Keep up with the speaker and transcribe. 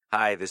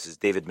Hi, this is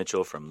David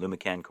Mitchell from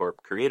Lumican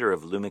Corp., creator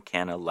of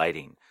Lumicana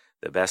Lighting,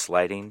 the best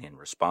lighting in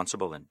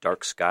responsible and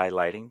dark sky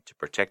lighting to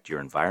protect your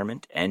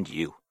environment and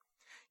you.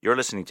 You're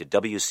listening to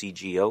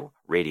WCGO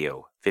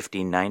Radio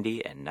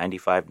 1590 and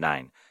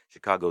 95.9,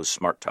 Chicago's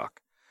Smart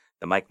Talk.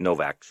 The Mike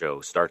Novak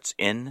Show starts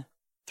in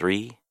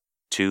 3,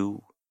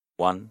 2,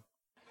 1.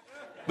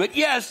 But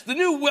yes, the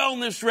new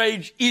wellness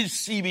rage is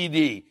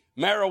CBD,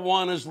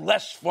 marijuana's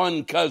less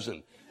fun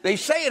cousin. They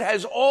say it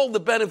has all the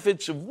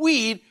benefits of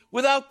weed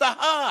without the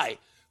high.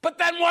 But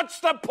then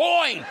what's the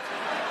point?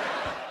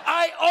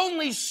 I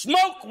only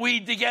smoke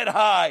weed to get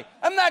high.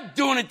 I'm not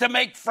doing it to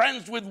make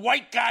friends with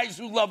white guys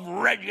who love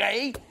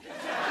reggae.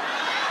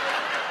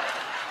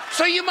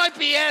 So you might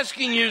be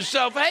asking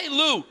yourself, hey,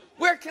 Lou,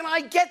 where can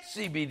I get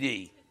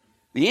CBD?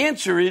 The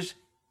answer is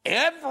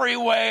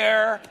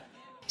everywhere.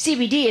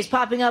 CBD is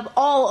popping up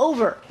all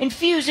over,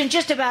 infused in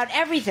just about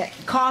everything.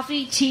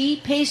 Coffee,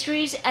 tea,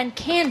 pastries, and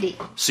candy.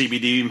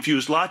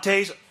 CBD-infused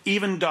lattes,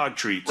 even dog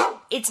treats.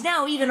 It's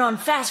now even on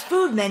fast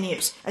food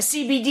menus. A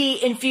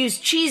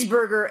CBD-infused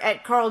cheeseburger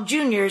at Carl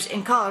Jr.'s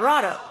in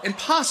Colorado. And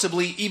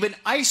possibly even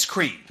ice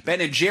cream. Ben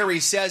 &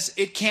 Jerry's says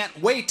it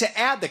can't wait to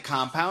add the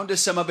compound to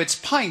some of its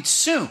pints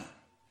soon.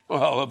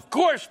 Well, of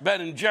course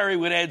Ben & Jerry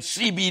would add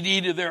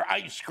CBD to their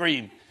ice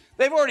cream.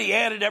 They've already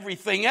added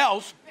everything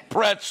else.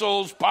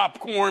 Pretzels,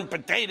 popcorn,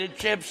 potato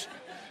chips.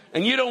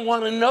 And you don't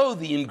want to know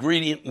the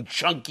ingredient in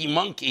Chunky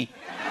Monkey.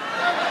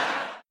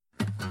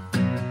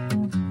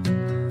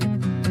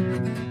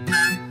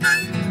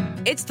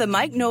 It's the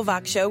Mike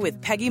Novak Show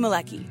with Peggy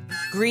Malecki.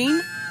 Green,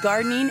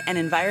 gardening, and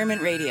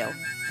environment radio.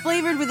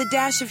 Flavored with a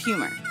dash of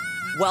humor.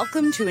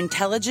 Welcome to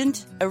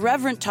intelligent,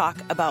 irreverent talk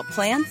about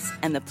plants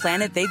and the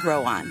planet they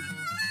grow on.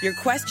 Your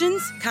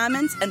questions,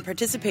 comments, and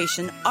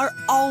participation are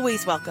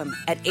always welcome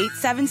at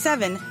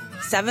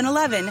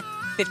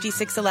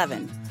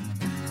 877-711-5611.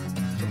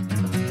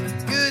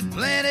 Good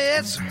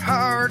planets are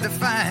hard to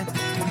find.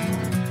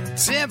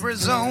 Temperate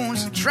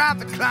zones and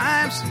tropic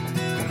climes.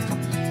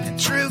 And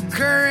true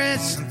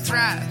currents and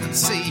thriving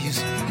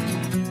seas.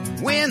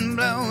 Wind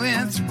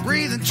blowing through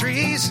breathing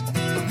trees.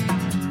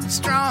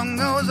 Strong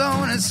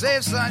ozone and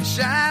safe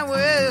sunshine.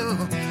 Well,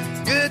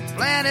 good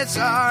planets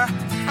are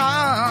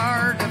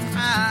hard to find.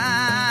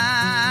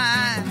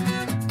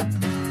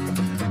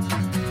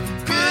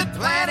 Good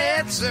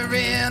planets are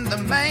in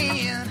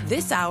demand.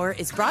 This hour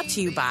is brought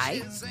to you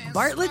by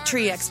Bartlett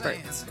Tree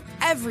Experts.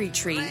 Every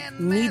tree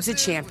needs a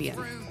champion.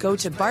 Go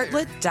to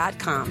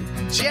bartlett.com.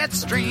 Jet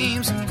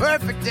streams,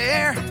 perfect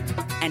air.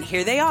 And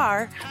here they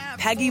are,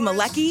 Peggy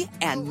Malecki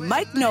and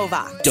Mike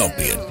Novak. Don't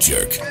be a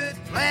jerk. Good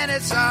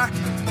planets are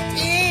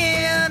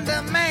in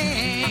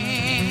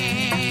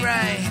demand.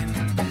 Right.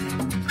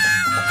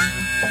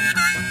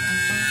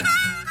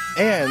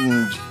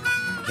 And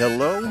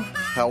hello,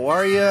 how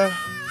are you?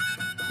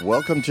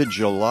 Welcome to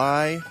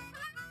July.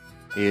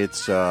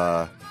 It's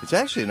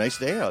actually a nice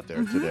day out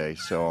there today,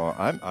 so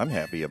I'm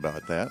happy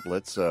about that.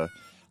 Let's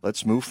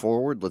move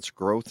forward. Let's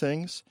grow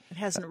things. It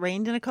hasn't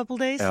rained in a couple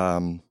days,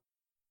 or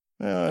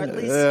at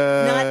least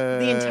not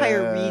the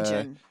entire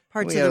region.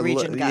 Parts of the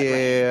region got rain.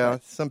 Yeah,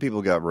 some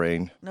people got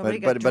rain,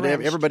 but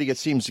everybody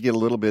seems to get a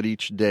little bit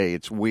each day.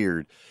 It's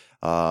weird.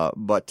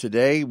 But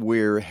today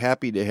we're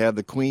happy to have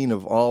the queen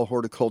of all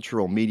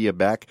horticultural media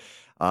back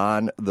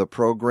on the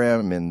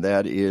program, and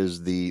that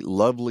is the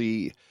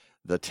lovely,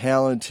 the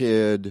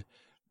talented,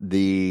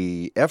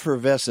 the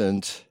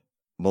effervescent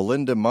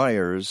Melinda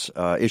Myers.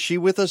 Is she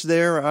with us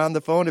there on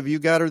the phone? Have you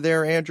got her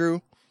there,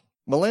 Andrew?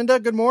 Melinda,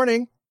 good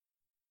morning.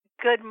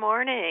 Good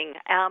morning.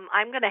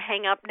 I'm going to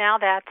hang up now.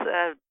 That's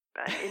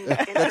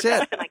that's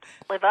it. I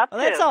live up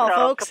that's to, all, so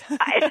folks.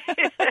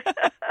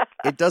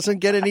 It doesn't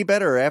get any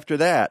better after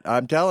that.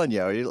 I'm telling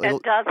you.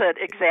 It doesn't,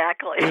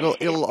 exactly.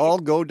 It'll all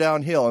go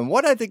downhill. And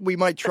what I think we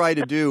might try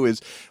to do is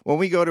when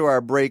we go to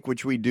our break,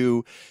 which we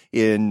do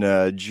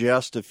in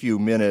just a few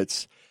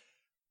minutes,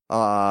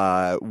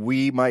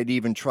 we might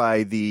even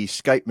try the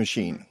Skype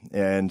machine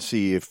and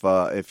see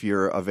if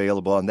you're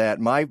available on that.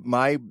 My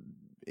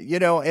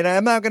and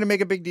I'm not going to make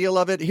a big deal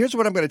of it. Here's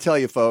what I'm going to tell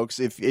you, folks.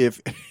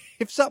 If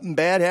something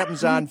bad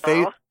happens on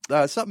Facebook,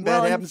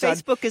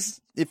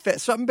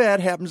 if something bad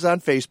happens on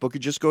Facebook,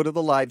 you just go to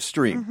the live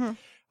stream.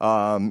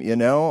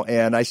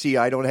 And I see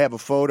I don't have a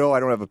photo. I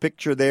don't have a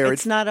picture there.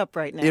 It's not up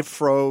right now. It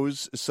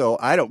froze, so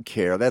I don't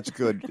care. That's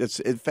good.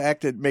 In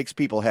fact, it makes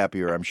people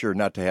happier, I'm sure,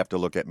 not to have to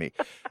look at me.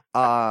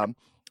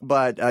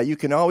 But you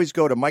can always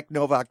go to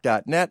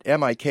MikeNovak.net,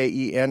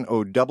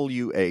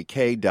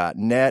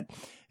 MikeNowak.net,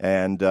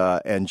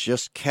 and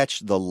just catch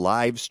the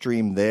live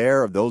stream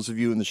there. Of those of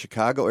you in the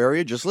Chicago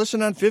area, just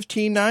listen on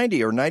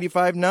 1590 or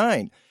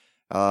 95.9.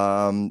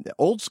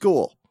 Old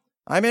school.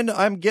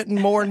 I'm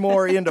getting more and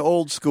more into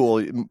old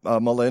school,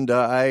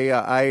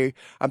 Melinda.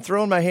 I'm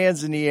throwing my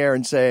hands in the air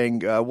and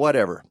saying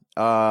whatever.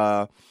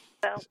 Well,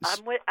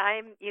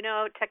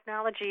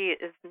 technology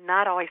is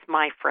not always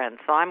my friend,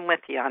 so I'm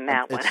with you on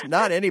that one. It's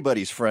not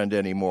anybody's friend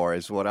anymore,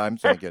 is what I'm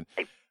thinking.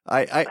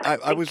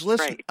 I was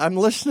listening. I'm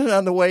listening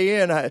on the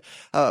way in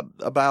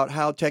about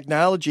how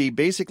technology,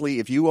 basically,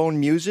 if you own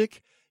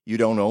music, You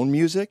don't own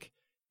music.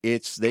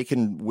 They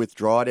can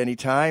withdraw at any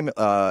time.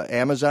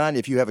 Amazon,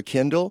 if you have a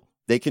Kindle,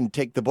 they can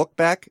take the book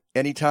back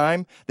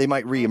anytime. They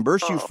might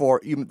reimburse you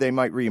for it. They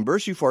might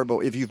reimburse you for it, but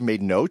if you've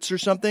made notes or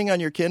something on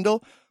your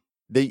Kindle,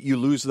 you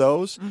lose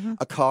those. Mm-hmm.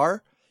 A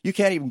car, you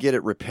can't even get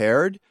it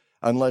repaired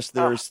unless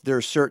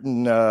there's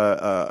certain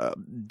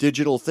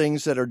digital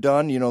things that are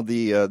done. You know,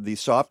 the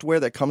software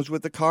that comes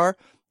with the car.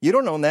 You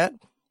don't own that.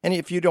 And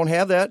if you don't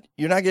have that,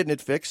 you're not getting it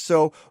fixed.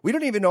 So we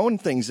don't even own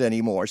things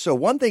anymore. So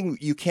one thing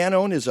you can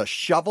own is a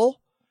shovel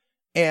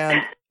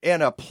and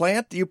a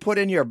plant you put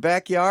in your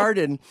backyard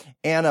and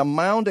a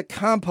mound of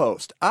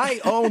compost. I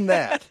own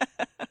that.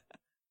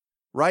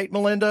 Right,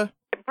 Melinda?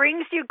 It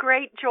brings you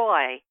great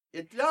joy.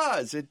 It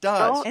does. It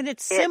does. And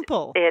it's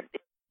simple.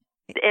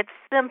 It's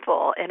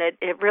simple, and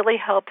it really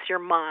helps your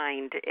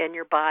mind and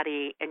your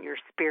body and your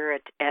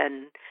spirit.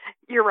 And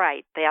you're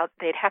right.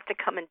 They'd have to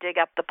come and dig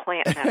up the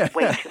plant. And that's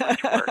way too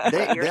much work.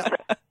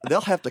 They'll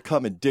have to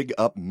come and dig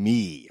up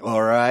me,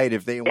 all right,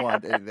 if they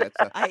want.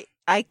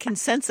 I can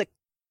sense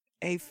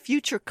a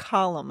future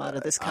column out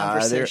of this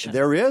conversation.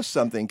 There is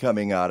something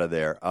coming out of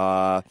there.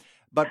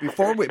 But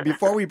before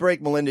we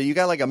break, Melinda, you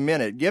got like a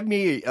minute. Give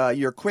me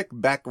your quick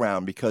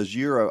background because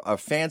you're a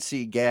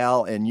fancy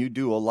gal and you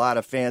do a lot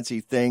of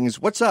fancy things.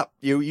 What's up?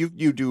 You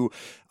do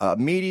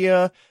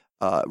media,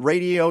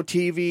 radio,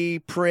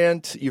 TV,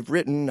 print. You've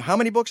written how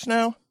many books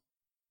now?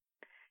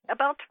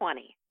 About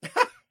 20.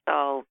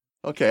 So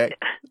okay,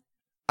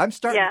 I'm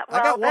starting. Yeah, well,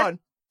 I got one.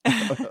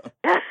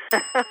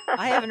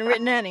 I haven't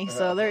written any,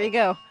 so there you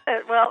go.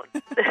 Well,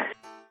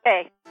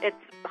 hey, it's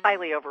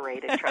highly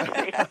overrated. Trust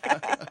me.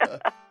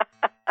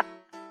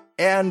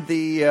 And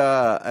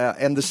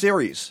the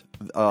series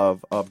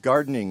of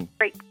gardening.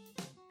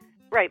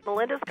 Right,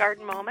 Melinda's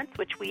Garden Moments,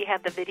 which we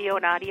have the video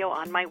and audio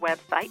on my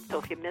website, so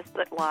if you missed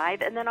it live,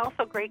 and then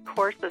also great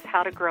courses,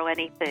 How to Grow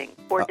Anything,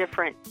 4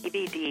 different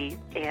DVDs.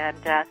 And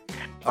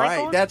all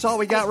right, that's all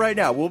we got right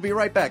now. We'll be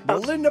right back.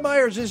 Melinda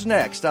Myers is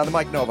next on the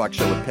Mike Novak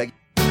Show with Peggy.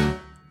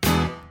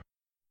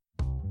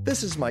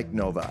 This is Mike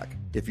Novak.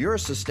 If you're a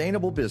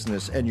sustainable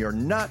business and you're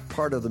not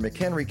part of the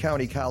McHenry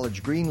County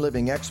College Green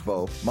Living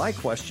Expo, my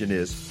question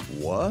is,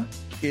 what?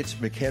 It's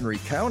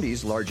McHenry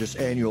County's largest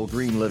annual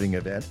green living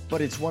event, but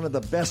it's one of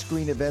the best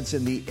green events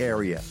in the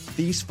area.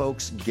 These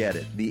folks get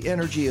it. The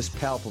energy is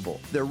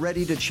palpable. They're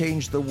ready to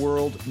change the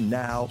world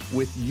now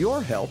with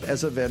your help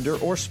as a vendor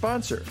or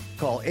sponsor.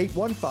 Call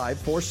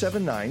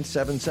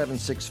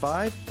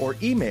 815-479-7765 or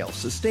email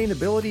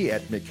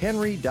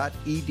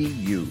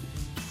sustainability@mchenry.edu.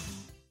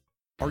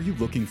 Are you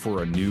looking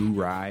for a new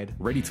ride?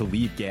 Ready to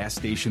leave gas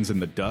stations in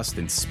the dust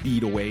and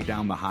speed away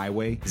down the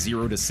highway?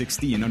 0 to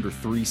 60 in under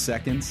 3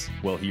 seconds?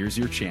 Well, here's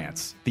your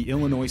chance. The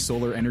Illinois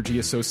Solar Energy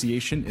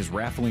Association is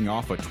raffling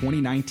off a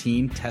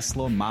 2019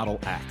 Tesla Model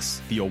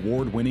X, the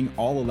award-winning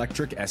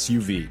all-electric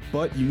SUV.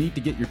 But you need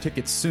to get your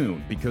tickets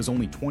soon because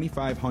only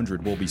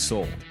 2,500 will be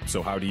sold.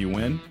 So how do you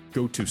win?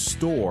 Go to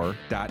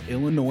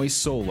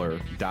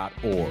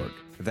store.illinoissolar.org.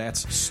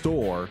 That's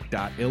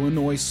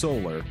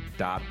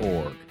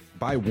store.illinoissolar.org.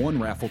 Buy one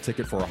raffle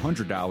ticket for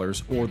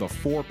 $100 or the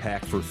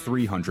 4-pack for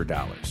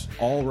 $300.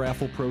 All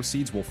raffle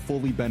proceeds will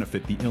fully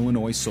benefit the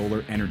Illinois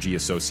Solar Energy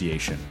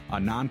Association, a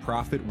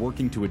nonprofit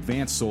working to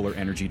advance solar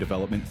energy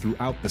development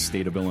throughout the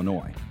state of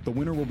Illinois. The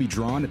winner will be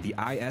drawn at the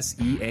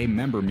ISEA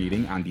member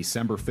meeting on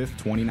December 5th,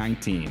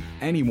 2019.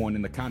 Anyone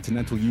in the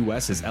continental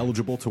U.S. is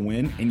eligible to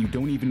win, and you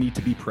don't even need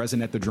to be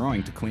present at the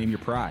drawing to claim your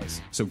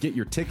prize. So get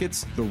your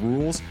tickets, the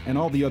rules, and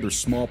all the other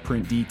small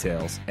print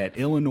details at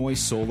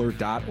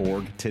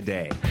illinoissolar.org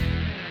today.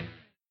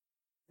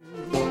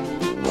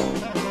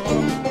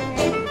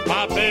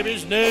 My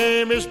baby's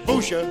name is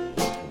Busha.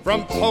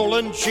 From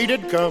Poland she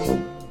did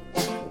come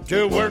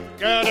to work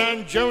out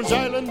on Jones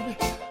Island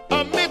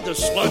amid the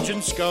sludge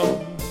and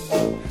scum.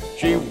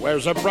 She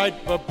wears a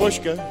bright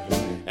babushka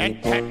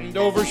and patent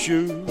over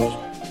shoes.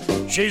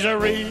 She's a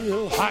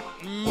real hot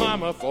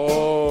mama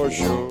for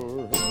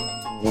sure.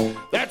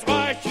 That's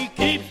why she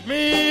keeps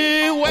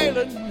me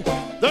wailing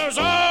those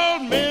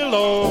old mill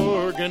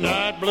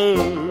organ-eyed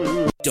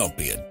blues. Don't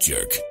be a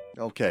jerk.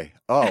 Okay.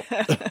 Oh,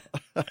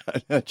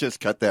 just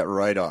cut that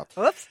right off.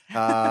 Whoops.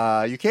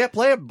 You can't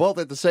play them both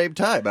at the same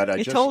time.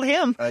 You told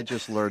him. I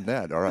just learned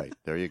that. All right.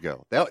 There you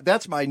go.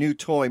 That's my new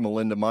toy,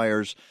 Melinda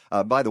Myers.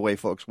 By the way,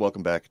 folks,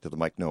 welcome back to the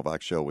Mike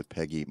Novak Show with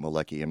Peggy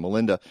Malecki. And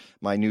Melinda,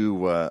 my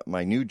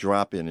new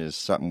drop-in is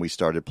something we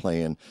started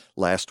playing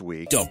last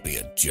week. Don't be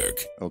a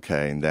jerk.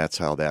 Okay, and that's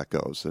how that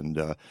goes.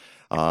 And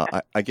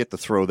I get to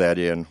throw that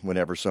in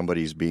whenever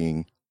somebody's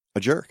being a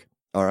jerk.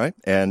 All right,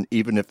 and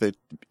even if it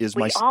is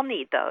we all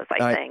need those,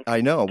 I think.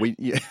 I know we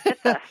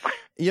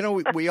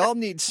all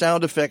need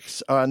sound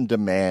effects on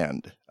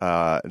demand.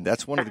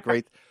 That's one of the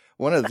great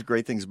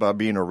things about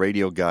being a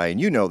radio guy,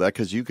 and you know that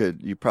because you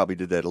probably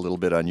did that a little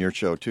bit on your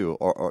show too,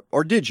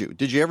 or did you?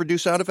 Did you ever do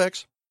sound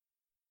effects?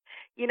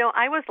 You know,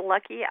 I was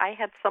lucky. I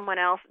had someone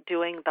else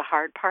doing the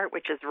hard part,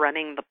 which is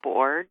running the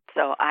board,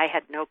 so I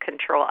had no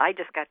control. I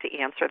just got to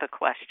answer the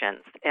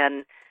questions,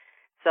 and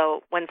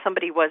so when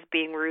somebody was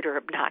being rude or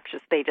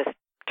obnoxious, they just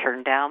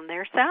turn down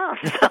their sound.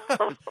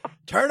 So.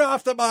 Turn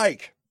off the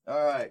mic.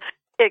 All right.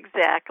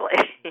 Exactly.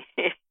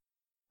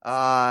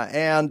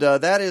 And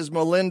that is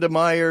Melinda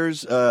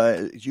Myers.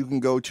 You can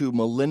go to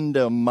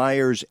Melinda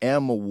Myers,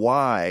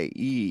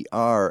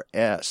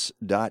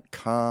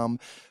 MYERS.com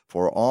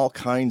for all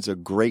kinds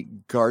of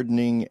great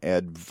gardening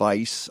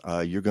advice.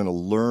 You're going to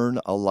learn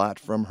a lot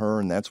from her,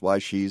 and that's why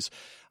she's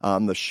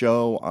on the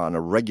show on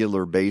a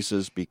regular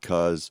basis,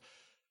 because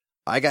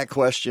I got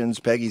questions,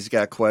 Peggy's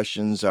got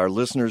questions, our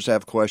listeners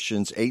have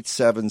questions.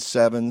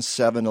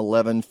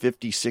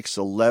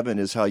 877-711-5611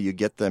 is how you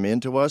get them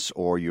into us,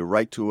 or you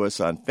write to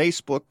us on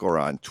Facebook or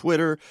on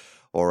Twitter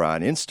or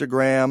on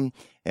Instagram,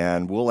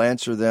 and we'll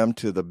answer them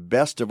to the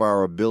best of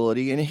our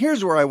ability. And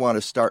here's where I want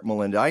to start,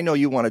 Melinda. I know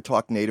you want to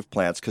talk native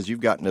plants because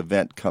you've got an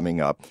event coming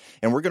up,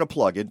 and we're going to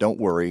plug it. Don't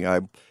worry.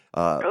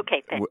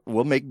 Okay,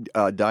 we'll make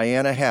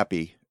Diana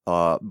happy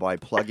by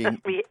plugging.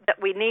 We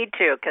need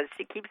to, because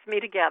she keeps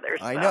me together.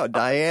 So. I know.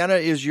 Diana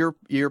is your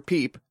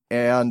peep,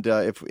 and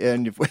if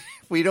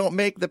we don't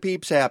make the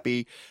peeps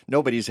happy,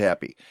 nobody's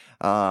happy.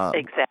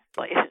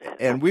 Exactly.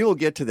 And we will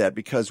get to that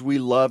because we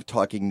love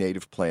talking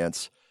native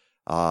plants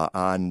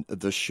on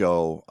the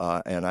show,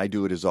 and I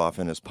do it as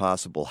often as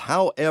possible.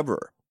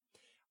 However,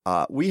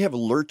 we have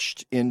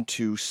lurched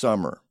into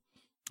summer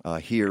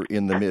here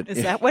in the mid.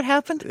 Is that what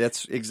happened?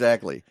 That's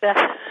exactly.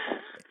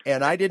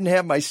 And I didn't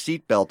have my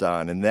seatbelt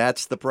on, and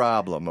that's the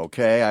problem,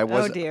 okay? I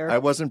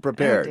wasn't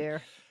prepared. Oh,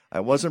 dear. I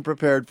wasn't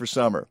prepared for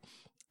summer.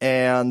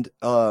 And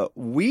I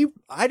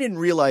didn't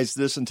realize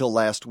this until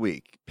last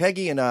week.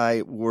 Peggy and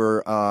I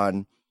were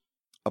on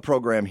a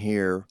program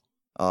here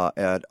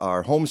at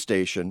our home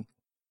station,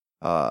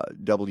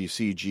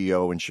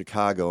 WCGO in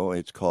Chicago.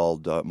 It's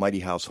called Mighty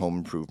House Home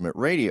Improvement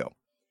Radio.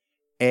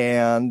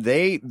 And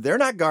they're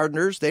not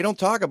gardeners. They don't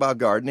talk about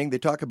gardening. They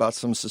talk about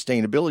some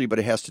sustainability, but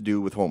it has to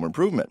do with home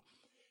improvement.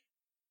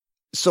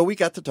 So we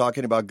got to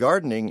talking about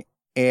gardening,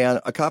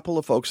 and a couple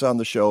of folks on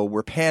the show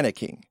were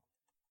panicking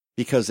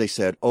because they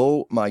said,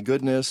 oh, my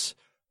goodness,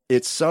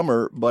 it's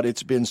summer, but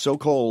it's been so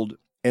cold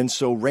and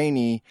so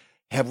rainy.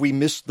 Have we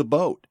missed the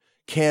boat?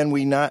 Can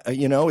we not,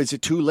 is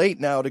it too late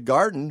now to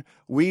garden?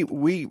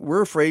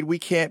 We're afraid we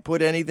can't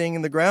put anything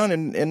in the ground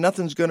and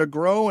nothing's going to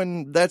grow,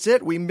 and that's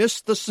it. We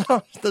missed the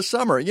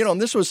summer.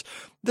 And this was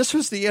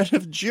the end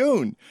of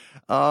June.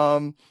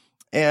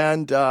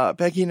 And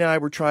Peggy and I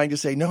were trying to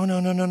say,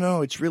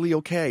 no, it's really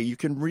okay. You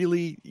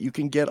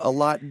can get a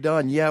lot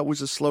done. Yeah, it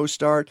was a slow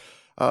start.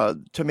 My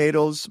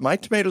tomatoes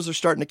are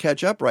starting to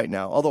catch up right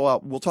now, although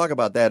we'll talk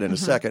about that in a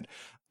second.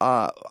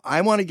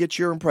 I want to get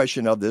your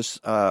impression of this,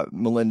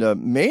 Melinda,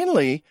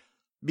 mainly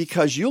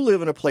because you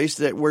live in a place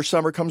where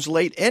summer comes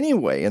late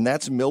anyway, and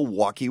that's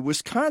Milwaukee,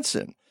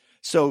 Wisconsin.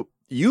 So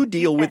you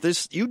deal with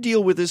this. You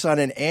deal with this on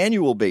an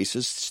annual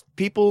basis.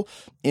 People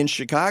in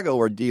Chicago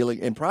are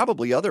dealing, and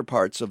probably other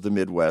parts of the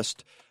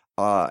Midwest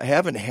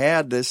haven't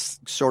had this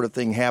sort of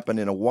thing happen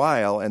in a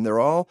while, and they're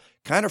all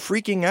kind of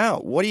freaking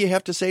out. What do you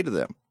have to say to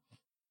them?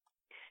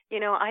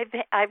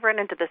 I've run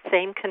into the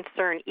same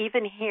concern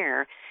even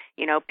here.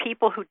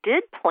 People who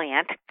did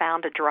plant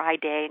found a dry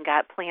day and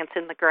got plants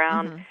in the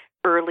ground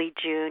early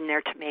June,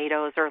 their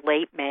tomatoes, or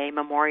late May,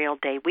 Memorial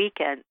Day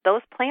weekend.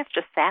 Those plants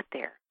just sat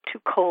there. Too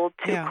cold,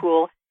 too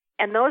cool.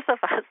 And those of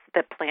us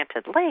that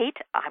planted late,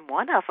 I'm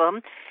one of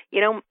them,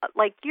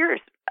 like yours,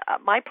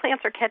 my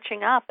plants are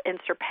catching up and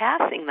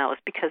surpassing those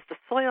because the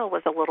soil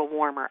was a little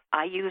warmer.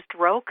 I used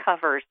row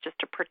covers just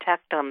to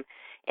protect them,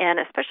 and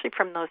especially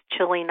from those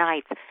chilly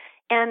nights.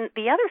 And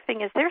the other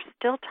thing is there's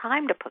still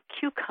time to put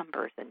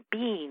cucumbers and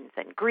beans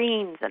and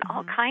greens and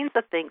all kinds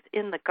of things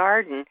in the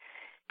garden.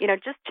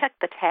 Just check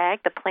the tag,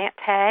 the plant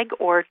tag,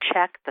 or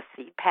check the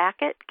seed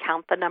packet,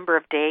 count the number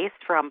of days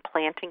from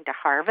planting to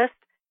harvest,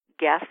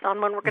 guess on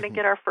when we're going to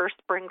get our first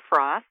spring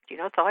frost.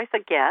 It's always a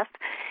guess.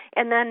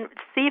 And then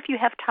see if you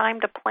have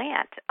time to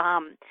plant.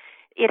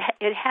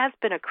 It has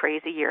been a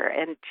crazy year,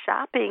 and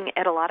shopping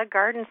at a lot of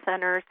garden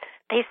centers,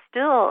 they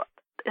still,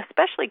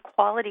 especially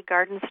quality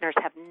garden centers,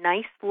 have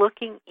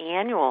nice-looking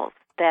annuals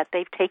that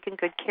they've taken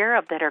good care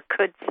of that are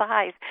good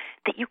size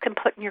that you can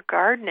put in your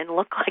garden and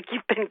look like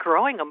you've been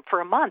growing them for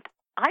a month.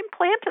 I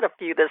planted a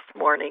few this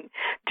morning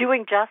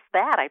doing just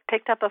that. I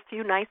picked up a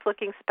few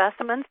nice-looking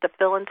specimens to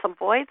fill in some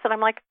voids, and I'm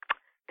like,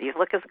 these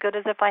look as good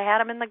as if I had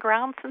them in the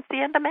ground since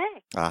the end of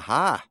May.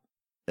 Aha.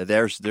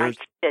 There's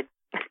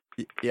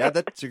yeah,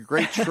 that's a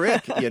great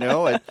trick,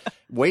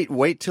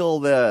 Wait till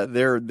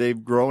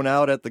they've grown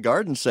out at the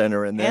garden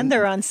center, and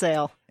they're on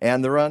sale.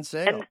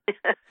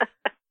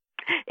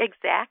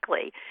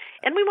 Exactly.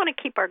 And we want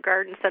to keep our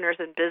garden centers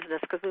in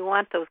business because we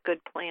want those good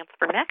plants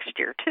for next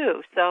year,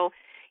 too. So,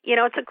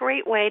 it's a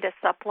great way to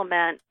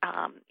supplement.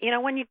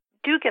 When you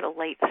do get a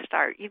late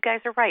start, you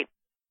guys are right.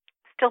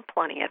 Still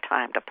plenty of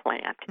time to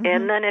plant.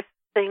 And then if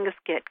things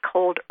get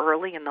cold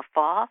early in the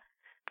fall,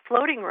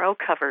 floating row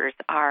covers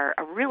are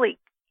a really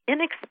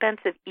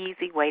inexpensive,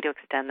 easy way to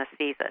extend the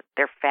season.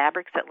 They're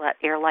fabrics that let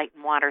air, light,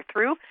 and water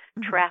through,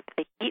 trap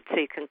the heat so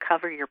you can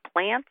cover your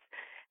plants.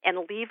 and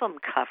leave them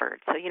covered.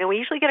 So, we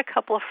usually get a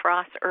couple of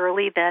frosts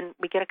early, then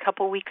we get a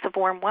couple of weeks of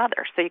warm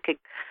weather. So you could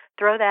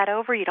throw that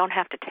over. You don't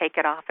have to take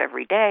it off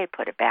every day,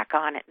 put it back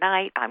on at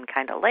night. I'm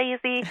kind of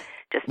lazy.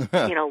 Just,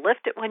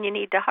 lift it when you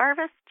need to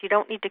harvest. You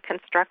don't need to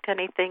construct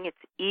anything. It's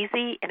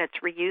easy and it's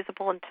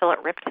reusable until it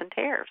rips and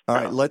tears. All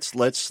right,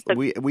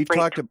 we've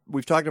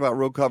talked about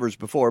row covers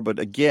before, but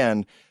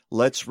again,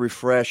 let's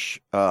refresh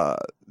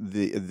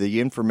the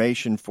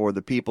information for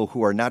the people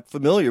who are not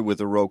familiar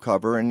with a row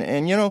cover. And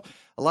a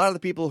lot of the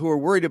people who are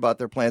worried about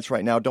their plants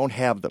right now don't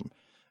have them.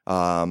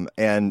 Where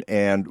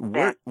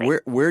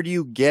do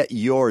you get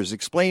yours?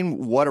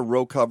 Explain what a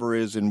row cover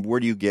is and where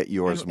do you get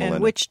yours, Melinda?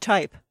 And which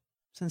type,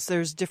 since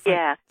there's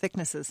different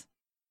thicknesses.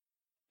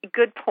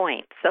 Good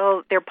point.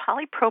 So they're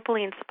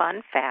polypropylene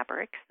spun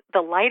fabrics. The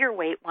lighter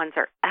weight ones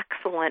are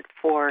excellent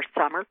for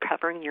summer,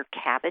 covering your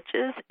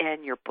cabbages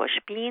and your bush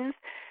beans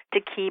to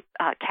keep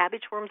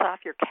cabbage worms off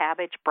your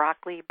cabbage,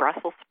 broccoli,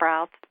 Brussels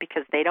sprouts,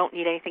 because they don't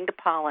need anything to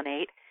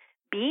pollinate.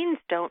 Beans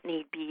don't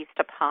need bees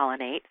to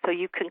pollinate, so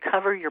you can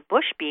cover your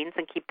bush beans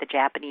and keep the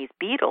Japanese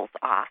beetles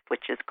off,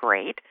 which is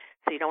great,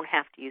 so you don't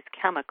have to use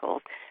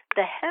chemicals.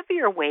 The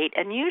heavier weight,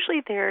 and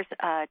usually there's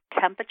a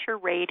temperature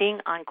rating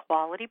on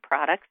quality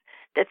products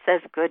that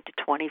says good to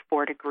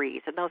 24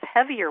 degrees, and those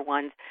heavier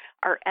ones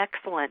are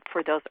excellent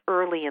for those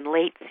early and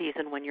late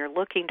season when you're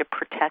looking to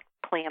protect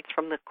plants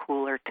from the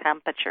cooler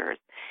temperatures.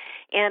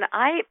 And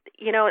I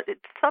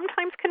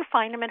sometimes can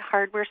find them in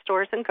hardware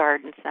stores and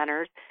garden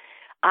centers.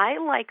 I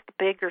like the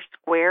bigger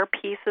square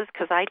pieces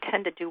because I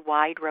tend to do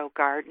wide row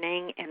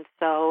gardening, and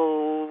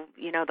so,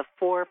 the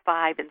 4,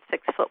 5, and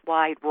 6 foot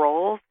wide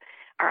rolls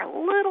are a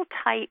little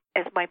tight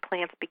as my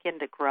plants begin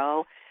to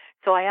grow.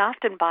 So I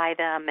often buy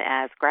them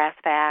as Grass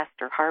Fast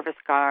or Harvest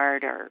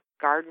Guard or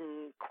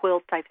garden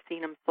quilts I've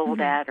seen them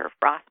sold at, or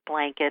frost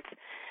blankets.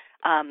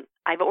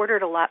 I've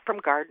ordered a lot from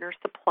Gardener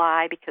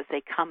Supply because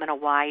they come in a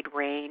wide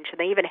range.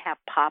 They even have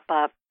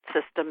pop-up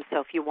systems, so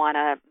if you want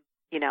to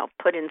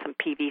put in some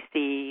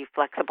PVC,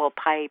 flexible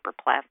pipe or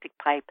plastic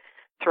pipe,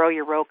 throw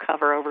your row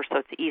cover over so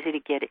it's easy to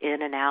get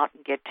in and out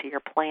and get to your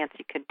plants,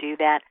 you can do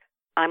that.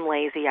 I'm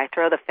lazy. I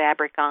throw the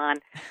fabric on,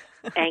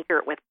 anchor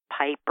it with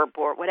pipe or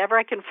board, whatever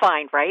I can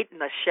find, right, in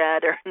the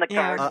shed or in the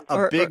garden.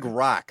 A big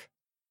rock.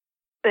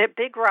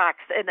 Big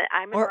rocks. And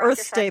I'm or earth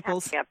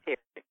staples. Up here.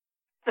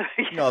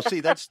 No, see,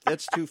 that's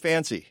too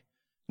fancy.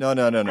 No.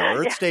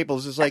 Earth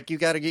staples is like you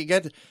got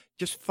to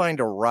just find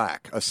a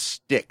rock, a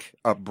stick,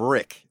 a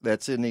brick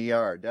that's in the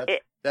yard.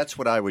 That's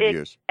what I would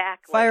use.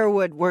 Exactly.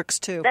 Firewood works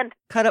too.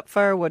 Cut up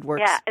firewood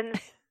works. Yeah, and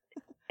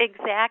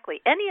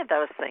exactly. Any of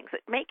those things.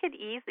 Make it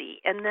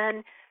easy, and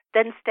then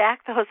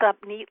stack those up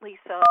neatly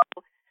so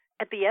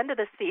at the end of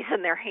the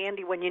season they're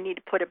handy when you need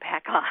to put it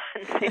back on,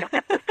 so you don't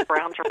have to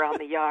scrounge around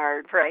the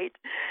yard, right?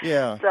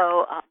 Yeah.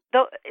 So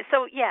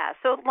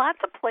lots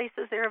of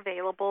places they're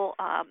available.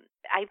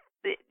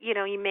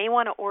 You may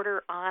want to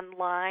order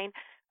online.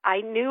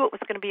 I knew it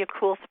was going to be a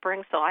cool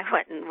spring, so I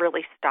went and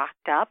really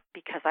stocked up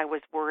because I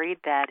was worried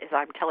that as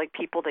I'm telling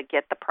people to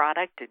get the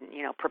product and,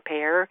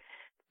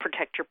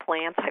 protect your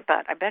plants, I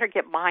thought I better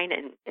get mine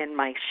in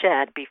my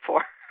shed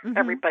before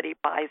everybody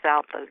buys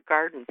out the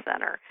garden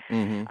center.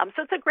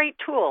 So it's a great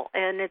tool,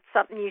 and it's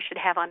something you should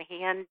have on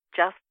hand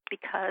just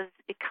because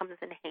it comes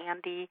in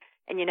handy,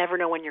 and you never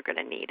know when you're going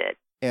to need it.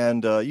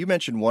 And you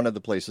mentioned one of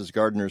the places,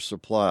 Gardener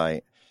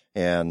Supply,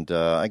 and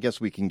I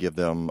guess we can give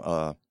them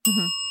a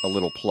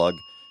little plug.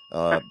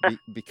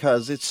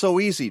 Because it's so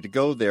easy to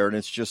go there, and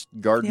it's just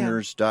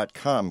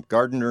gardeners.com.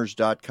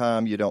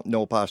 Gardeners.com. You don't,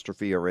 no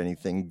apostrophe or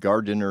anything.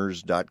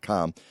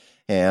 Gardeners.com.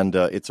 And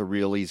it's a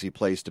real easy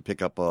place to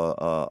pick up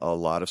a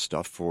lot of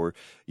stuff for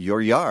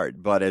your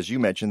yard. But as you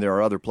mentioned, there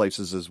are other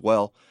places as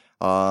well.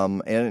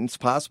 And it's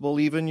possible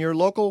even your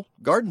local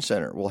garden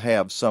center will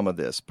have some of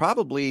this.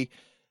 Probably,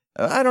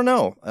 I don't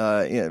know.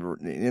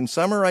 In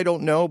summer, I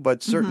don't know,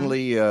 but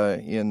certainly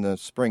in the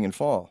spring and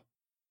fall.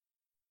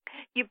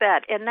 You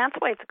bet. And that's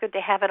why it's good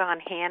to have it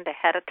on hand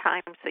ahead of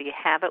time so you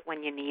have it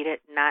when you need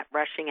it, not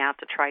rushing out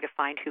to try to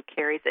find who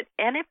carries it.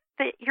 And if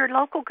your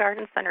local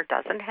garden center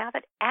doesn't have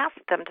it, ask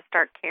them to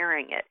start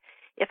carrying it.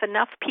 If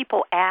enough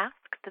people ask,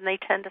 then they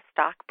tend to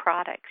stock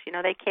products.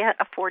 They can't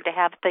afford to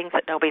have things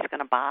that nobody's going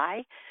to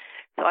buy.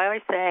 So I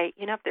always say,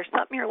 if there's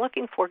something you're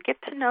looking for,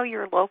 get to know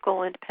your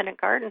local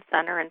independent garden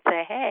center and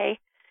say, hey,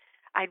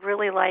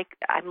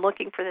 I'm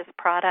looking for this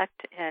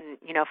product, and,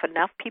 if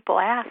enough people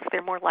ask,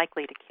 they're more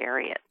likely to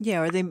carry it.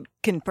 Yeah, or they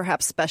can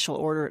perhaps special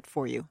order it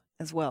for you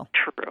as well.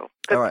 True.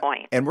 Good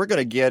point. And we're going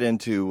to get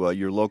into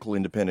your local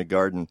independent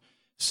garden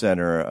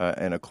center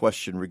and a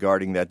question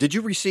regarding that. Did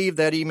you receive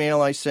that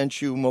email I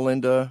sent you,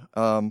 Melinda?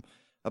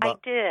 I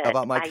did.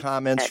 About my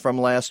comments from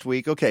last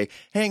week. Okay,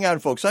 hang on,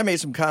 folks. I made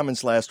some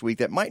comments last week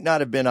that might not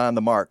have been on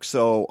the mark,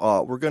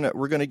 so we're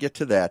gonna get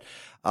to that.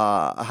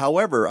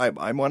 However,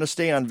 I want to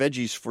stay on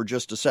veggies for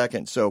just a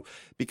second. So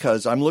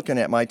because I'm looking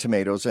at my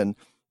tomatoes and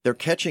they're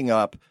catching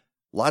up,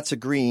 lots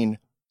of green.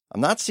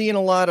 I'm not seeing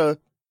a lot of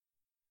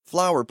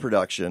flower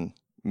production,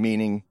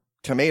 meaning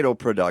tomato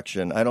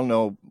production. I don't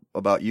know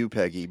about you,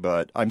 Peggy,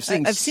 but I'm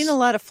seeing... I've seen a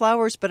lot of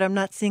flowers, but I'm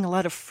not seeing a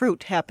lot of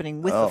fruit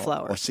happening with the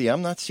flowers. Well, see,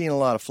 I'm not seeing a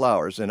lot of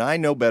flowers, and I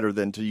know better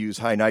than to use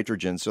high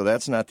nitrogen, so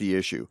that's not the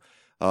issue.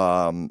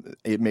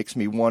 It makes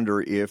me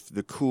wonder if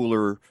the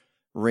cooler,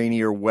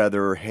 rainier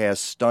weather has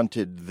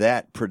stunted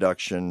that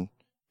production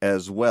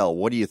as well.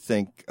 What do you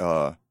think,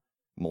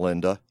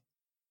 Melinda?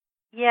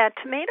 Yeah,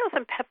 tomatoes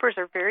and peppers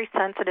are very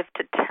sensitive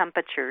to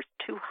temperatures.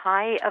 Too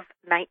high of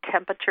night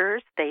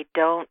temperatures, they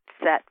don't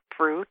set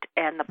fruit,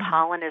 and the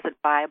pollen isn't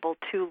viable.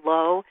 Too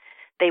low,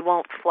 they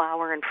won't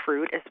flower and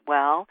fruit as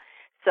well.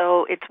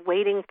 So it's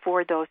waiting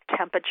for those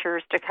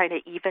temperatures to kind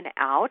of even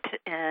out,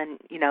 and,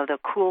 the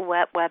cool,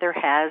 wet weather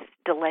has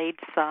delayed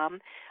some.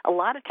 A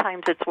lot of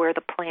times it's where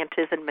the plant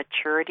is in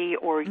maturity,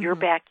 or your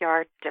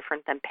backyard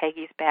different than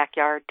Peggy's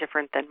backyard,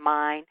 different than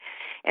mine.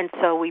 And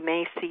so we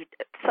may see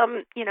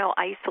some,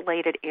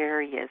 isolated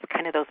areas,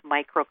 kind of those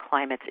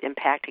microclimates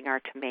impacting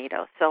our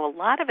tomatoes. So a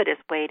lot of it is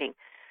waiting.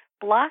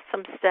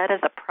 Blossom Set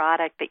is a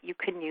product that you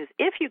can use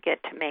if you get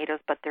tomatoes,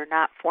 but they're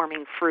not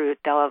forming fruit,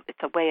 though it's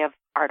a way of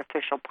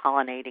artificial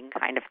pollinating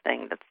kind of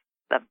thing. That's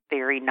a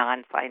very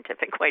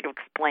non-scientific way to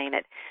explain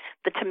it.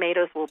 The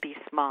tomatoes will be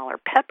smaller.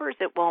 Peppers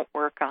it won't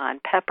work on.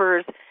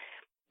 Peppers,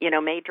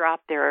 may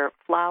drop their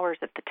flowers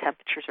if the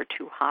temperatures are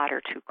too hot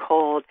or too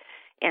cold,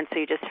 and so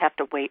you just have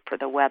to wait for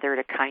the weather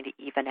to kind of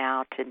even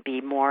out and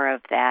be more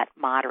of that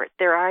moderate.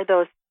 There are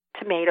those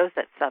tomatoes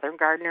that southern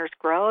gardeners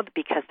grow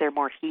because they're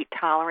more heat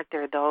tolerant.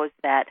 There are those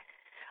that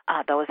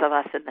those of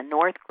us in the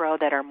north grow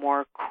that are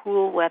more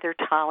cool weather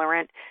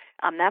tolerant.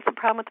 That's the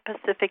problem with the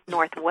Pacific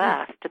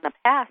Northwest. In the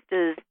past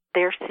is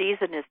their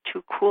season is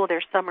too cool.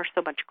 Their summer's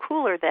so much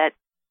cooler that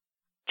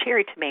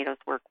cherry tomatoes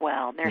work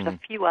well. And there's a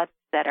few others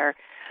that are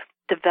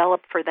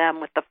developed for them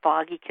with the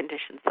foggy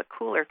conditions, the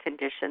cooler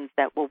conditions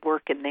that will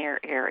work in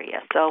their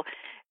area. So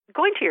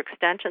going to your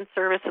extension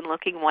service and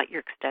looking what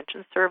your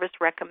extension service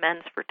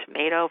recommends for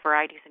tomato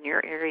varieties in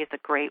your area is a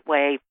great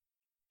way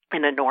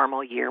in a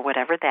normal year,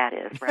 whatever that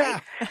is,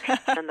 right?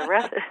 And the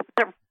rest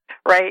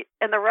right?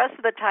 And the rest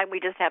of the time we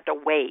just have to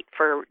wait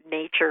for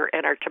nature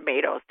and our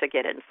tomatoes to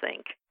get in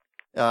sync.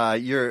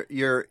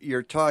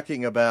 You're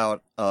talking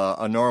about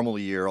a normal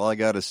year. All I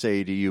got to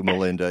say to you,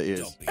 Melinda,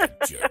 is Don't be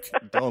a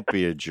jerk. Don't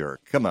be a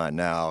jerk. Come on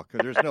now,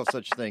 because there's no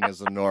such thing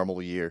as a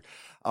normal year.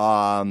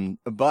 But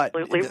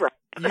Absolutely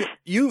right.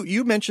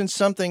 You mentioned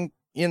something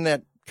in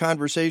that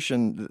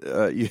conversation,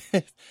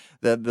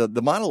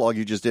 the monologue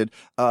you just did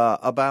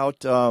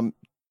about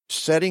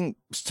setting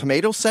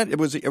tomato set.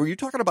 Were you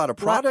talking about a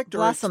product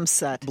Blossom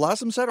Set?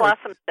 Blossom Set.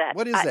 Blossom Set.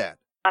 What is that?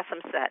 Blossom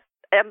Set.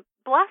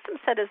 Blossom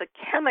Set is a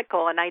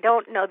chemical, and I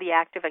don't know the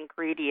active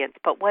ingredients,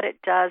 but what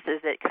it does is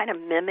it kind of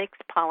mimics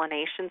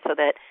pollination so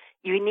that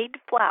you need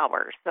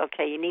flowers.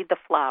 Okay, you need the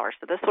flowers.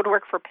 So this would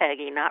work for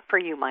Peggy, not for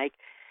you, Mike.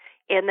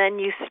 And then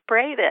you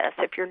spray this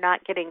if you're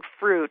not getting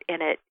fruit,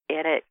 and it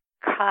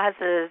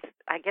causes,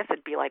 I guess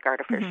it'd be like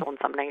artificial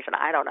insemination,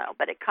 I don't know,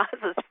 but it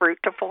causes fruit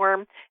to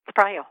form. It's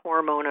probably a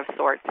hormone of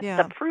sorts.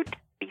 Yeah. The fruit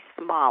will be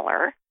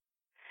smaller,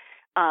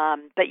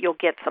 but you'll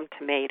get some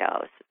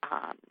tomatoes.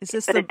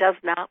 It does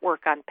not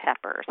work on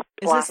peppers.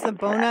 Is this the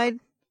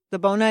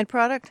Bonide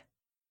product?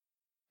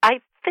 I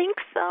think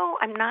so.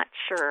 I'm not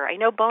sure. I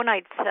know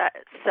Bonide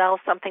sells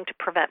something to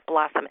prevent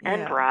blossom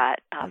end rot,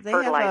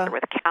 fertilizer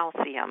with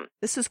calcium.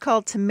 This is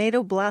called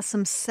Tomato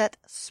Blossom Set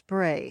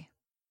Spray.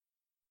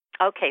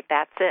 Okay,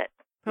 that's it.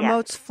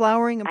 Promotes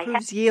flowering,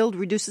 improves yield,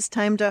 reduces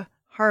time to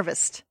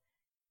harvest.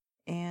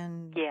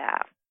 And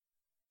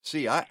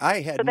see,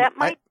 I had so that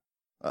might.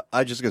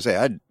 I just gonna say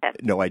I had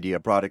no idea a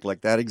product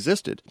like that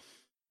existed.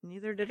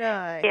 Neither did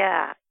I.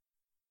 Yeah.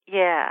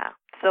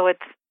 So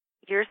it's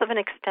years of an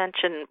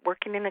extension,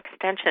 working in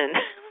extension.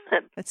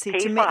 Let's see.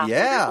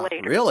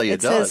 Really,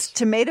 it does. Says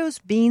tomatoes,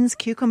 beans,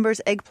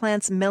 cucumbers,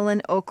 eggplants,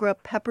 melon, okra,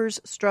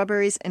 peppers,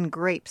 strawberries, and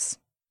grapes.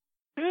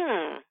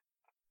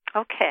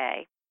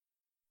 Okay.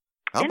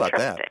 How about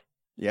that?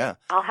 Yeah.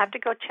 I'll have to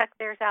go check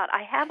theirs out.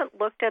 I haven't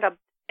looked at a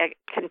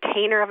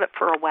container of it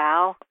for a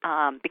while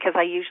because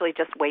I usually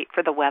just wait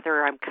for the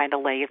weather. I'm kind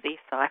of lazy,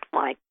 so I'm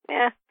like,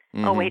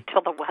 I'll wait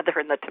till the weather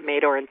and the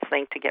tomato are in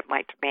sync to get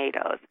my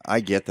tomatoes. I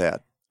get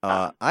that.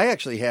 I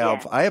actually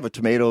have I have a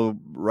tomato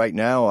right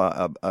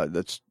now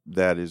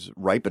that is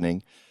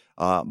ripening,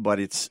 but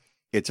it's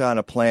on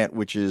a plant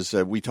which is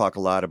we talk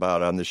a lot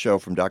about on the show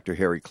from Dr.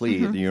 Harry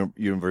Klee at the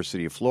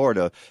University of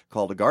Florida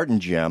called a garden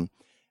gem.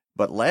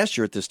 But last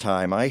year at this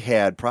time, I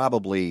had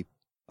probably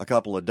a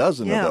couple of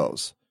dozen of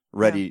those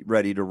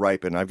ready to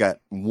ripen. I've got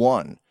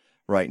one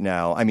right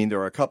now. I mean, there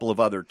are a couple of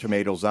other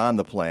tomatoes on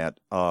the plant,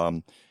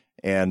 and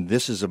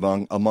this is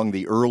among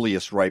the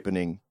earliest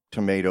ripening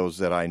tomatoes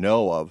that I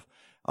know of,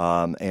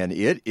 and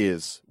it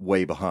is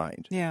way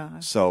behind. Yeah.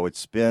 So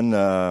it's been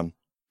a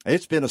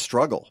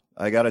struggle.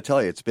 I got to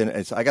tell you,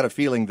 I got a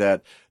feeling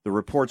that the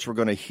reports we're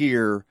going to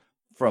hear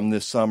from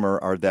this summer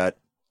are that,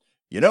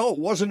 it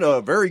wasn't a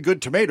very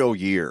good tomato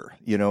year,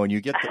 and you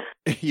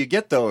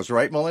get those,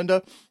 right,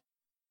 Melinda?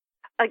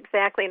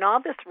 Exactly. And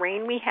all this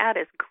rain we had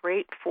is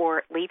great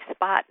for leaf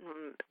spot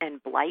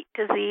and blight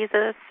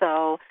diseases.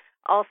 So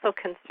also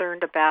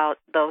concerned about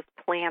those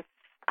plants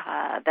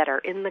that are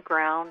in the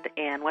ground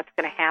and what's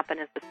going to happen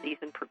as the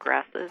season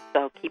progresses.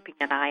 So keeping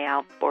an eye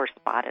out for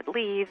spotted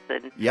leaves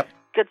and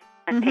good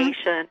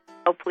sedimentation.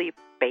 Hopefully you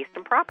based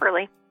them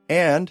properly.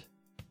 And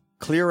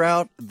clear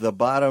out the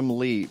bottom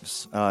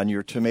leaves on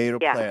your tomato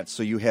plants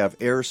so you have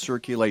air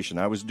circulation.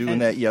 I was doing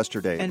that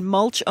yesterday. And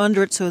mulch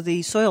under it so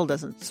the soil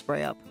doesn't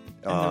spray up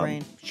in the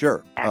rain.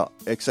 Sure,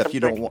 except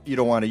you don't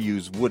want to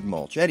use wood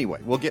mulch.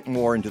 Anyway, we'll get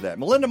more into that.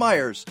 Melinda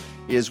Myers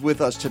is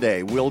with us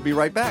today. We'll be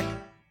right back.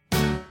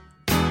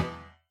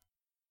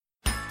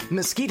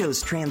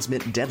 Mosquitoes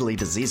transmit deadly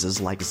diseases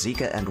like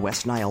Zika and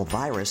West Nile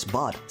virus,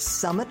 but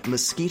Summit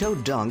Mosquito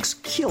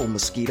Dunks kill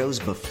mosquitoes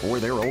before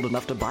they're old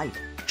enough to bite.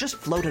 Just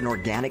float an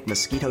organic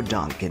mosquito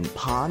dunk in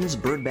ponds,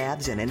 bird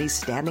baths, and any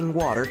standing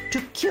water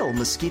to kill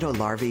mosquito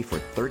larvae for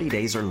 30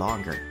 days or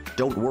longer.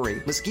 Don't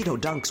worry, mosquito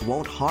dunks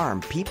won't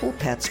harm people,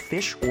 pets,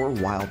 fish, or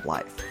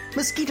wildlife.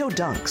 Mosquito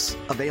Dunks,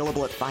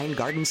 available at fine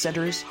garden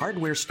centers,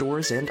 hardware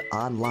stores, and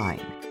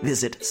online.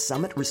 Visit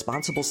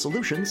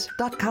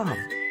summitresponsibleSolutions.com.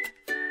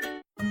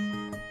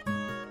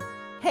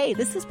 Hey,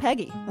 this is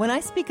Peggy. When I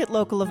speak at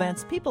local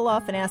events, people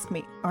often ask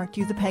me, aren't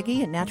you the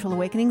Peggy in Natural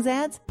Awakenings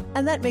ads?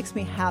 And that makes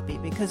me happy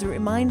because it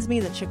reminds me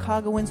that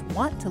Chicagoans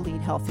want to lead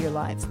healthier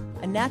lives.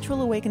 And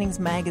Natural Awakenings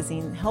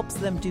magazine helps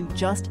them do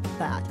just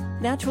that.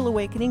 Natural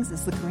Awakenings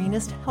is the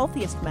greenest,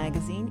 healthiest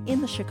magazine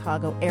in the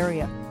Chicago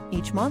area.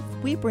 Each month,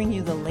 we bring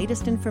you the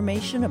latest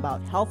information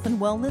about health and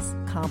wellness,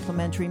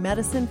 complementary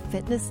medicine,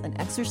 fitness and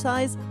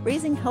exercise,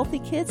 raising healthy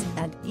kids,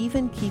 and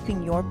even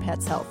keeping your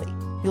pets healthy.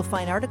 You'll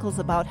find articles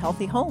about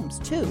healthy homes,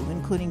 too,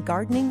 including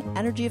gardening,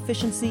 energy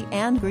efficiency,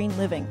 and green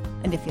living.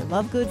 And if you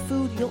love good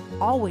food, you'll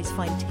always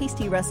find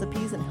tasty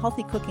recipes and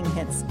healthy cooking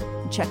hints.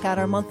 And check out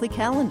our monthly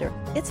calendar.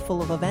 It's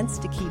full of events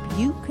to keep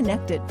you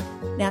connected.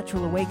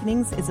 Natural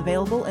Awakenings is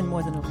available in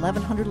more than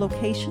 1,100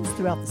 locations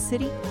throughout the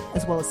city,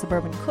 as well as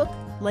suburban Cook,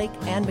 Lake,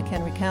 and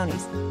McHenry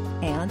counties.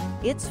 And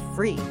it's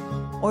free.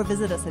 Or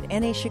visit us at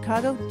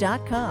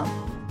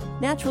nachicago.com.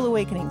 Natural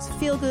Awakenings.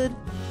 Feel good,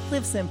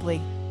 live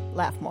simply,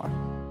 laugh more.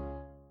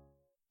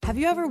 Have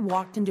you ever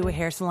walked into a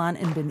hair salon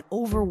and been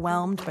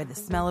overwhelmed by the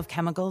smell of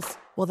chemicals?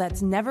 Well,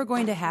 that's never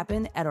going to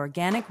happen at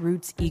Organic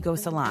Roots Eco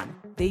Salon.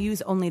 They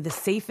use only the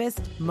safest,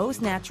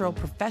 most natural,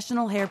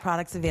 professional hair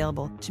products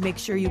available to make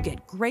sure you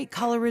get great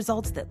color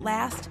results that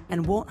last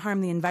and won't harm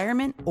the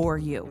environment or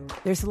you.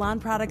 Their salon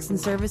products and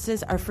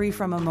services are free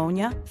from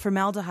ammonia,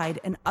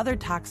 formaldehyde, and other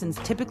toxins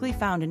typically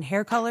found in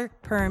hair color,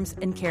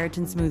 perms, and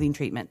keratin smoothing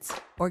treatments.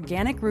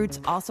 Organic Roots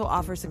also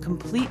offers a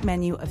complete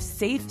menu of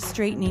safe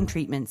straightening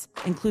treatments,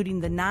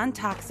 including the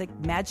non-toxic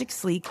Magic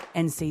Sleek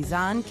and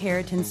Cezanne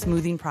keratin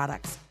smoothing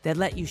products that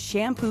let you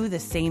shampoo the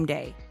same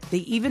day. They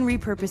even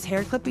repurpose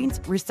hair clippings,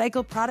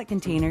 recycle product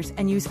containers,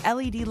 and use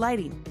LED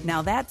lighting.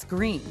 Now that's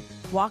green.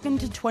 Walk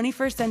into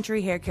 21st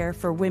century hair care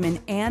for women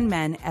and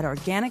men at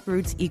Organic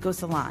Roots Eco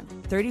Salon,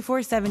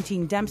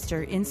 3417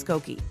 Dempster in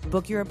Skokie.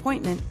 Book your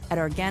appointment at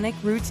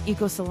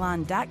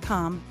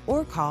organicrootsecosalon.com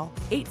or call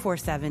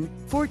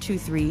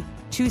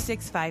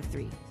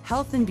 847-423-2653.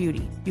 Health and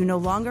beauty. You no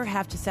longer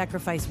have to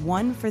sacrifice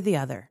one for the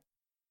other.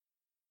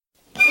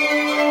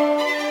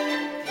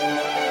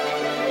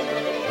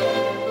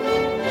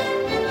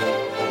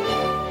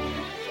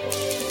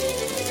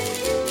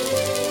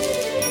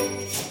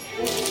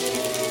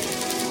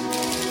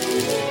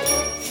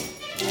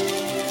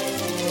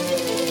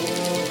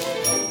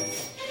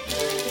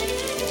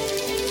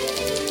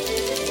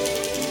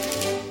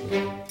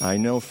 I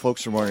know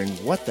folks are wondering,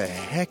 what the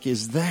heck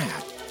is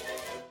that?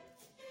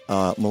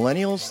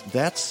 Millennials,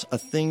 that's a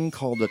thing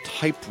called a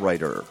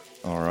typewriter,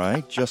 all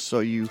right? Just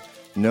so you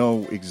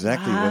know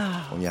exactly what...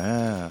 Oh,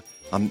 yeah.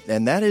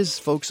 And that is,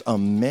 folks,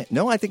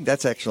 no, I think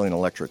that's actually an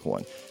electric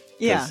one.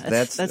 Yeah,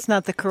 that's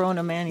not the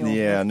Corona manual.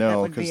 Yeah,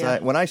 no,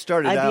 because when I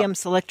started out... IBM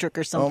Selectric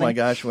or something. Oh, my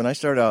gosh. When I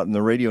started out in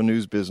the radio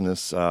news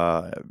business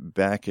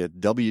back at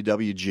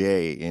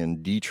WWJ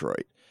in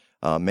Detroit,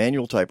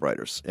 manual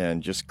typewriters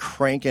and just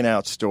cranking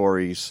out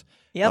stories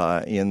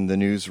in the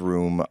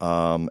newsroom.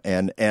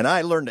 And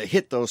I learned to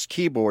hit those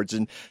keyboards.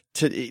 And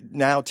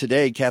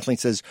today, Kathleen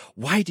says,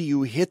 why do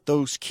you hit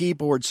those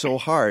keyboards so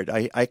hard?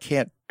 I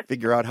can't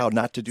figure out how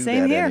not to do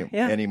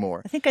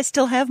anymore. I think I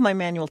still have my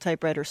manual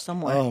typewriter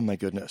somewhere. Oh, my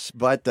goodness.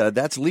 But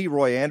that's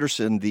Leroy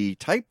Anderson, the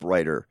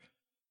typewriter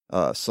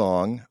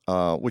song,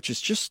 which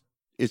is just,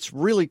 it's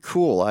really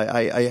cool.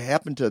 I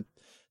happened to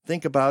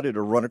think about it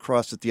or run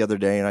across it the other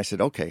day, and I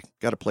said, okay,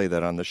 got to play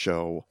that on the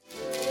show.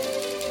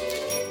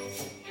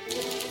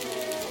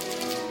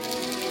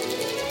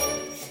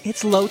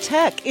 It's low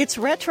tech. It's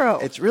retro.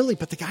 It's really,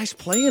 but the guy's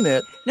playing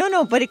it.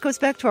 No, but it goes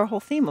back to our whole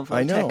theme of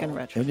low tech and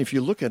retro. And if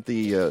you look at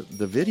the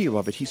video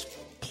of it, he's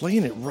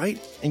playing it right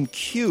in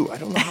cue. I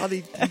don't know how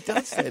he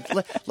does that.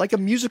 It's like a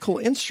musical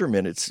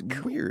instrument. It's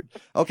weird.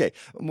 Okay,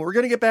 we're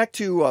going to get back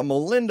to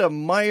Melinda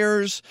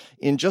Myers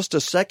in just a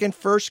second.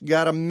 First,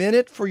 got a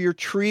minute for your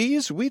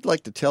trees? We'd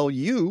like to tell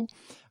you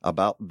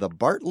about the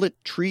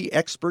Bartlett Tree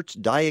Experts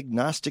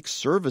Diagnostic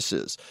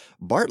Services.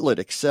 Bartlett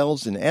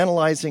excels in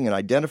analyzing and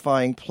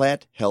identifying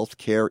plant health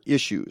care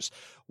issues.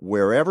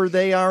 Wherever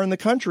they are in the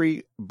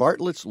country,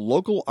 Bartlett's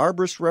local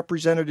arborist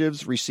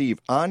representatives receive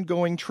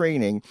ongoing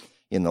training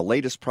in the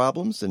latest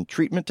problems and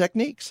treatment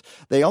techniques.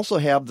 They also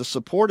have the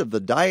support of the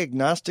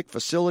diagnostic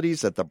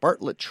facilities at the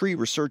Bartlett Tree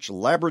Research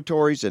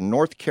Laboratories in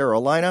North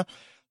Carolina.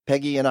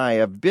 Peggy and I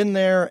have been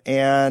there,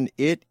 and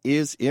it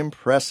is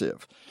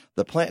impressive.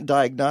 The Plant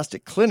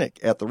Diagnostic Clinic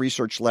at the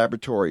research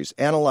laboratories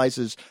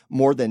analyzes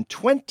more than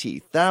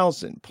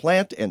 20,000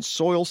 plant and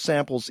soil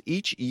samples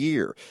each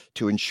year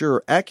to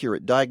ensure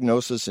accurate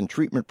diagnosis and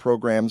treatment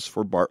programs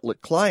for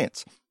Bartlett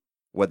clients.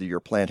 Whether your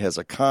plant has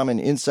a common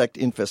insect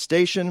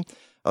infestation,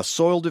 a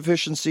soil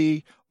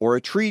deficiency, or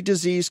a tree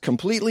disease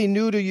completely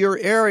new to your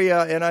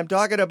area, and I'm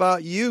talking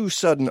about you,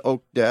 sudden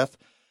oak death,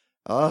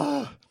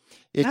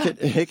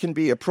 It can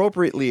be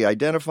appropriately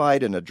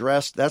identified and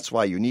addressed. That's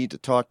why you need to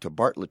talk to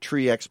Bartlett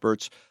Tree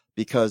Experts,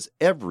 because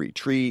every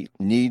tree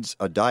needs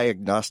a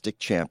diagnostic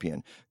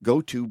champion.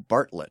 Go to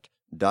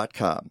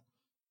bartlett.com.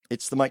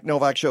 It's the Mike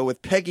Novak Show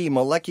with Peggy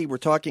Malecki. We're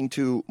talking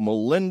to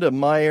Melinda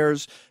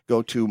Myers.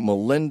 Go to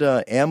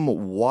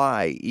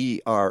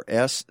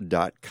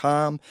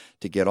MelindaMyers.com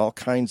to get all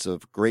kinds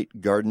of great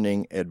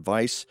gardening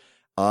advice.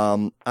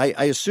 I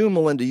assume,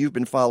 Melinda, you've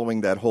been following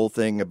that whole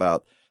thing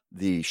about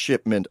the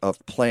shipment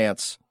of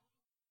plants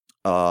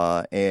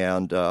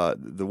and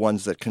the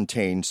ones that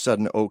contain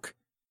sudden oak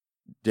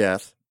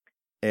death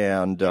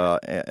and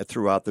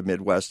throughout the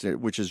Midwest,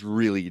 which is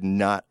really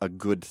not a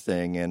good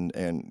thing.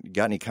 And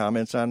got any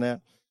comments on that?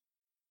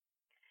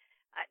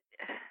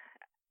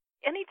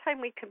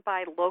 Anytime we can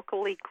buy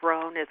locally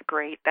grown is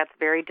great. That's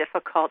very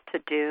difficult to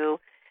do.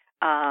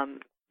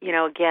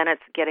 Again,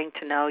 it's getting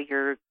to know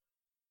your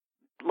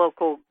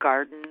local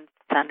garden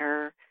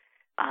center,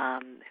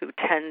 who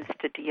tends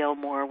to deal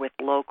more with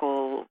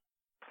local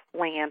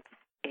plants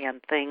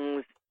and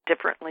things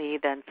differently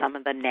than some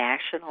of the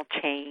national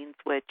chains,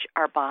 which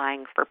are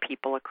buying for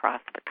people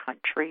across the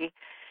country.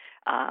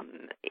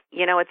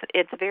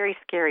 It's very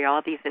scary,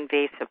 all these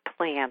invasive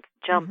plants,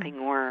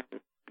 jumping worms,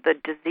 the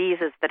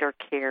diseases that are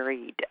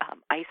carried,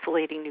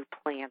 isolating new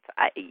plants.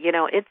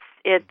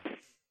 It's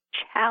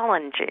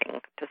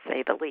challenging, to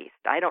say the least.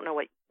 I don't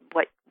know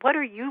what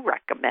are you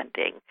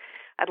recommending?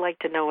 I'd like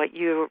to know what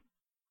you're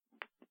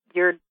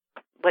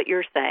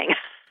saying.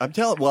 I'm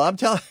telling,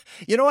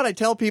 you know what I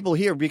tell people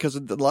here, because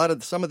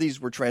some of these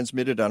were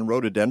transmitted on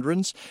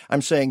rhododendrons.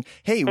 I'm saying,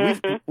 hey,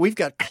 we've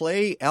got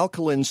clay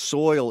alkaline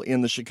soil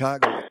in the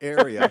Chicago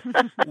area.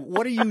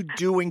 What are you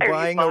doing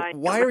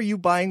why are you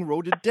buying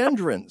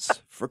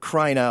rhododendrons, for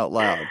crying out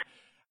loud?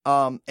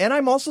 And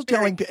I'm also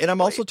telling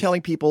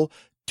people,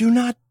 do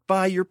not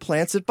buy your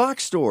plants at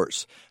box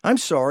stores. I'm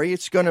sorry,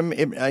 it's going to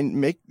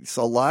make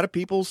a lot of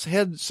people's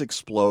heads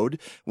explode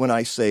when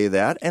I say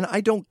that, and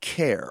I don't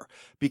care,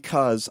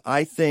 because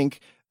I think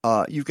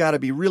you've got to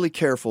be really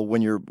careful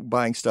when you're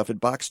buying stuff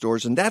at box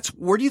stores, and that's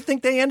where do you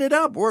think they ended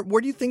up? Where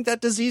do you think that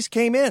disease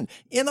came in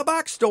the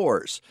box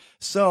stores?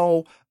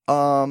 So,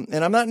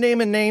 and I'm not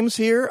naming names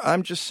here.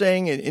 I'm just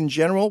saying in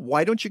general,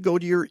 why don't you go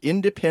to your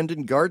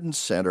independent garden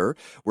center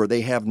where they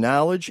have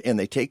knowledge and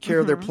they take care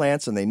of their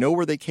plants and they know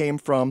where they came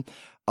from?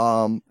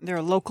 They're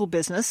a local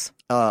business.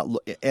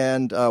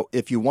 And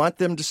if you want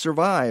them to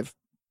survive,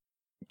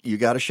 you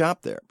got to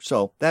shop there.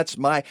 So that's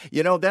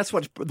that's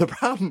what the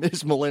problem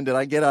is, Melinda.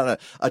 I get on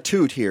a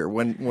toot here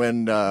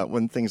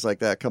when things like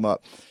that come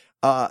up,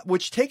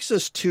 which takes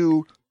us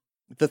to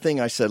the thing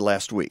I said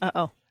last week,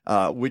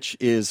 which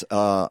is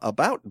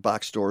about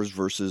box stores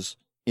versus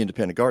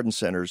independent garden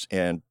centers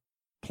and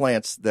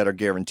plants that are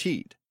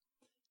guaranteed.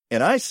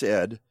 And I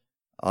said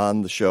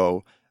on the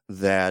show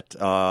that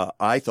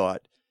I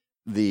thought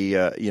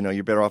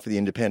you're better off with the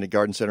independent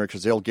garden center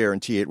because they'll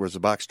guarantee it, whereas the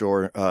box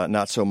store,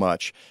 not so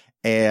much.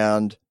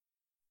 And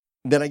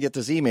then I get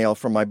this email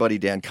from my buddy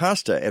Dan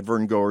Costa at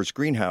Vern Goer's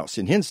Greenhouse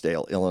in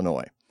Hinsdale,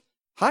 Illinois.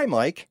 Hi,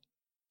 Mike.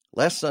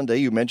 Last Sunday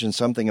you mentioned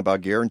something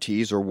about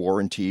guarantees or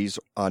warranties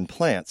on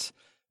plants.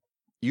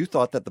 You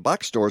thought that the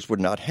box stores would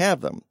not have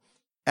them.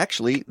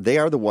 Actually, they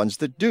are the ones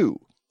that do.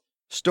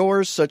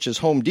 Stores such as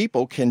Home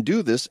Depot can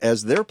do this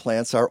as their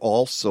plants are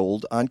all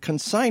sold on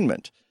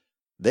consignment.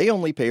 They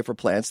only pay for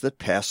plants that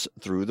pass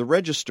through the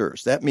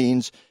registers. That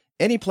means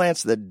any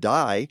plants that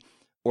die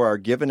or are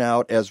given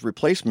out as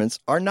replacements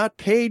are not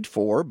paid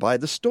for by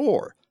the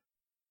store.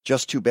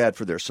 Just too bad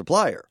for their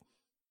supplier.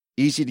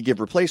 Easy to give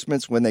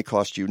replacements when they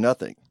cost you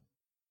nothing.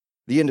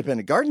 The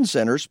independent garden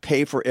centers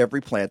pay for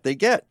every plant they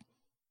get.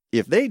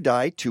 If they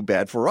die, too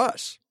bad for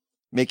us.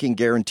 Making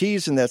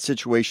guarantees in that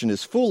situation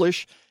is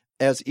foolish,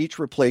 as each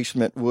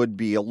replacement would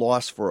be a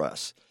loss for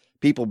us.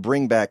 People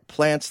bring back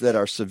plants that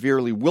are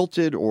severely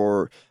wilted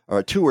or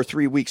 2 or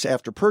 3 weeks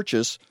after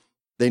purchase.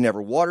 They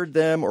never watered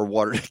them or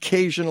watered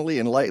occasionally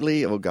and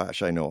lightly. Oh,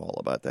 gosh, I know all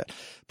about that.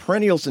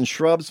 Perennials and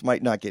shrubs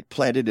might not get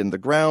planted in the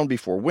ground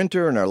before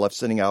winter and are left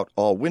sitting out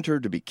all winter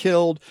to be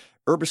killed.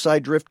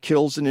 Herbicide drift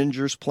kills and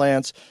injures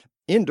plants.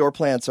 Indoor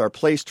plants are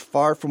placed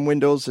far from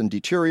windows and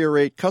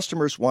deteriorate.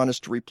 Customers want us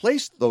to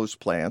replace those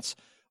plants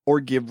or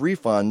give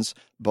refunds,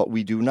 but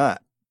we do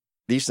not.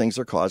 These things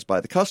are caused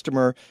by the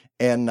customer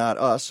and not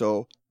us,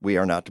 so we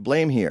are not to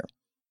blame here.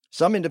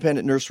 Some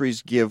independent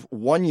nurseries give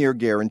 1-year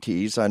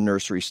guarantees on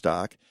nursery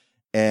stock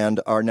and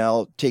are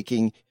now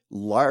taking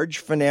large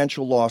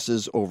financial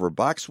losses over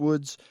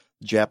boxwoods,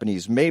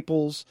 Japanese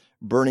maples,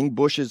 burning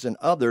bushes, and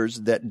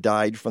others that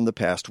died from the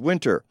past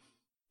winter.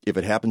 If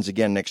it happens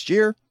again next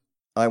year,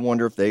 I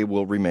wonder if they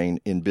will remain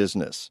in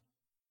business.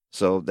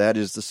 So that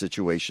is the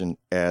situation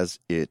as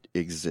it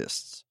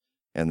exists.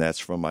 And that's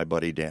from my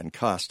buddy Dan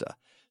Costa.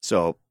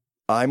 So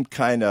I'm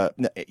kind of,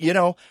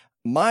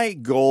 my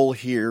goal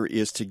here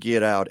is to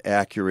get out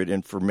accurate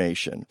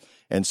information.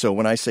 And so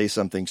when I say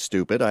something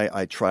stupid,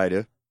 I try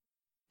to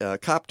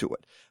cop to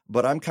it.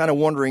 But I'm kind of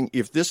wondering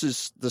if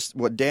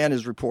what Dan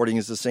is reporting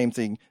is the same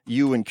thing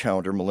you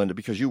encounter, Melinda,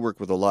 because you work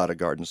with a lot of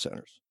garden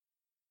centers.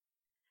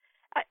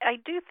 I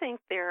do think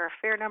there are a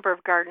fair number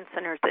of garden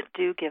centers that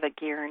do give a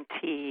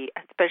guarantee,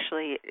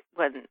 especially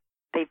when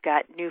they've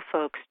got new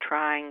folks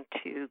trying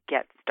to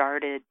get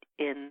started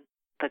in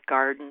the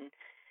garden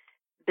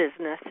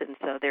business, and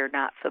so they're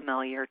not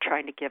familiar,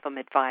 trying to give them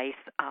advice.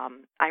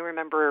 I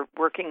remember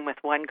working with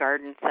one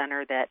garden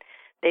center that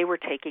they were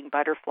taking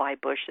butterfly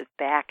bushes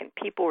back, and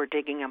people were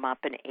digging them up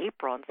in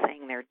April and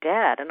saying they're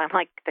dead. And I'm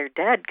like, they're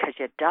dead because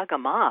you dug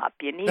them up.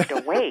 You need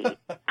to wait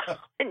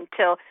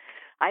until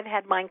I've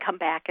had mine come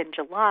back in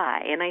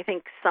July. And I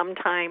think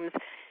sometimes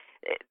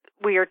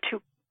we are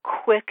too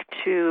quick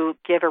to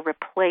give a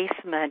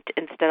replacement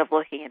instead of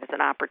looking at it as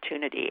an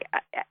opportunity.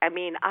 I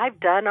mean, I've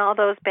done all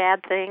those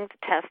bad things,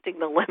 testing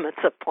the limits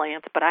of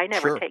plants, but I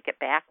never take it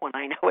back when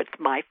I know it's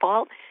my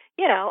fault.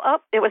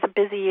 It was a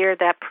busy year,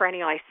 that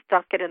perennial, I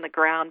stuck it in the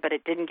ground, but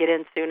it didn't get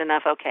in soon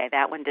enough. Okay,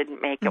 that one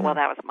didn't make it. Mm-hmm. Well,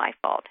 that was my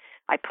fault.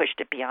 I pushed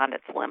it beyond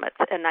its limits.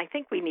 And I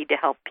think we need to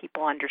help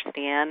people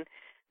understand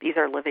these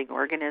are living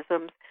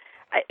organisms.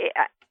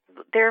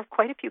 There are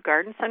quite a few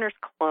garden centers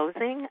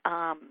closing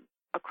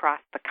across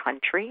the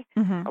country,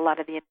 a lot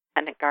of the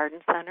independent garden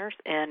centers,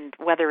 and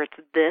whether it's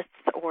this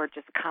or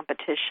just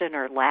competition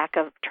or lack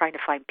of trying to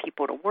find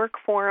people to work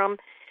for them,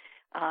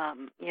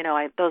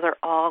 those are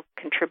all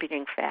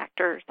contributing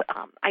factors.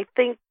 I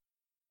think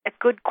a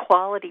good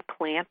quality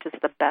plant is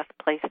the best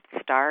place to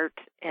start,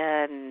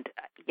 and,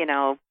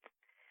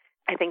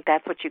 I think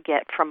that's what you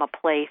get from a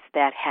place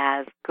that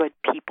has good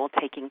people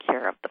taking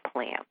care of the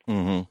plant.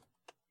 Mm-hmm.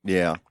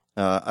 Yeah.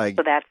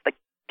 So that's the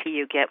key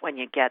you get when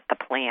you get the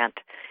plant.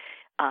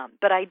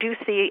 But I do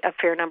see a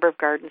fair number of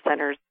garden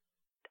centers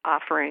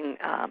offering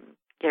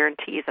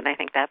guarantees, and I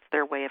think that's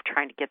their way of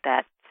trying to get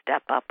that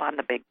step up on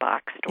the big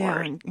box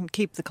stores. Yeah, and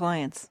keep the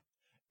clients.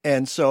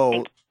 And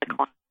so,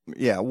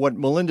 what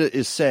Melinda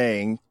is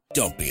saying,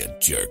 don't be a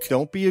jerk.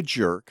 Don't be a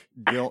jerk.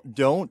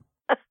 Don't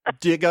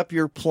dig up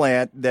your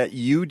plant that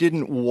you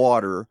didn't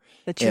water.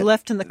 That you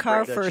left in the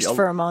car first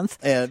for a month.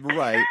 And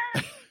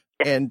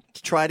and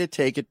try to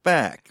take it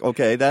back.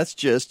 Okay, that's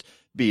just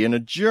being a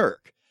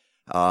jerk.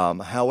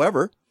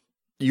 However,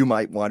 you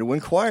might want to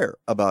inquire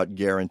about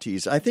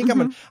guarantees. I think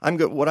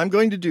what I'm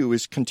going to do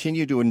is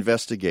continue to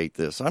investigate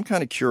this. I'm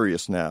kind of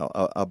curious now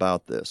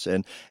about this.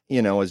 And,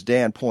 as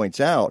Dan points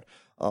out,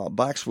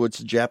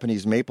 boxwoods,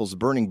 Japanese maples,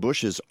 burning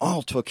bushes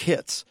all took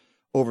hits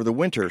over the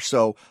winter.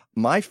 So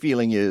my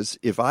feeling is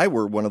if I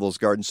were one of those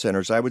garden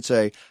centers, I would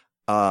say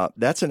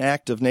that's an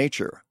act of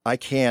nature. I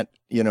can't,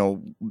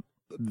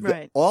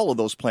 all of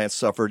those plants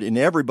suffered in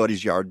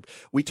everybody's yard.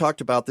 We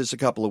talked about this a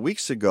couple of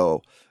weeks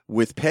ago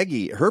with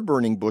Peggy. Her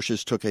burning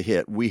bushes took a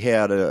hit. We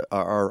had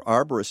our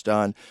arborist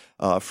on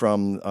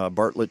from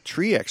Bartlett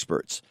Tree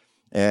Experts.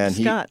 And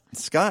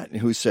Scott,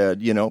 who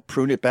said,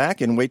 prune it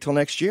back and wait till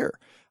next year.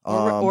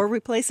 Or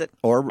replace it.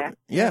 Well,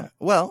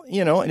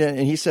 and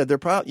he said they're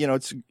probably,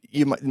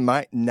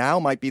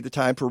 might be the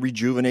time for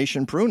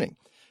rejuvenation pruning.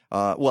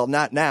 Well,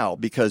 not now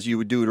because you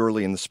would do it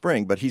early in the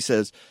spring, but he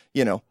says,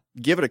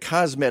 give it a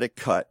cosmetic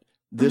cut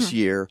this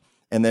year,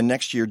 and then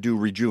next year do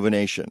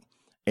rejuvenation,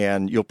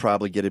 and you'll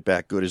probably get it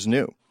back good as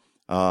new.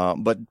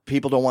 But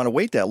people don't want to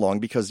wait that long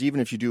because even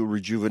if you do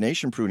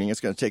rejuvenation pruning,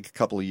 it's going to take a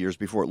couple of years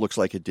before it looks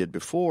like it did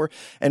before.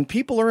 And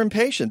people are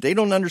impatient. They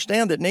don't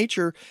understand that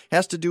nature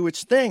has to do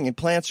its thing, and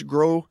plants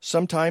grow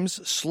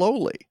sometimes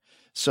slowly.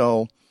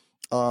 So,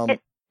 and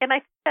I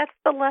think that's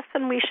the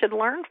lesson we should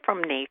learn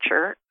from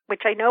nature,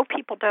 which I know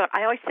people don't.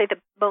 I always say the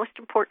most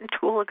important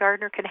tool a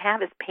gardener can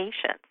have is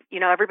patience.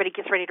 Everybody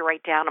gets ready to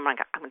write down. I'm going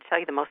to tell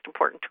you the most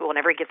important tool, and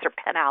everybody gets their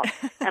pen out,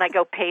 and I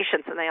go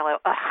patience, and they all go,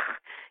 ugh,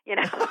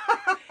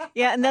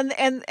 Yeah, and then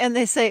and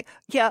they say,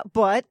 yeah,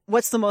 but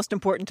what's the most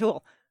important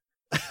tool?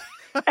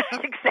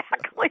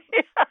 Exactly.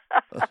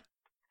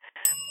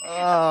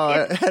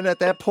 And at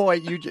that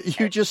point,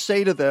 you just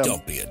say to them,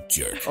 don't be a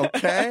jerk.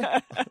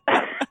 Okay.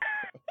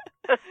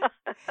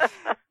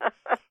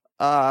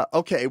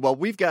 Okay, well,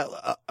 we've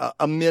got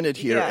a minute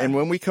here, and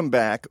when we come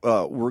back,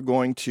 we're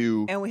going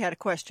to... And we had a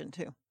question,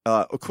 too.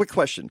 A quick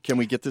question. Can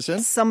we get this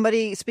in?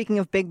 Somebody, speaking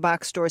of big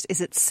box stores, is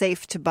it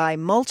safe to buy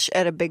mulch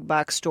at a big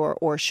box store,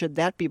 or should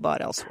that be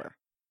bought elsewhere?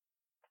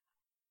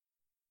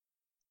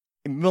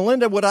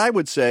 Melinda, what I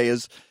would say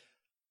is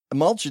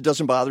mulch, it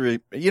doesn't bother me.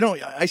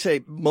 I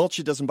say mulch,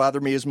 it doesn't bother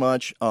me as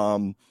much.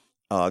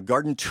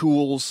 Garden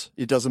tools,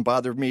 it doesn't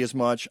bother me as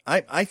much.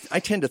 I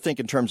tend to think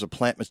in terms of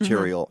plant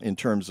material, in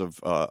terms of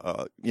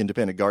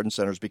independent garden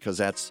centers, because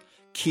that's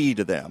key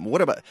to them.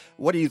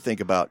 What do you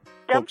think about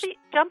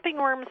jumping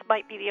worms?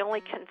 Might be the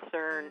only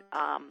concern,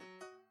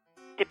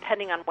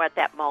 depending on what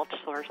that mulch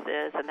source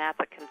is, and that's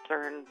a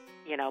concern.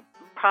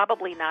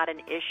 Probably not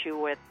an issue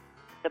with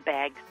the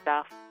bag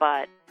stuff,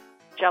 but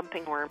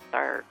jumping worms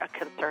are a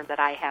concern that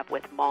I have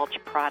with mulch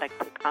products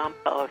and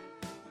compost.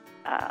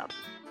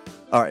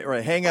 All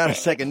right. Hang on a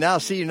second. Now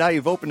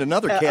you've opened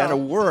another can of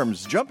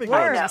worms. Jumping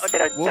worms.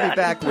 We'll be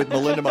back with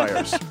Melinda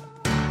Myers.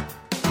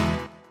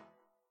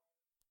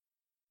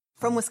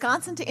 From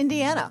Wisconsin to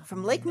Indiana,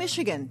 from Lake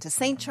Michigan to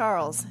St.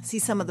 Charles, see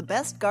some of the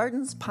best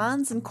gardens,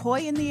 ponds, and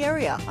koi in the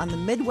area on the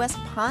Midwest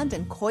Pond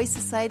and Koi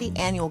Society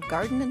Annual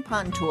Garden and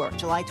Pond Tour,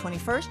 July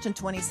 21st and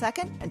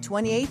 22nd and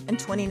 28th and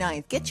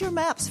 29th. Get your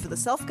maps for the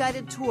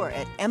self-guided tour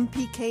at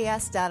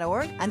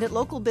mpks.org and at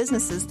local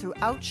businesses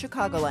throughout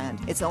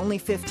Chicagoland. It's only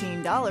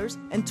 $15,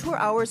 and tour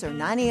hours are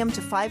 9 a.m.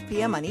 to 5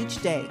 p.m. on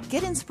each day.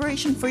 Get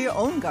inspiration for your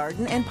own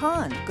garden and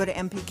pond. Go to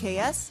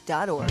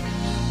mpks.org.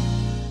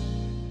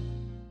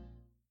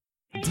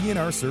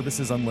 DNR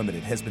Services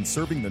Unlimited has been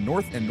serving the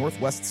north and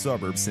northwest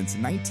suburbs since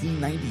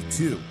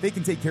 1992. They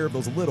can take care of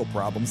those little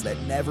problems that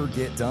never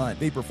get done.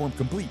 They perform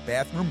complete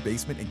bathroom,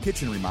 basement, and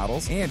kitchen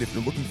remodels, and if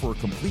you're looking for a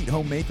complete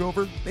home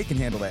makeover, they can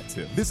handle that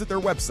too. Visit their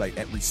website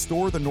at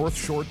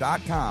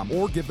restorethenorthshore.com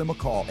or give them a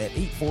call at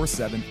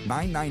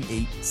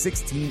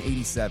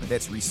 847-998-1687.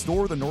 That's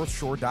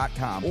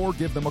restorethenorthshore.com or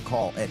give them a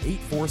call at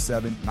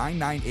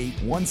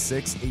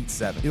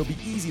 847-998-1687. It'll be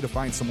easy to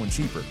find someone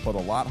cheaper, but a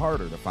lot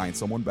harder to find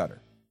someone better.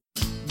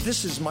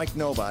 This is Mike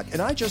Novak,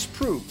 and I just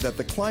proved that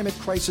the climate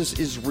crisis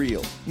is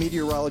real.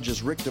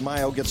 Meteorologist Rick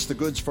DeMaio gets the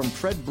goods from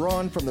Fred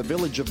Braun from the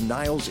village of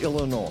Niles,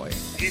 Illinois.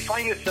 Do you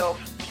find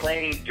yourself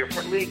planning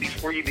differently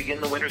before you begin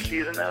the winter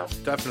season now?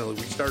 Definitely.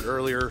 We start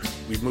earlier.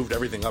 We've moved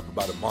everything up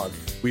about a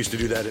month. We used to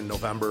do that in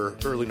November,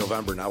 early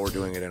November. Now we're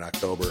doing it in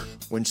October.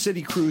 When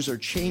city crews are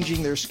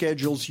changing their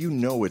schedules, you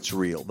know it's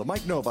real. The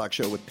Mike Novak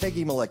Show with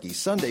Peggy Malecki,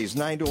 Sundays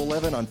 9 to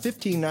 11 on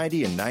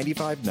 1590 and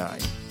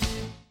 95.9.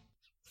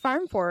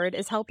 Farm Forward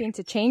is helping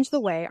to change the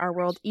way our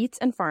world eats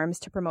and farms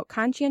to promote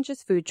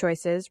conscientious food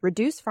choices,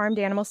 reduce farmed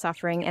animal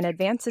suffering, and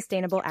advance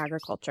sustainable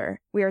agriculture.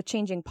 We are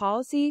changing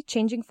policy,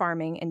 changing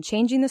farming, and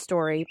changing the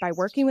story by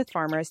working with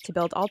farmers to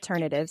build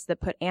alternatives that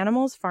put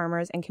animals,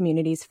 farmers, and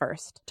communities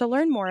first. To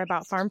learn more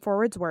about Farm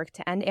Forward's work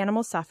to end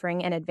animal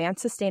suffering and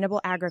advance sustainable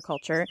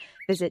agriculture,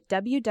 visit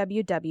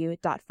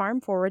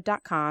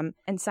www.farmforward.com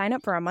and sign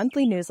up for our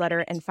monthly newsletter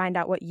and find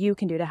out what you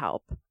can do to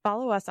help.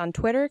 Follow us on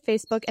Twitter,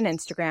 Facebook, and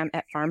Instagram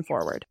at Farm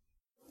Forward.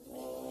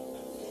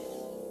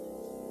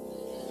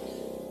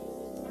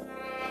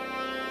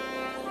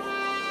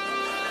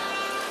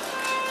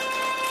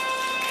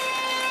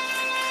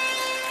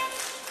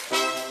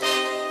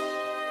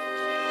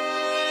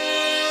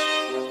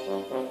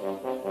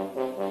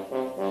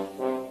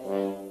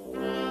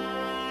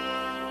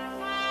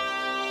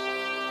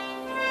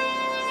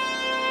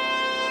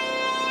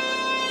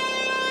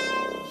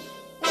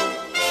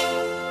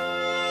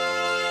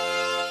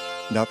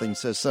 Nothing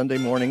says Sunday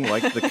morning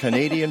like the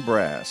Canadian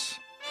Brass.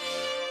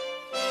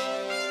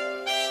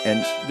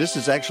 And this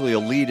is actually a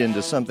lead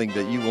into something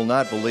that you will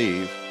not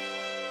believe.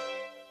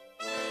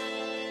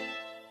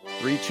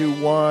 3,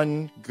 2,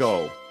 1,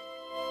 go.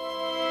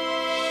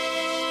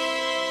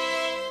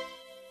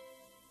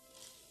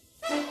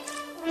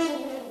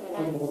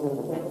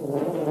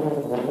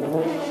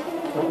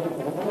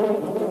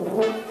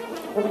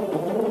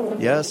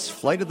 Yes,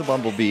 Flight of the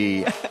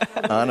Bumblebee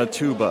on a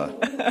tuba.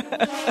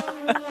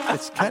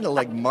 It's kind of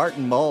like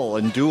Martin Mull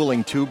and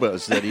dueling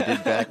tubas that he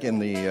did back in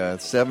the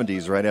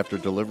 70s, right after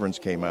Deliverance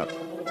came out.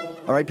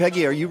 All right,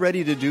 Peggy, are you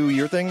ready to do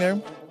your thing there?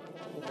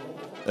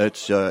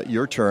 It's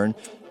your turn.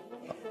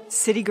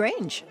 City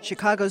Grange,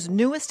 Chicago's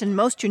newest and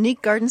most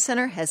unique garden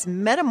center, has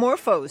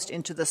metamorphosed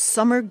into the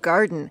summer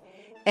garden.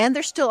 And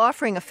they're still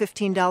offering a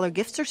 $15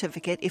 gift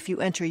certificate if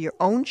you enter your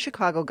own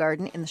Chicago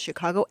garden in the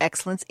Chicago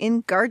Excellence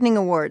in Gardening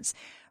Awards.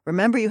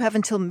 Remember, you have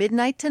until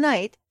midnight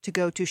tonight to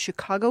go to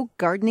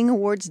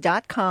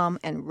chicagogardeningawards.com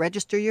and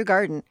register your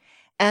garden,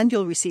 and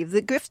you'll receive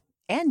the gift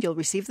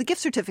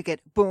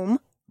certificate. Boom.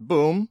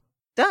 Boom.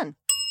 Done.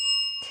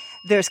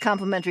 There's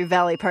complimentary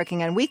valet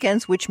parking on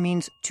weekends, which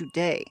means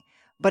today.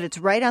 But it's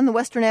right on the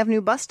Western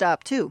Avenue bus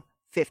stop, too.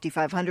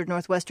 5500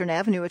 Northwestern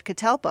Avenue at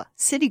Catalpa.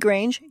 City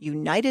Grange,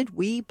 united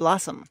we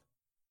blossom.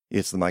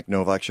 It's the Mike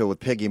Novak Show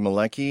with Peggy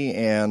Malecki,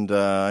 and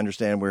I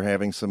understand we're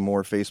having some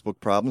more Facebook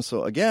problems.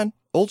 So again,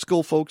 old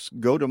school folks,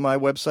 go to my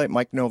website,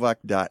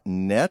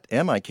 mikenovak.net,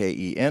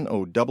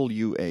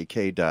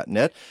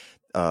 MikeNowak.net.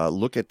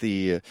 Look at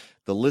the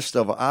list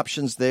of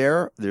options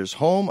there. There's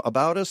Home,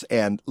 About Us,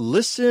 and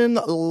Listen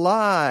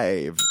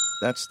Live.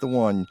 That's the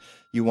one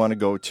you want to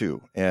go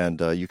to.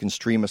 And you can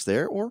stream us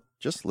there or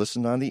just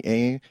listen on the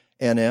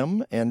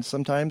A&M and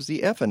sometimes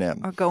the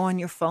F&M. Or go on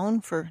your phone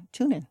for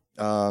TuneIn.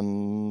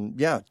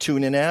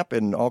 TuneIn app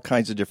and all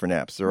kinds of different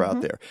apps. They're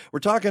out there. We're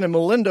talking to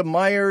Melinda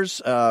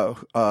Myers.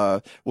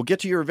 We'll get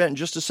to your event in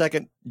just a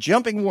second.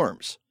 Jumping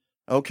worms.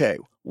 Okay.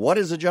 What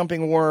is a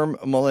jumping worm,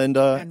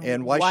 Melinda?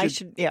 And why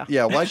should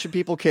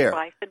people care?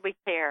 Why should we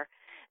care?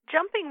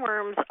 Jumping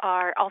worms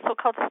are also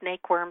called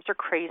snake worms or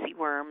crazy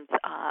worms,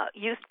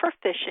 used for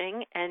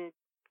fishing, and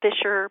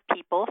fisher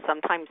people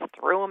sometimes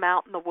threw them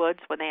out in the woods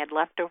when they had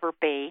leftover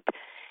bait,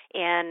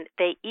 and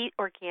they eat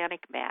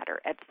organic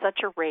matter at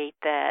such a rate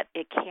that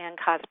it can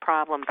cause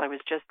problems. I was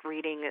just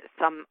reading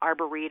some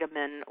arboretum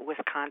in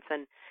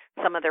Wisconsin,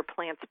 some of their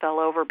plants fell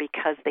over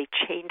because they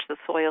changed the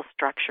soil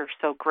structure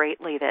so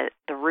greatly that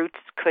the roots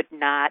could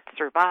not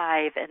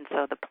survive, and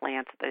so the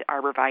plants, the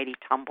arborvitae,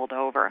 tumbled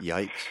over.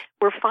 Yikes.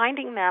 We're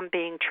finding them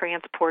being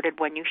transported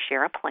when you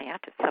share a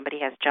plant. If somebody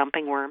has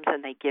jumping worms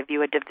and they give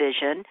you a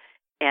division,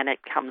 and it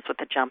comes with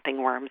the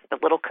jumping worms. The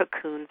little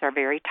cocoons are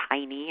very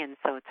tiny, and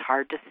so it's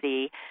hard to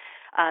see.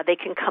 They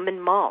can come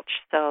in mulch.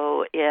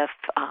 So if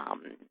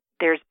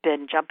there's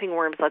been jumping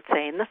worms, let's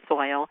say, in the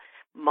soil,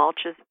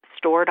 mulch is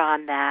stored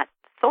on that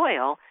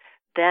soil,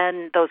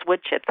 then those wood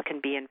chips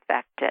can be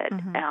infected.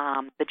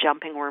 The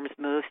jumping worms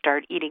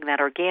start eating that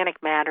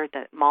organic matter.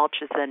 The mulch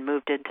is then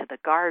moved into the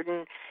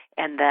garden,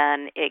 and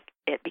then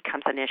it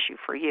becomes an issue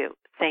for you.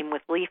 Same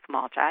with leaf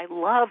mulch. I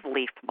love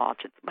leaf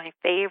mulch. It's my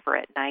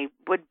favorite, and I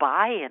would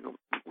buy in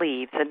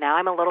leaves. And now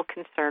I'm a little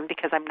concerned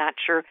because I'm not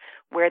sure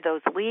where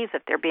those leaves,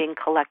 if they're being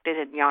collected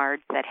in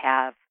yards that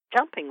have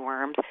jumping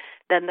worms,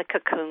 then the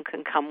cocoon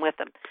can come with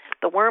them.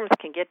 The worms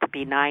can get to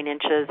be 9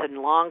 inches and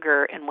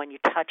longer, and when you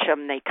touch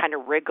them, they kind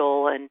of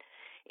wriggle, and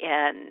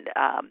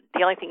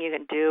the only thing you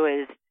can do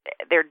is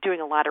they're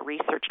doing a lot of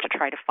research to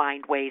try to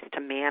find ways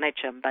to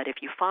manage them, but if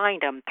you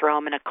find them, throw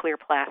them in a clear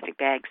plastic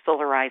bag,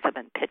 solarize them,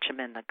 and pitch them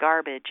in the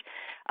garbage.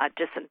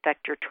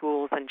 Disinfect your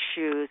tools and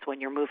shoes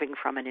when you're moving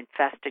from an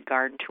infested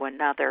garden to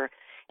another,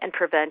 and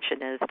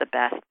prevention is the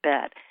best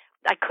bet.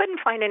 I couldn't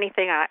find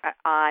anything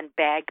on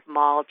bag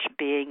mulch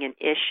being an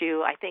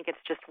issue. I think it's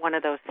just one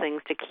of those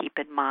things to keep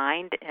in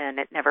mind, and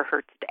it never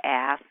hurts to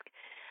ask.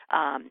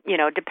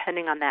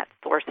 Depending on that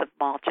source of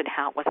mulch and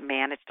how it was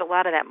managed, a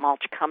lot of that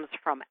mulch comes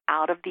from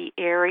out of the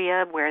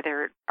area where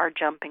there are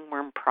jumping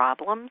worm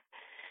problems.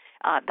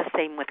 The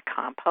same with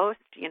compost,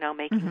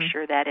 making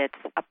sure that it's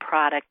a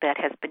product that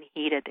has been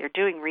heated. They're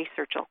doing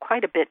research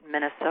quite a bit in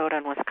Minnesota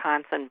and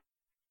Wisconsin,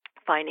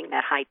 finding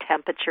that high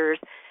temperatures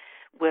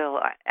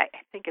I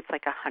think it's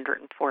like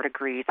 104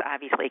 degrees.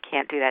 Obviously, you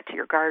can't do that to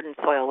your garden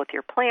soil with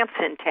your plants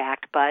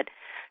intact, but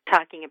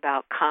talking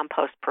about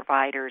compost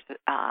providers,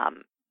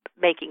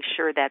 making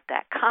sure that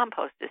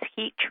compost is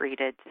heat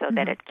treated so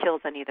that it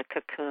kills any of the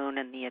cocoon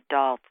and the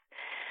adults.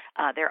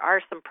 There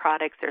are some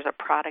products. There's a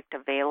product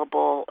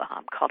available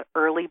called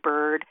Early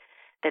Bird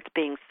that's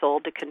being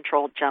sold to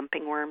control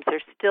jumping worms.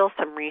 There's still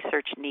some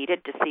research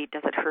needed to see,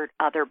 does it hurt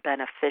other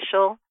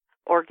beneficial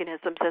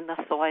organisms in the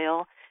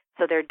soil?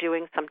 So they're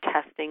doing some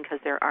testing because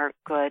there aren't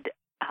good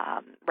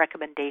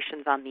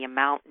recommendations on the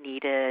amount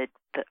needed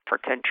for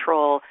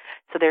control.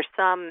 So there's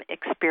some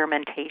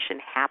experimentation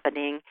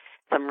happening,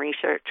 some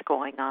research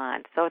going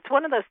on. So it's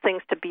one of those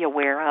things to be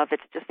aware of.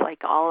 It's just like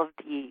all of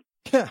the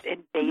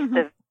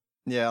invasive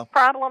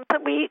problems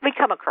that we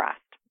come across.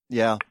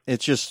 Yeah,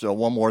 it's just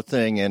one more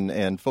thing,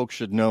 and folks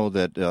should know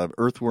that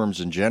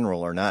earthworms in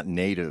general are not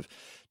native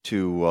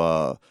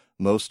to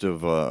most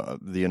of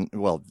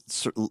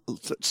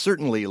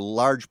certainly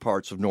large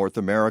parts of North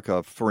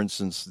America, for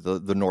instance,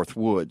 the North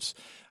Woods,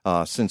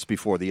 since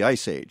before the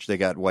Ice Age. They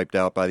got wiped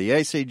out by the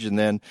Ice Age, and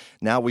then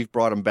now we've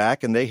brought them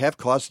back, and they have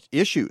caused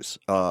issues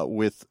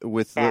with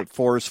the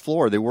forest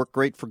floor. They work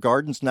great for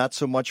gardens, not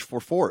so much for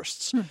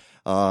forests.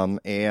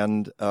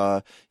 And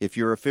if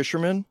you're a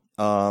fisherman,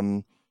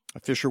 a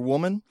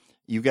fisherwoman,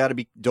 you got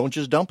to don't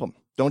just dump them.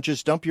 Don't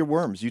just dump your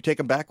worms. You take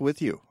them back with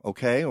you,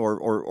 okay?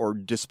 Or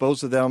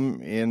dispose of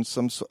them in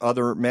some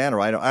other manner.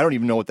 I don't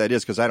even know what that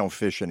is because I don't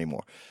fish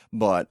anymore.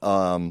 But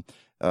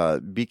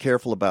be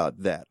careful about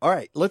that. All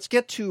right, let's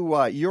get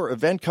to your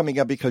event coming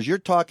up because you're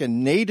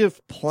talking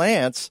native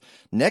plants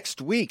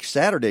next week,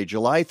 Saturday,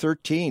 July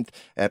 13th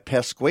at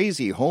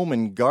Pasquesi Home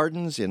and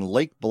Gardens in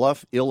Lake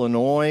Bluff,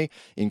 Illinois,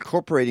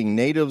 incorporating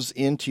natives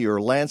into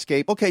your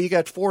landscape. Okay, you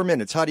got 4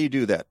 minutes. How do you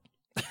do that?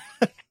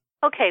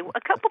 Okay, a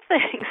couple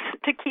things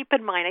to keep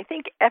in mind. I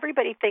think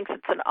everybody thinks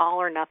it's an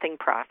all-or-nothing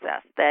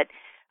process, that,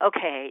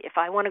 okay, if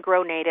I want to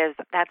grow natives,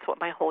 that's what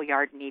my whole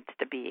yard needs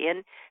to be.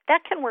 And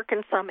that can work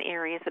in some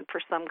areas and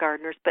for some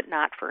gardeners, but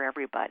not for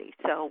everybody.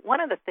 So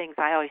one of the things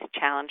I always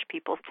challenge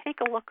people is take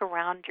a look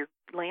around your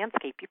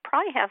landscape. You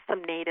probably have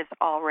some natives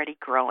already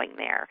growing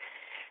there.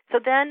 So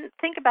then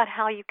think about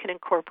how you can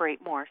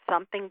incorporate more.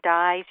 Something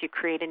dies, you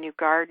create a new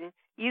garden,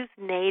 use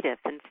natives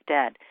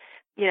instead.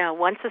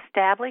 Once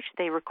established,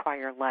 they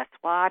require less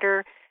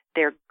water.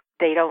 They're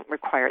They don't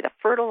require the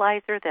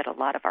fertilizer that a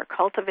lot of our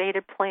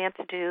cultivated plants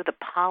do. The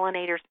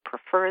pollinators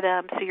prefer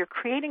them. So you're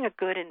creating a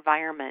good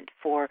environment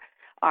for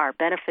our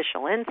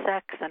beneficial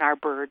insects and our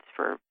birds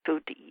for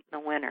food to eat in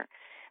the winter.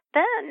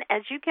 Then,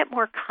 as you get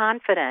more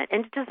confident,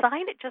 and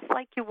design it just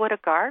like you would a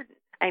garden.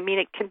 I mean,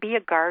 it can be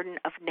a garden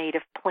of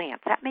native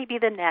plants. That may be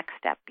the next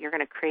step. You're going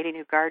to create a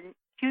new garden.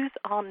 Use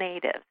all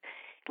natives.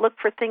 Look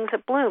for things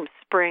that bloom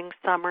spring,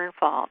 summer, and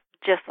fall,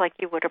 just like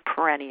you would a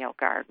perennial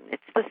garden.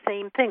 It's the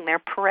same thing. They're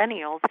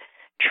perennials.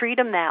 Treat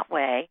them that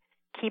way.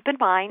 Keep in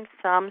mind,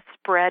 some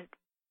spread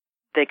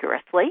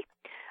vigorously.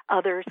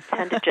 Others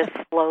tend to just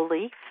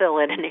slowly fill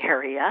in an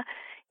area.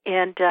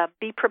 And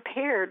be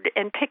prepared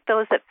and pick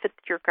those that fit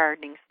your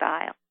gardening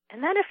style.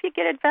 And then if you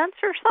get advanced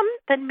or something,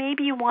 then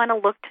maybe you want to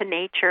look to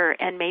nature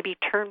and maybe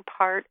turn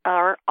part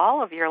or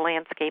all of your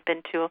landscape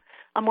into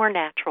a more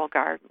natural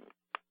garden.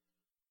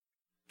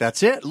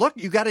 That's it. Look,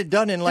 you got it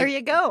done in there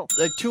you go.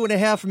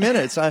 2.5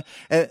 minutes.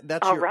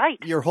 That's all right.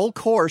 Your whole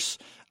course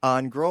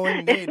on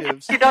growing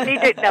natives. You don't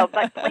need to know,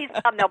 but please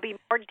come. They'll be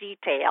more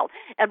detailed,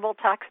 and we'll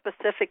talk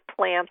specific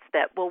plants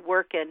that will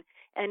work in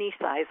any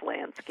size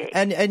landscape.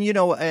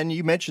 And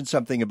you mentioned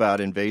something about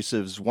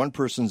invasives. One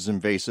person's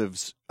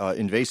invasive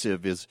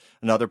is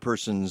another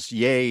person's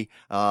yay.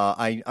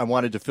 I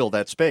wanted to fill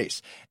that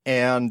space.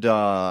 And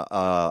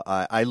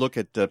I look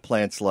at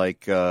plants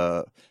like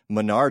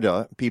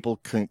Monarda. People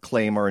can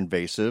claim are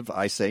invasive.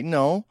 I say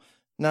no.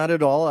 Not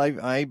at all.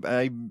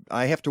 I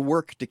have to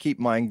work to keep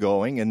mine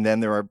going. And then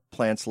there are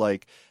plants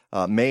like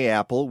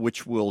Mayapple,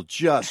 which will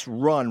just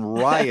run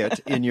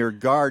riot in your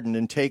garden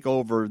and take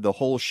over the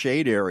whole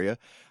shade area.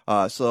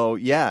 So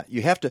yeah,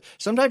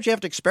 sometimes you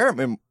have to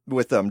experiment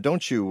with them,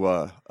 don't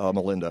you,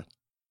 Melinda?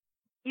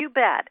 You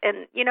bet.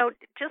 And,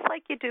 just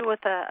like you do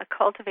with a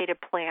cultivated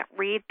plant,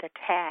 read the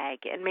tag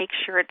and make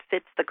sure it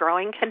fits the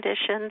growing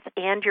conditions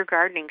and your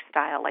gardening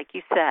style, like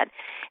you said.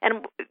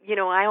 And,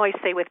 I always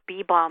say with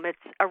bee balm, it's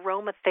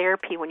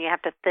aromatherapy when you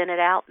have to thin it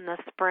out in the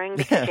spring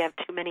because you have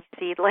too many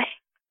seedlings.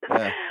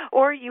 Yeah.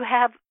 Or you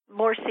have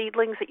more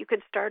seedlings that you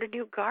could start a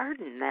new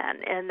garden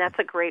then. And that's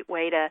a great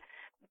way to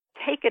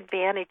take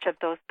advantage of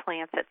those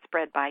plants that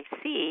spread by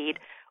seed.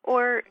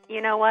 Or,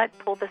 you know what,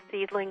 pull the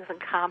seedlings and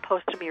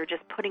compost them. You're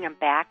just putting them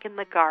back in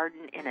the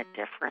garden in a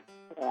different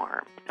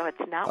form. So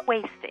it's not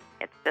wasting.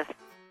 It's just,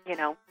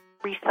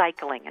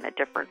 recycling in a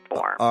different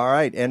form. All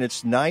right, and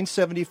it's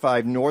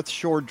 975 North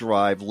Shore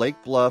Drive, Lake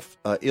Bluff,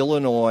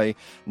 Illinois,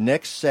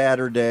 next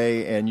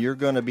Saturday, and you're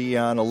going to be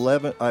on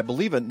 11, I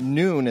believe at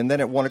noon, and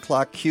then at 1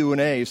 o'clock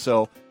Q&A.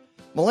 So,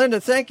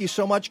 Melinda, thank you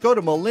so much. Go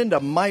to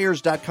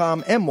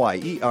melindamyers.com,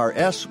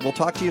 MYERS. We'll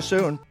talk to you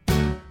soon.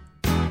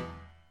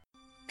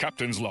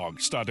 Captain's log,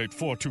 stardate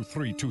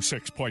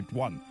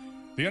 42326.1.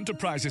 The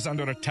Enterprise is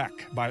under attack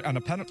by an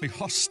apparently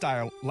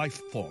hostile life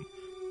form.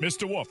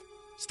 Mr. Wolf,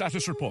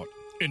 status report.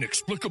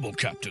 Inexplicable,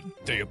 Captain.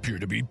 They appear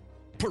to be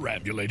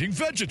perambulating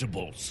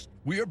vegetables.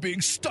 We are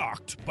being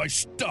stalked by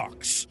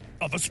stalks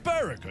of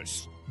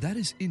asparagus. That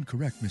is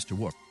incorrect, Mr.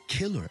 Wolf.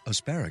 Killer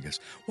asparagus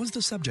was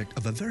the subject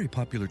of a very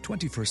popular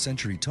 21st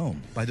century tome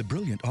by the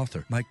brilliant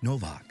author Mike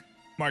Novak.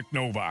 Mike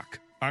Novak.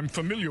 I'm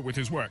familiar with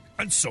his work.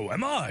 And so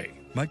am I.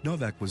 Mike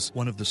Novak was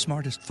one of the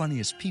smartest,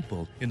 funniest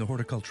people in the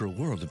horticultural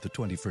world of the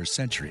 21st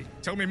century.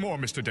 Tell me more,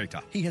 Mr.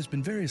 Data. He has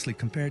been variously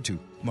compared to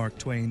Mark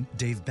Twain,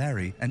 Dave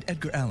Barry, and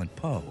Edgar Allan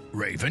Poe.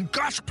 Raven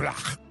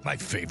Gosblach, my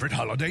favorite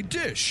holiday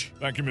dish.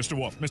 Thank you, Mr.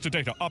 Wolf. Mr.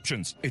 Data,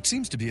 options. It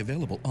seems to be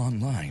available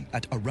online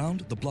at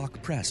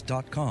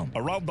aroundtheblockpress.com.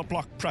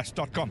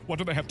 Aroundtheblockpress.com. What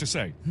do they have to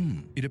say?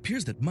 It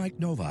appears that Mike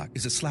Novak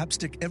is a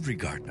slapstick every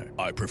gardener.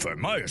 I prefer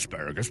my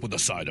asparagus with a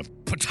side of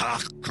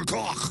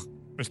patach.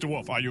 Mr.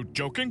 Wolf, are you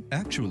joking?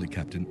 Actually,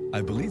 Captain,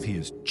 I believe he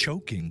is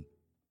choking.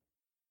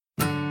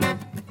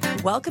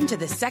 Welcome to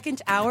the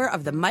second hour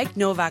of the Mike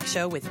Novak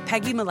Show with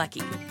Peggy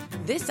Malecki.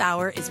 This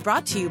hour is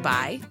brought to you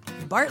by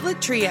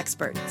Bartlett Tree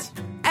Experts.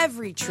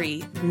 Every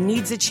tree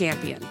needs a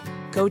champion.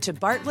 Go to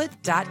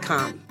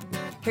bartlett.com.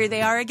 Here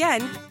they are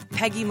again,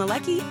 Peggy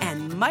Malecki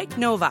and Mike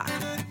Novak.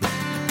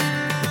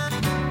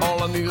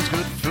 All I need is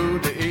good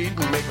food to eat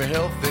and make me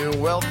healthy,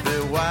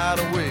 wealthy, wide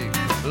awake.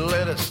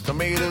 Lettuce,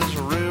 tomatoes,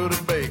 root,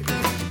 and bacon.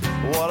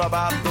 What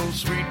about those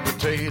sweet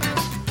potatoes?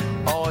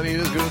 All I need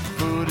is good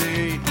food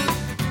to eat.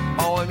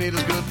 All I need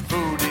is good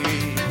food to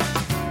eat.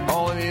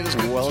 All I need is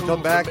good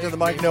Welcome back to the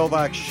Mike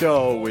Novak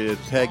Show with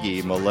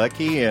Peggy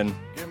Malecki. And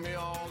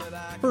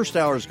first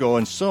hour's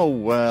going so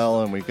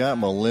well, and we've got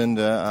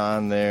Melinda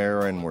on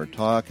there, and we're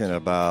talking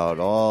about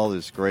all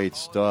this great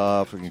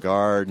stuff and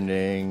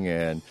gardening,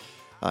 and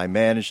I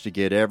managed to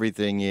get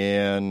everything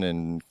in,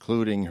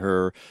 including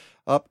her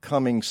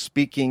upcoming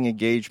speaking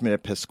engagement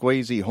at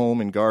Pasquesi Home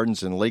and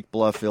Gardens in Lake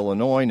Bluff,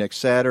 Illinois, next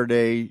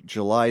Saturday,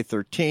 July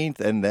 13th,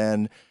 and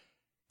then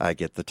I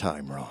get the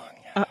time wrong.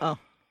 Uh-oh.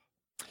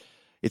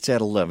 It's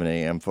at 11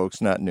 a.m., folks,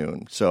 not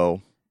noon.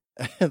 So,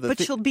 but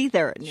she'll be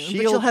there at noon,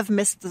 but you'll have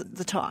missed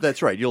the talk.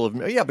 That's right.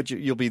 But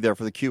you'll be there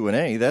for the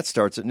Q&A. That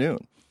starts at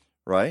noon,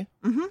 right?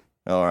 Mm-hmm.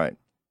 All right.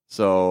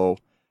 So,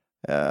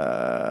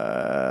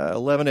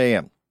 11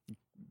 a.m.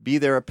 Be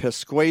there at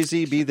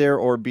Pesquazy. Be there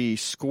or be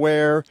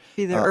square.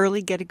 Be there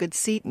early. Get a good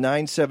seat.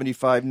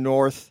 975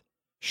 North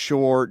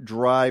Shore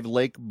Drive,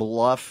 Lake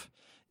Bluff,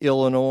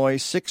 Illinois,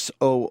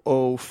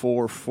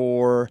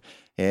 60044.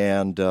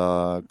 And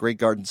great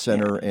garden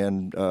center. Yeah.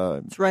 And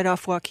it's right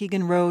off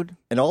Waukegan Road.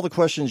 And all the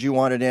questions you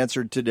wanted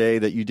answered today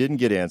that you didn't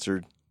get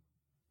answered,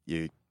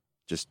 you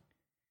just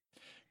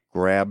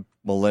grab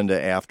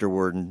Melinda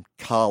afterward and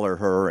collar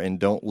her and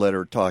don't let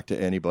her talk to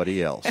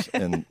anybody else.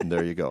 And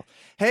there you go.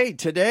 Hey,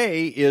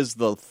 today is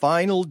the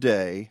final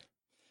day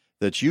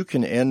that you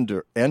can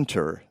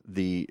enter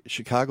the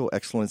Chicago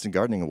Excellence in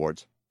Gardening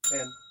Awards.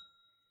 And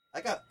I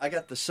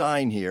got the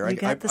sign here. I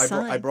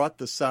brought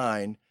the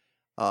sign.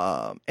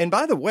 And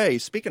by the way,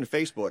 speaking of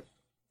Facebook,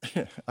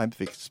 I'm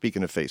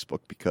speaking of Facebook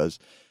because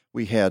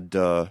we had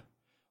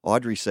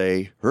Audrey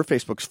say her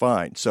Facebook's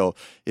fine. So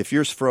if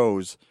yours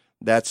froze,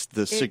 that's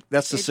the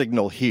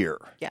signal here.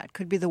 Yeah, it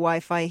could be the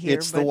Wi-Fi here.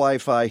 It's the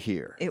Wi-Fi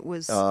here. It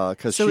was so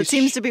it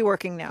seems to be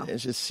working now. It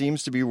just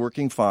seems to be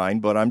working fine.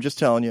 But I'm just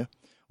telling you,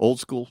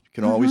 old school. You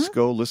can always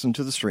go listen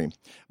to the stream.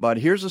 But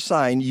here's a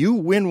sign. You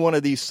win one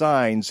of these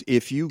signs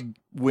if you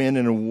win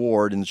an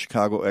award in the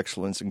Chicago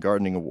Excellence in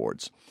Gardening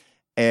Awards.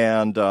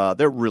 And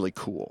they're really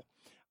cool.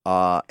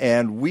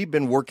 And we've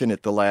been working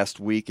it the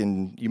last week,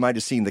 and you might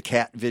have seen the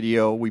cat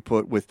video we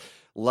put with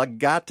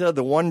Lagata,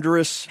 the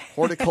wondrous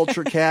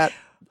horticulture cat.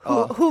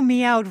 Who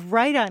meowed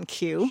right on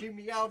cue. She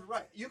meowed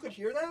right. You could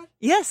hear that?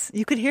 Yes,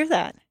 you could hear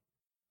that.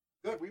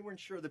 Good. We weren't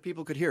sure that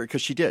people could hear it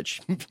because she did.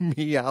 She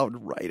meowed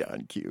right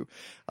on cue.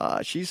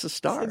 She's a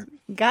star.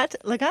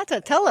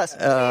 Lagata, tell us.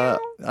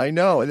 I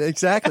know.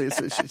 Exactly.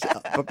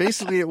 But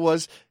basically it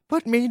was,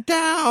 put me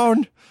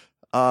down.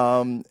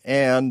 You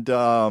can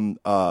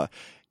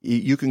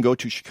go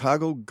to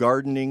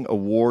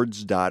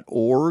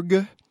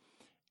chicagogardeningawards.org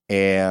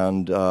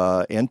and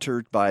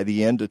enter by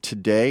the end of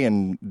today.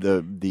 And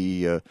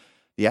the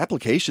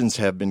applications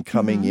have been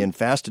coming in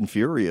fast and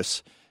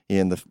furious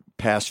in the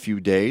past few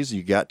days.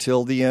 You got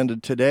till the end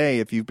of today.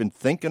 If you've been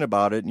thinking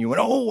about it and you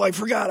went, oh, I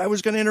forgot I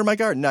was going to enter my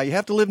garden. Now you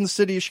have to live in the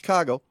city of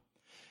Chicago.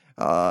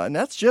 And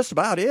that's just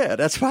about it.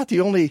 That's about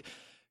the only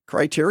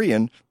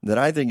criterion that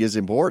I think is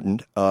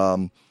important.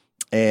 And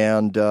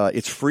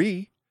it's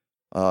free.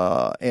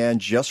 And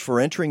just for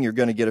entering, you're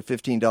going to get a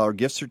 $15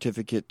 gift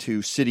certificate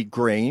to City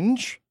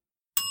Grange.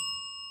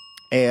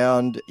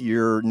 And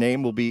your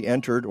name will be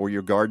entered, or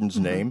your garden's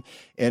name,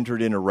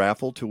 entered in a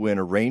raffle to win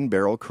a rain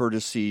barrel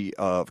courtesy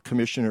of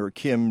Commissioner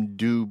Kim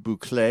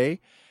Dubuclet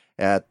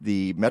at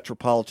the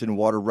Metropolitan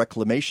Water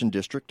Reclamation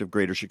District of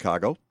Greater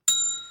Chicago.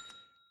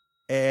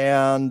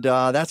 And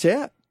that's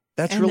it.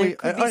 That's and really,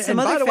 and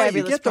by the way,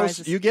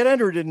 you get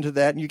entered into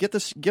that, and you get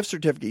this gift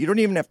certificate. You don't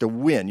even have to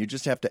win; you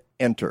just have to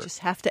enter. You just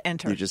have to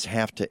enter. You just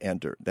have to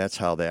enter. That's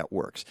how that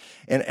works.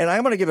 And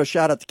I'm going to give a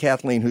shout out to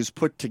Kathleen, who's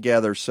put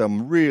together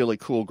some really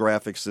cool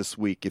graphics this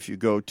week. If you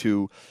go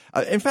to,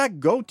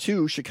 go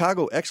to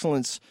Chicago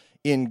Excellence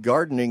in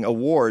Gardening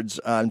Awards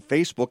on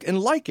Facebook and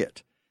like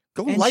it.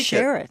 Go and like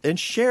share it and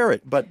share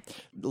it. But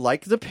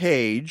like the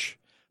page,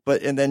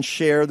 and then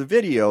share the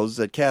videos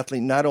that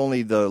Kathleen. Not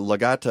only the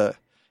Lagata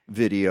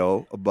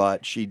video,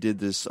 but she did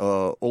this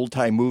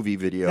old-time movie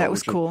video. That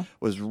was cool.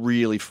 Was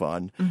really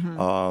fun,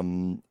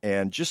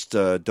 and just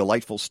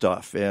delightful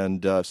stuff.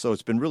 And so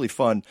it's been really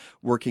fun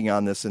working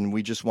on this, and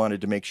we just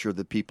wanted to make sure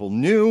that people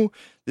knew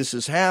this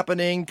is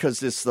happening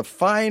because it's the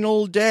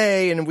final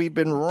day, and we've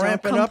been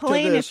ramping up to this. Don't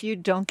complain if you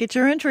don't get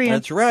your entry in.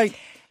 That's right.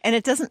 And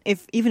it doesn't,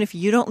 even if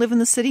you don't live in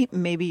the city,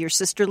 maybe your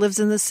sister lives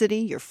in the city,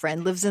 your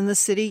friend lives in the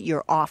city,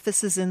 your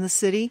office is in the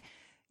city,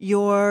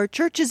 your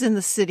church is in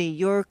the city,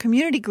 your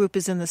community group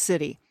is in the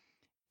city.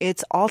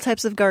 It's all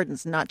types of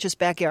gardens, not just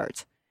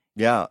backyards.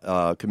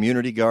 Yeah,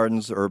 community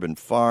gardens, urban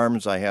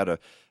farms. I had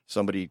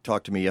somebody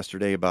talk to me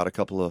yesterday about a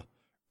couple of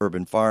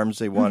urban farms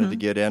they wanted to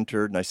get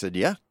entered, and I said,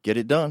 yeah, get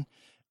it done.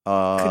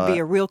 Could be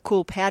a real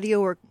cool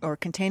patio or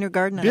container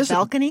garden on a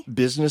balcony.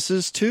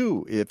 Businesses,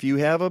 too. If you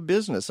have a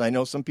business. I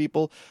know some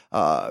people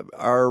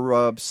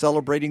are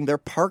celebrating their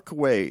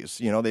parkways.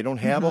 You know, they don't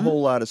have a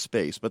whole lot of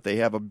space, but they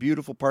have a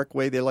beautiful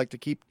parkway they like to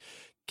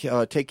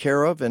take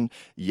care of. And,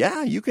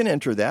 yeah, you can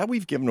enter that.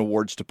 We've given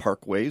awards to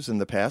parkways in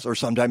the past, or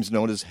sometimes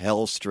known as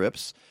hell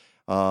strips,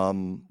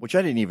 which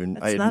I didn't even...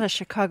 It's not a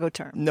Chicago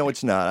term. No,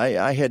 it's not.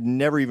 I had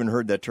never even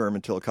heard that term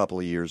until a couple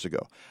of years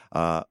ago.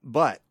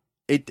 But...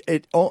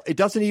 It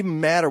doesn't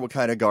even matter what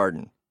kind of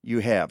garden you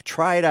have.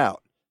 Try it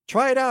out.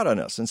 Try it out on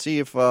us and see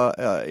if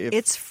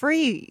it's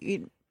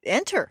free.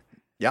 Enter.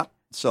 Yeah.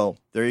 So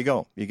there you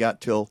go. You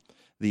got till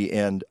the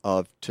end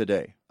of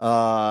today.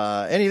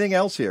 Anything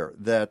else here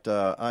that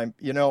we're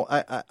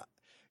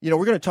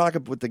going to talk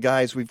with the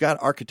guys. We've got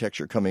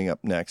architecture coming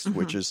up next,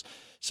 which is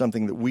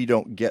something that we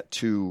don't get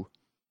to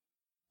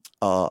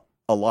a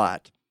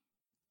lot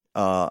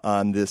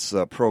on this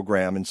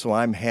program, and so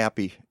I'm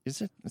happy.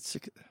 Is it?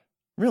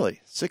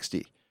 Really?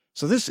 60.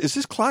 So is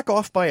this clock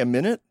off by a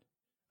minute?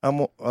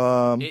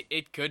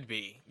 It could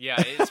be. Yeah,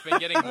 it's been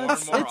getting more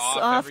and more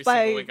off every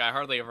single week. I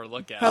hardly ever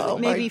look at it.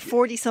 Maybe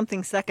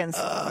 40-something seconds.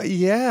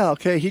 Yeah,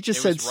 okay. He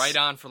just said... It was right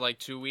on for like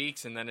 2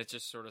 weeks, and then it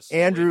just sort of...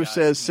 Andrew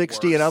says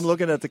 60, worse. and I'm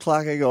looking at the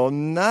clock. I go,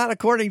 not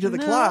according to the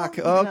clock.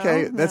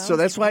 Okay, that's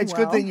why it's a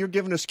good thing you're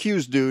giving us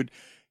cues, dude.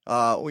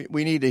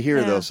 We need to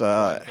hear those.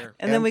 And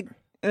then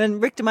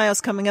Rick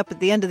DeMaio's coming up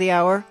at the end of the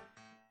hour,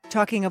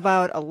 talking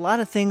about a lot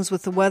of things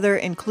with the weather,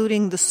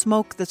 including the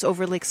smoke that's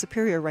over Lake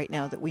Superior right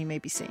now that we may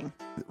be seeing.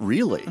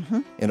 Really?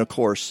 Mm-hmm. And, of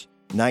course,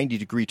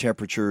 90-degree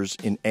temperatures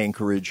in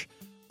Anchorage,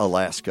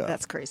 Alaska.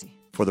 That's crazy.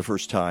 For the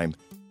first time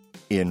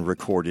in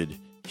recorded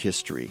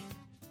history.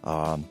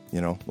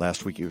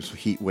 Last week it was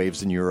heat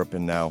waves in Europe,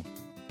 and now,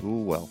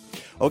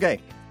 Okay,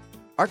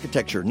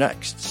 architecture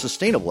next.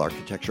 Sustainable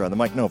architecture on the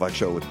Mike Novak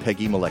Show with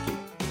Peggy Malecki.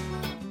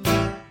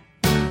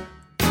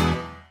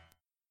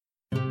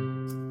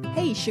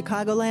 Hey,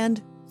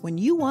 Chicagoland. When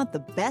you want the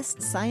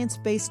best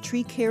science-based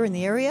tree care in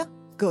the area,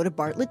 go to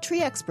Bartlett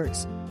Tree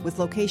Experts. With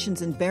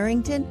locations in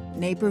Barrington,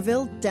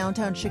 Naperville,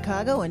 downtown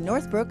Chicago, and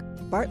Northbrook,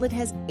 Bartlett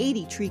has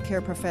 80 tree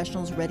care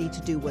professionals ready to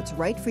do what's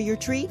right for your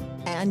tree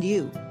and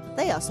you.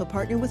 They also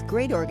partner with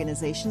great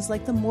organizations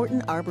like the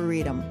Morton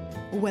Arboretum.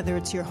 Whether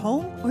it's your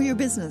home or your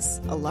business,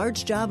 a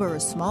large job or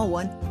a small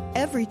one,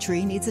 every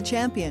tree needs a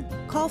champion.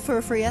 Call for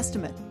a free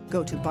estimate.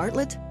 Go to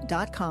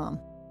bartlett.com.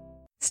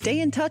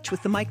 Stay in touch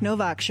with The Mike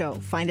Novak Show.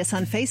 Find us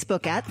on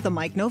Facebook at The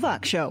Mike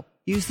Novak Show.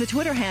 Use the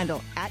Twitter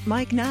handle at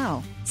Mike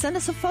Now. Send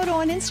us a photo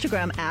on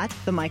Instagram at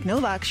The Mike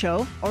Novak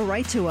Show or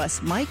write to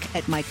us,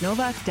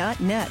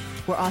 mike@mikenovak.net.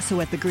 We're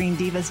also at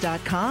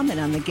thegreendivas.com and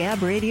on the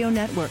Gab Radio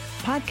Network.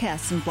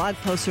 Podcasts and blog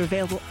posts are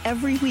available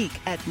every week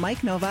at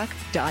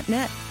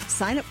mikenovak.net.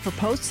 Sign up for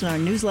posts in our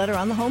newsletter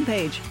on the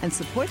homepage and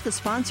support the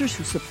sponsors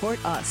who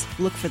support us.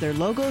 Look for their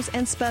logos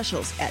and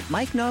specials at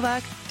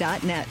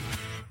mikenovak.net.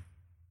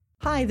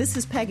 Hi, this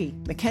is Peggy.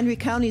 McHenry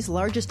County's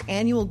largest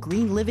annual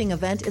Green Living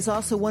event is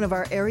also one of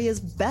our area's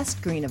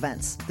best green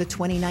events. The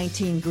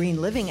 2019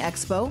 Green Living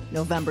Expo,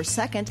 November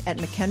 2nd at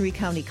McHenry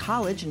County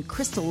College in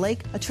Crystal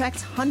Lake,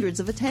 attracts hundreds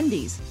of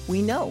attendees.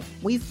 We know.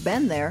 We've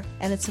been there,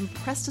 and it's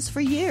impressed us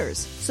for years.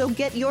 So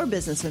get your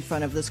business in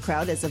front of this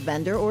crowd as a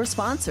vendor or a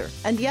sponsor.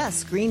 And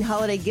yes, green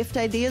holiday gift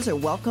ideas are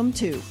welcome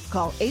too.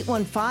 Call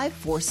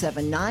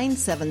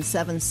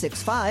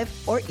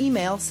 815-479-7765 or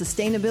email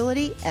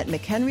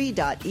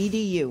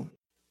sustainability@mchenry.edu.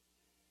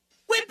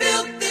 We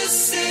built this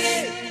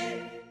city.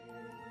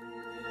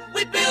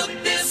 We built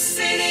this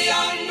city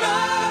on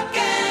rock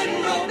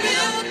and roll.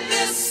 Built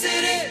this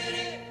city.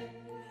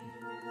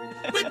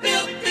 We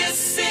built this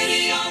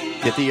city on.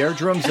 Get the air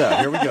drums out.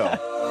 Here we go.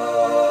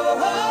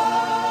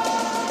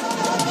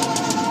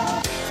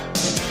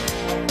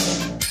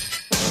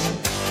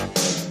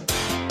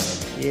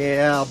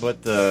 Yeah,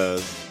 but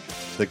the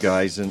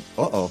guys in...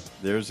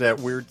 there's that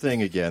weird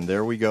thing again.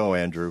 There we go,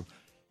 Andrew.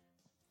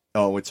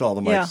 Oh, it's all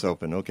the mics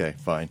open. Okay,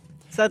 fine.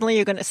 Suddenly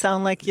you're going to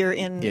sound like you're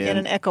in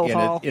an echo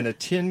hall. In a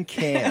tin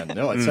can.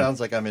 No, it sounds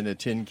like I'm in a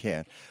tin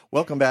can.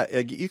 Welcome back.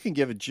 You can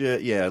give it,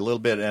 a little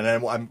bit, and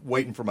I'm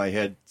waiting for my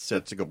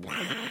headset to go,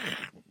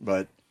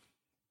 but...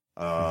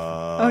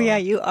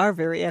 you are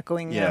very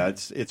echoing. Yeah,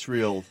 it's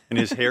real. And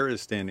his hair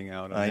is standing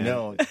out. I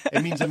know.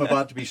 It means I'm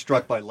about to be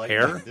struck by lightning.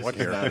 Hair? What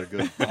hair? Not a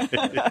good.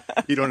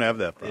 You don't have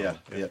that problem.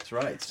 Yeah, that's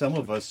right. Some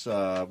of us,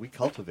 we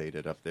cultivate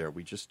it up there.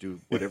 We just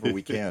do whatever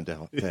we can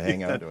to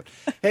hang on to it.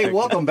 Hey,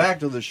 welcome back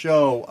to the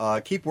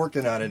show. Keep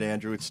working on it,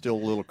 Andrew. It's still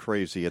a little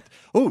crazy.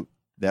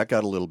 That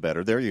got a little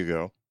better. There you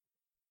go.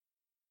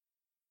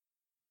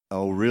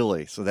 Oh,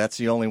 really? So that's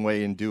the only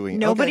way in doing it.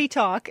 Nobody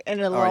talk,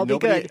 and it'll all be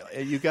good.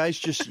 You guys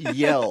just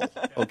yell,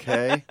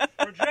 okay?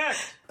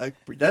 Project.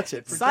 That's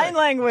it. Project. Sign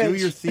language. Do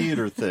your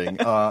theater thing.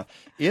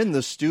 In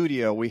the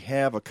studio, we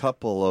have a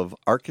couple of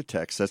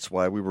architects. That's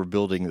why we were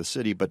building the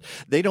city, but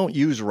they don't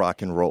use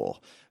rock and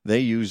roll. They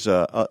use,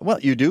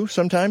 you do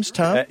sometimes,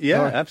 Tom?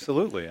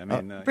 Absolutely. I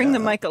mean, bring the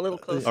mic a little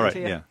closer to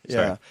you.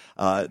 Yeah.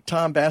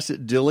 Tom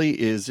Bassett-Dilley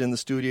is in the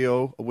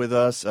studio with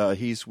us.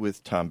 He's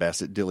with Tom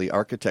Bassett-Dilley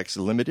Architects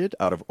Limited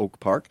out of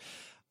Oak Park.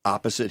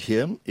 Opposite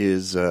him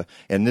is, and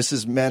this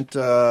is meant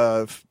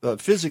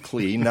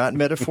physically, not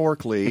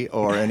metaphorically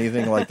or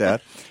anything like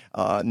that.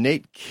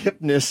 Nate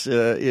Kipnis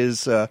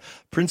is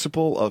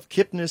principal of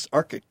Kipnis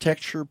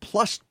Architecture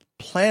Plus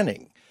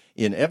Planning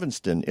in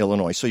Evanston,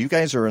 Illinois. So you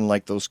guys are in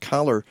like those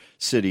collar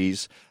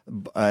cities,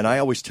 and I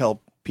always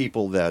tell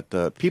people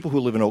that people who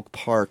live in Oak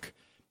Park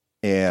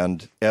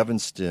and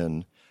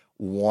Evanston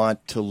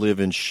want to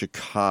live in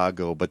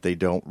Chicago, but they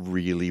don't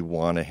really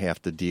want to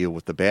have to deal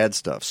with the bad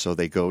stuff. So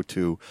they go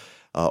to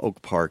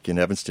Oak Park in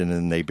Evanston,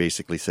 and they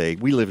basically say,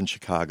 we live in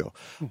Chicago.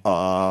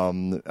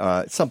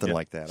 Something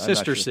like that.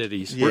 Sister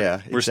cities.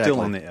 Yeah, we're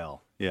still in the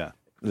L. Yeah.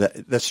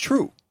 That's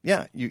true.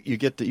 Yeah, you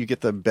get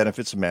the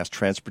benefits of mass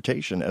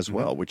transportation as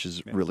well, which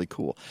is really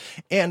cool.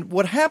 And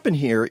what happened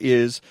here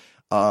is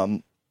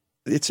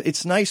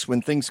it's nice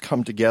when things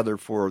come together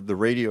for the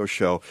radio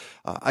show.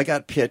 I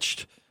got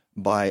pitched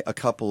by a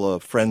couple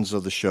of friends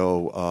of the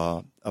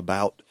show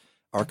about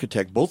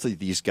architect, both of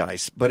these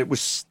guys, but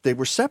they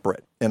were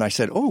separate. And I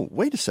said, oh,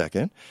 wait a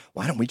second,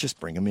 why don't we just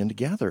bring them in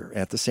together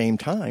at the same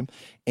time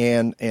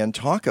and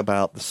talk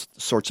about the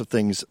sorts of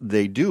things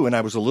they do? And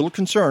I was a little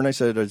concerned. I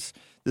said, is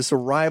this a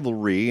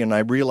rivalry? And I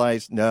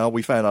realized, no,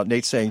 we found out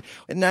Nate's saying,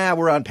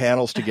 we're on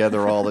panels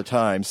together all the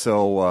time.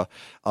 So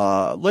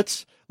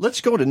let's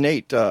go to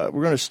Nate. We're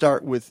going to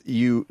start with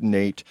you,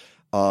 Nate,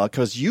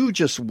 because you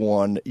just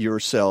won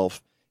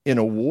yourself an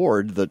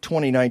award, the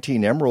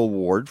 2019 Emerald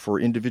Award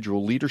for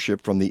Individual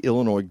Leadership from the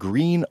Illinois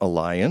Green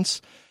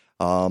Alliance.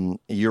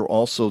 You're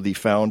also the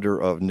founder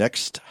of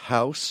Next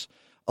House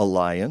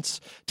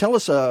Alliance. Tell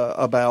us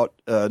about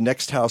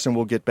Next House, and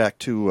we'll get back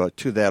to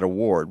that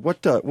award.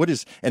 What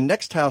is, and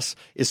Next House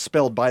is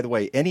spelled, by the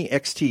way,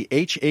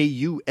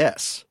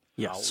 NEXTHAUS.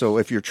 Yes. So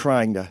if you're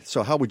trying to,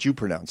 so how would you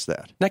pronounce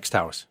that? Next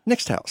House.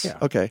 Next House. Yeah.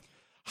 Okay.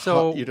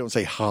 So you don't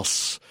say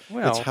house.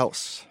 Well, it's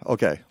house.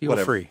 Okay. Feel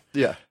whatever. free.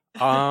 Yeah.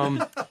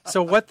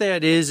 So what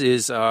that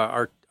is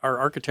our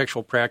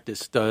architectural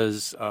practice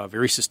does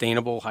very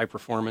sustainable,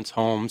 high-performance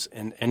homes,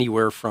 and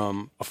anywhere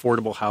from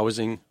affordable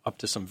housing up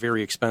to some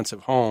very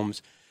expensive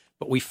homes.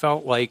 But we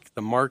felt like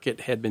the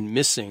market had been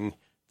missing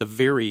the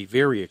very,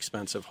 very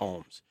expensive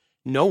homes.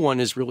 No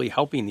one is really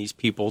helping these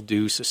people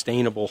do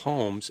sustainable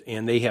homes,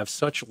 and they have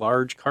such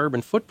large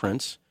carbon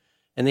footprints,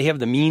 and they have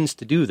the means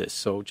to do this.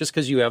 So just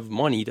because you have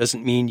money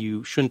doesn't mean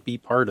you shouldn't be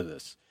part of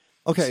this.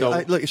 Okay,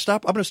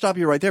 stop. I'm going to stop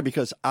you right there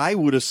because I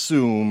would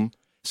assume,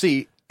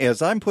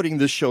 as I'm putting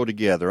this show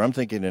together, I'm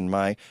thinking in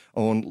my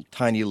own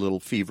tiny little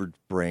fevered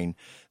brain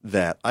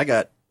that I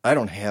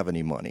don't have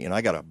any money and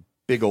I got a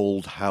big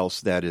old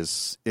house that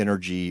is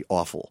energy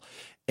awful.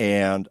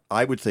 And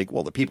I would think,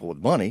 well, the people with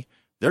money,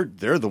 they're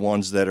the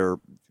ones that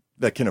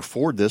can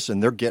afford this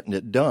and they're getting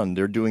it done.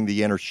 They're doing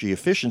the energy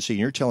efficiency.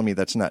 And you're telling me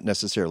that's not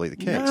necessarily the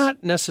case.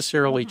 Not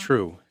necessarily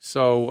true.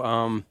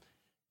 So,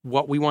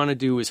 what we want to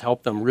do is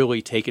help them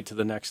really take it to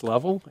the next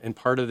level. And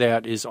part of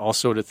that is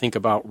also to think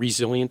about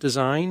resilient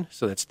design.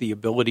 So that's the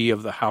ability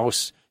of the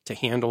house to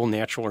handle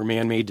natural or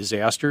man-made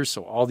disasters.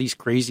 So all these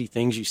crazy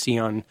things you see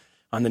on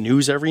the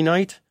news every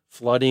night,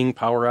 flooding,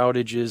 power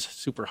outages,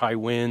 super high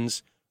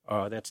winds,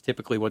 that's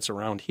typically what's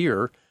around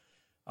here.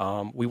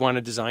 We want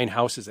to design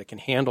houses that can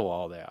handle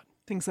all that.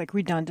 Things like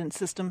redundant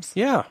systems.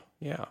 Yeah.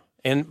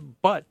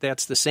 But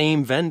that's the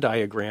same Venn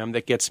diagram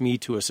that gets me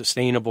to a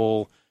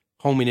sustainable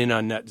homing in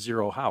on net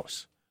zero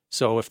house.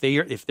 So if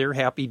they're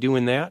happy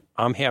doing that,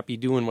 I'm happy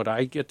doing what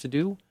I get to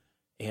do,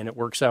 and it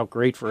works out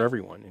great for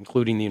everyone,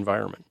 including the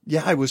environment.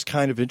 Yeah, I was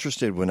kind of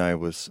interested when I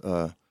was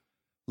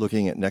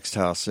looking at Next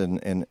House,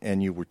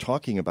 and you were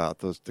talking about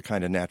the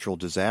kind of natural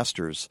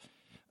disasters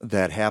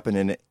that happen.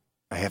 And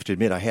I have to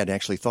admit, I hadn't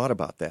actually thought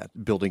about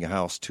that, building a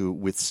house to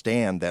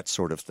withstand that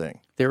sort of thing.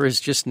 There is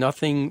just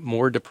nothing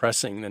more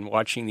depressing than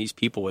watching these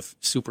people with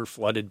super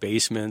flooded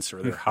basements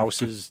or their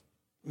houses,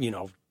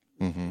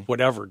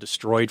 whatever,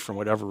 destroyed from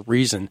whatever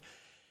reason.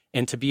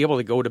 And to be able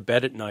to go to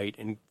bed at night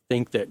and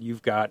think that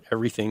you've got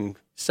everything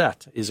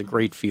set is a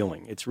great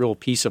feeling. It's real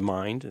peace of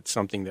mind. It's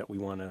something that we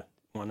want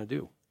to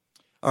do.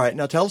 All right,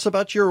 now tell us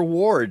about your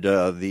award,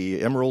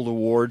 the Emerald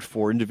Award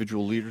for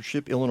Individual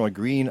Leadership, Illinois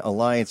Green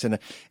Alliance, and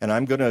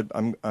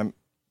I'm.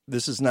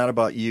 This is not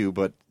about you,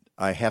 but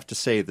I have to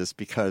say this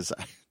because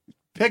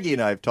Peggy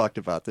and I have talked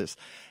about this.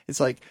 It's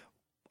like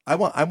I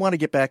want to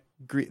get back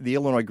the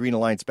Illinois Green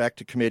Alliance back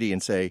to committee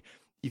and say,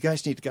 you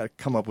guys need to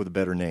come up with a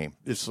better name.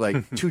 It's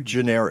like too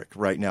generic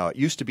right now. It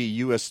used to be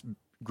U.S.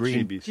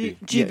 Green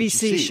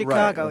GBC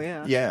Chicago,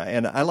 right. Yeah,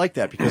 and I like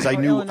that because I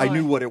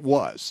knew what it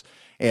was.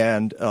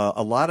 And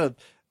a lot of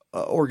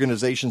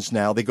organizations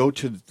now, they go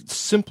to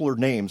simpler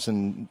names,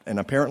 and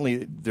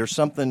apparently there's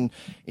something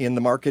in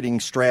the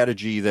marketing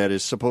strategy that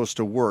is supposed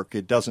to work.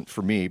 It doesn't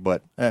for me,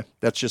 but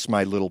that's just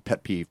my little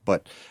pet peeve.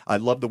 But I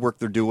love the work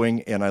they're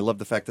doing, and I love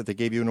the fact that they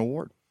gave you an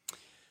award.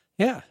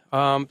 Yeah,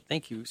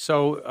 thank you.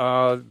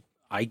 So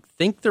I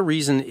think the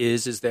reason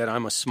is that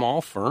I'm a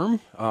small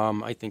firm.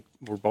 I think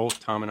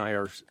Tom and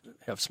I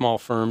have small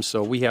firms,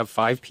 so we have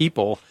 5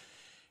 people.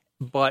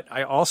 But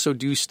I also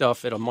do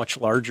stuff at a much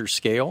larger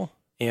scale,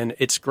 and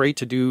it's great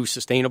to do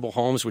sustainable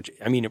homes,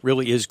 it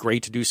really is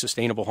great to do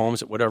sustainable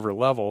homes at whatever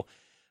level.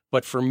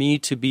 But for me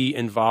to be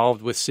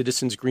involved with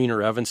Citizens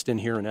Greener Evanston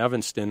here in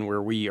Evanston, where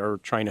we are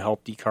trying to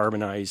help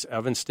decarbonize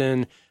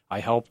Evanston, I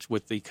helped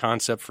with the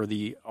concept for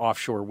the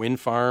offshore wind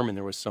farm, and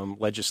there was some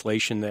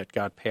legislation that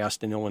got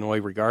passed in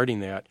Illinois regarding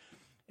that.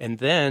 And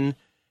then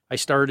I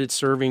started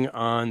serving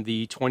on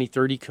the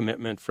 2030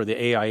 commitment for the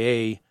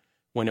AIA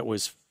when it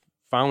was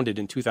founded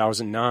in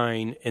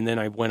 2009, and then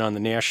I went on the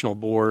national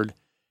board,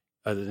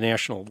 the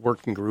national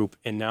working group,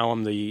 and now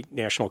I'm the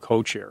national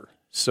co-chair.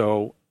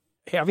 So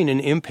having an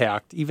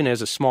impact, even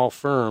as a small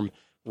firm,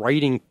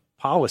 writing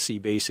policy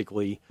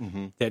basically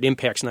that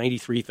impacts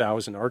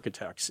 93,000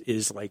 architects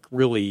is like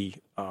really,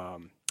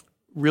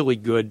 really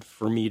good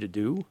for me to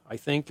do, I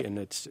think, and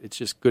it's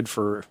just good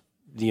for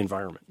the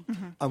environment.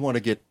 I want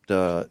to get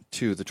to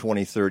the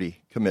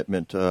 2030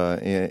 commitment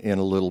in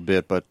a little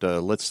bit, but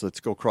let's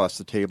go across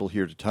the table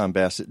here to Tom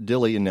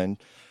Bassett-Dilley and then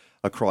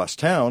across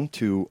town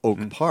to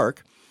Oak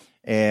Park.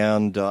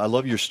 And I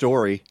love your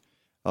story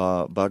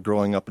about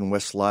growing up in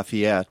West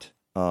Lafayette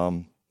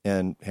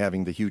and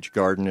having the huge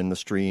garden in the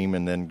stream,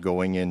 and then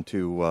going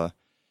into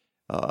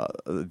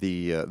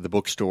the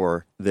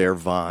bookstore there,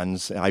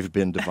 Vaughn's. I've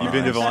been to Vaughn's. You've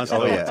been to Vaughn's?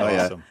 Oh,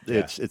 yeah. Awesome.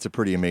 Yeah. It's a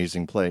pretty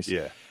amazing place.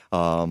 Yeah.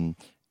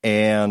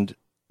 And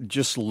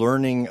just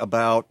learning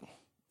about,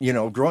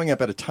 growing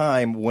up at a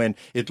time when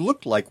it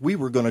looked like we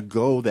were going to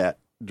go that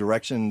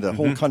direction. The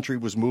whole country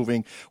was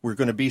moving. We're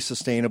going to be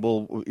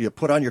sustainable. You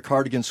put on your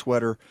cardigan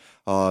sweater.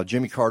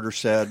 Jimmy Carter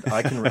said,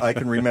 I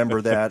can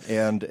remember that.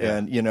 And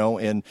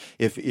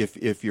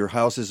if your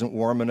house isn't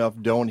warm enough,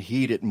 don't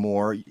heat it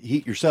more.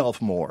 Heat yourself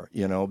more.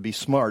 Be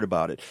smart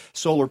about it.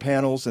 Solar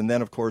panels, and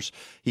then of course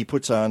he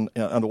puts on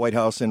the White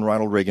House, and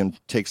Ronald Reagan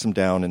takes them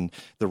down, and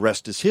the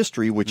rest is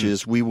history. Which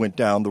is we went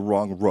down the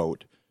wrong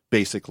road.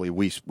 Basically,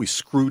 we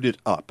screwed it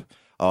up.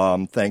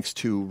 Thanks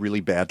to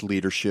really bad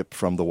leadership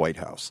from the White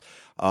House.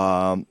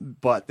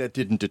 But that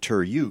didn't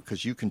deter you,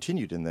 because you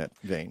continued in that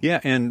vein. Yeah,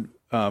 and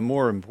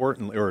more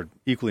importantly, or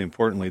equally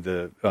importantly,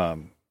 the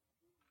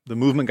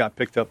movement got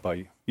picked up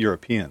by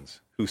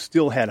Europeans who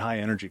still had high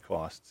energy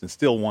costs and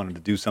still wanted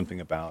to do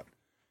something about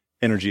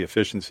energy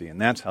efficiency.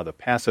 And that's how the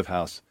Passive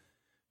House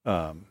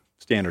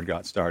standard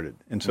got started.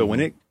 And so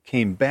when it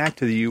came back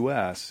to the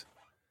U.S.,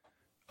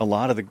 a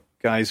lot of the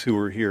guys who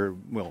were here,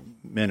 well,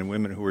 men and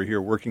women who were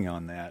here working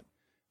on that,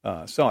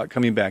 saw it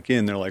coming back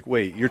in. They're like,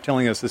 wait, you're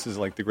telling us this is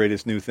like the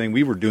greatest new thing?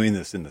 We were doing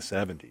this in the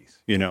 70s,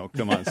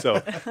 come on.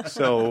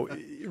 So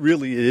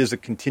really it is a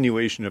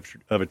continuation of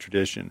a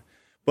tradition.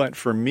 But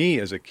for me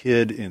as a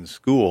kid in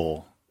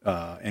school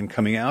and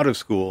coming out of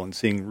school and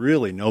seeing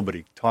really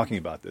nobody talking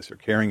about this or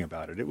caring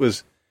about it, it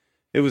was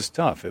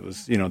tough. It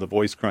was, the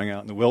voice crying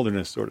out in the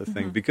wilderness sort of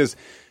thing. Because,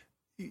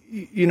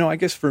 I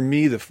guess for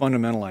me, the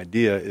fundamental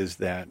idea is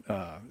that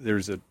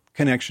there's a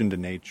connection to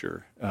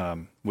nature,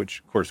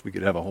 which, of course, we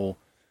could have a whole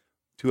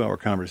 2-hour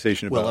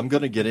conversation about. Well, I'm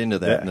going to get into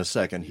that in a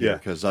second here,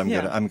 because I'm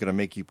going to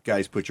make you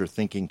guys put your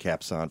thinking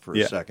caps on for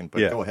a second.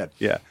 But go ahead.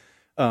 Yeah.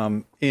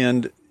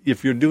 And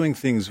if you're doing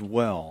things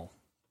well,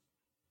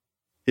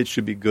 it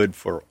should be good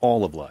for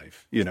all of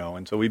life,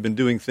 And so we've been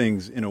doing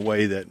things in a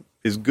way that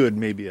is good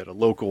maybe at a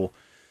local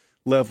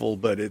level,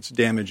 but it's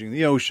damaging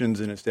the oceans,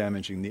 and it's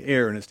damaging the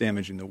air, and it's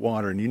damaging the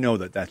water, and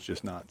that's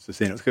just not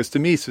sustainable. Because to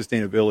me,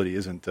 sustainability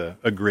isn't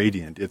a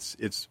gradient.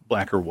 It's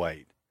black or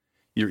white.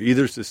 You're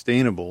either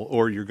sustainable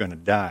or you're going to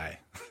die.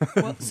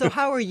 Well, so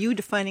how are you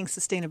defining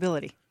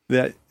sustainability?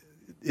 That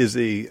is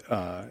a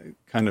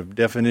kind of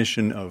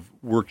definition of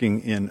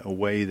working in a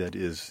way that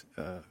is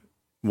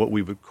what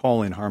we would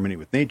call in harmony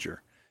with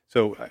nature.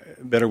 So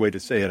a better way to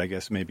say it, I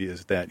guess, maybe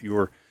is that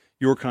your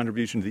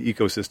contribution to the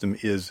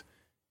ecosystem is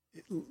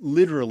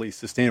literally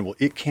sustainable.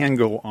 It can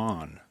go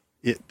on.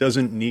 It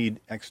doesn't need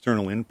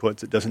external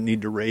inputs. It doesn't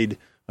need to raid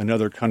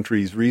another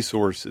country's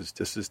resources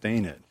to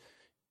sustain it.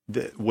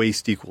 The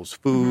waste equals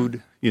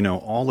food,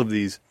 all of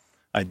these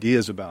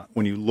ideas about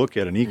when you look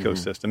at an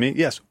ecosystem. I mean,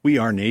 yes, we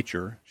are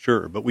nature,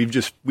 sure, but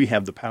we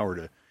have the power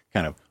to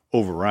kind of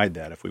override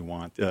that if we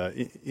want,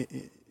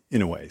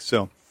 in a way.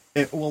 So,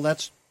 well,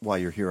 that's why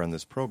you're here on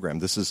this program.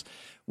 This is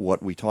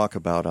what we talk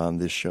about on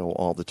this show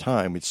all the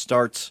time. It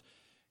starts,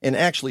 and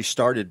actually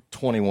started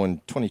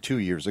 22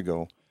 years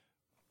ago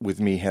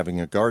with me having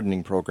a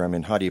gardening program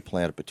in How Do You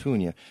Plant a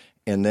Petunia.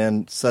 And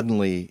then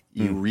suddenly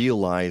you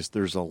realize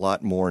there's a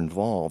lot more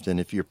involved. And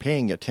if you're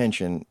paying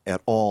attention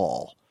at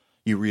all,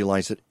 you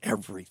realize that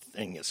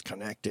everything is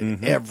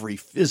connected. Every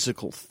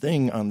physical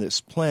thing on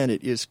this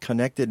planet is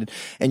connected.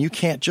 And you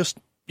can't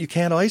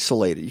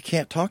isolate it. You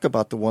can't talk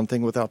about the one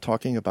thing without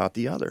talking about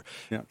the other.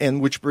 Yeah.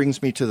 And which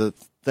brings me to the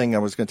thing I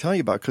was going to tell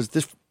you about, because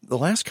the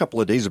last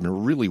couple of days have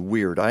been really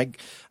weird. I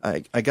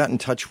got in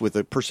touch with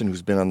a person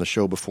who's been on the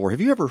show before.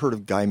 Have you ever heard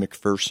of Guy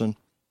McPherson?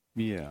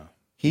 Yeah.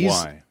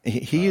 Why?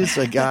 He is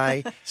a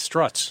guy.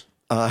 Struts.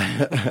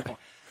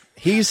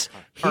 He's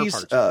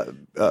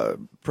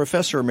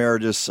Professor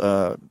Emeritus,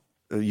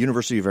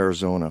 University of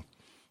Arizona,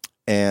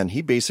 and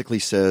he basically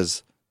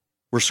says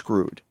we're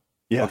screwed.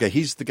 Yeah. Okay.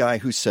 He's the guy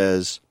who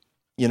says,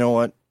 you know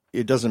what?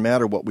 It doesn't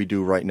matter what we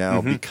do right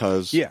now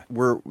because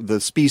the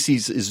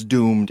species is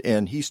doomed,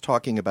 and he's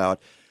talking about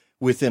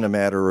within a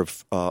matter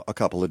of a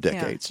couple of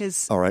decades. Yeah,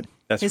 all right.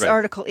 His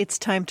article, It's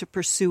Time to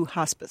Pursue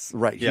Hospice.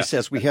 Right. Yeah. He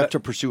says we have to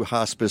pursue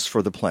hospice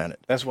for the planet.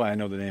 That's why I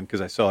know the name,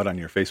 because I saw it on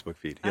your Facebook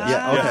feed. Yes.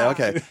 Yeah.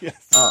 Okay.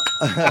 Yes.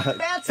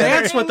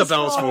 That's what the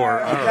bell's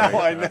for.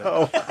 I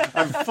know.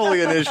 I'm fully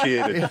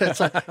initiated.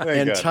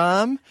 And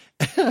Tom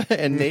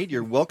and Nate,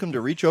 you're welcome to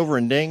reach over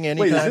and ding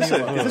anytime.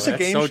 Wait, is this a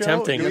game so show?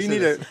 Tempting. Do we need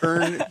to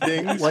earn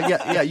dings? Well,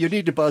 yeah. You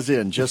need to buzz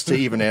in just to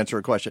even answer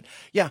a question.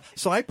 Yeah.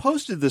 So I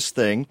posted this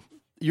thing.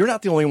 You're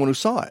not the only one who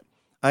saw it.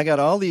 I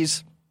got all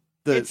these.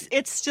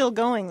 It's still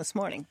going this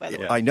morning, by the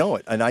way. I know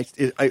it. And I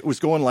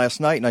was going last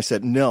night, and I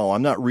said, no,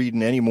 I'm not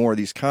reading any more of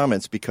these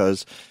comments,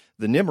 because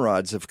the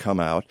Nimrods have come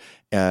out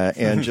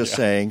and just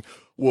saying,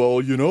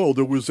 well,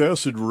 there was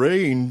acid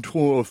rain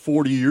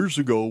 40 years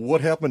ago.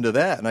 What happened to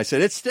that? And I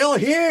said, it's still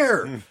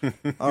here.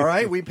 All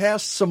right. We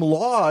passed some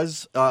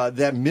laws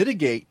that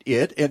mitigate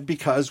it, and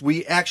because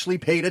we actually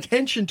paid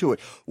attention to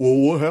it. Well,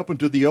 what happened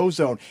to the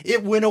ozone?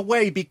 It went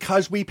away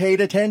because we paid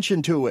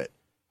attention to it.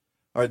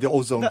 Or the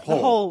ozone hole.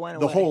 The hole went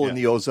away. The hole in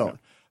the ozone.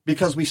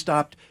 Because we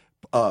stopped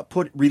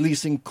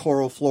releasing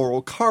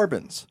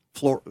chlorofluorocarbons.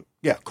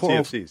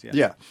 CFCs,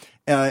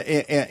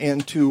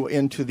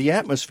 into the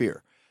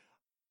atmosphere.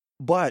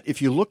 But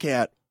if you look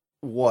at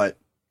what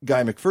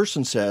Guy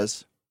McPherson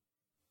says,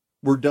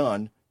 we're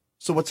done.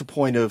 So what's the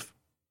point of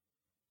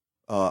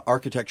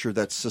architecture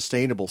that's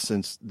sustainable,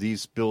 since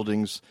these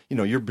buildings,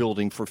 you're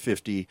building for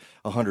 50,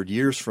 100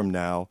 years from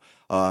now,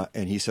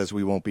 and he says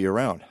we won't be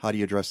around. How do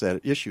you address that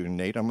issue,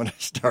 Nate? I'm going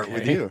to start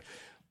with you.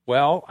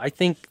 Well, I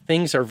think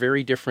things are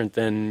very different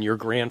than your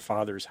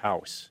grandfather's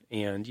house.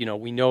 And,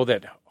 we know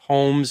that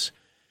homes,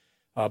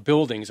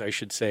 buildings, I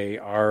should say,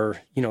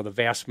 are, the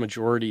vast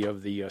majority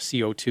of the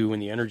CO2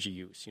 and the energy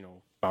use,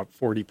 about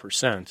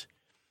 40%.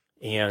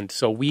 And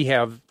so we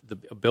have the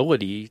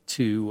ability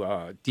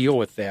to deal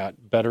with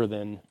that better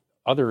than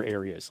other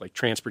areas, like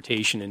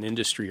transportation and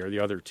industry are the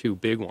other two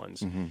big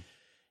ones. Mm-hmm.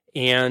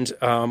 And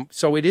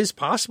so it is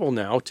possible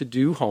now to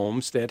do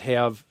homes that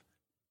have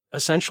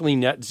essentially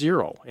net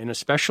zero, and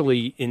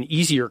especially in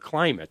easier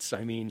climates.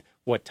 I mean,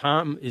 what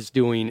Tom is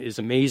doing is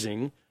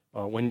amazing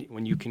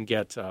when you can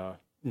get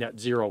net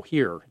zero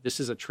here. This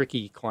is a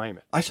tricky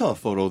climate. I saw a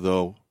photo,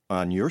 though,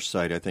 on your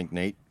site, I think,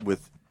 Nate,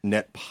 with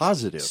net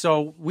positive.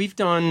 So we've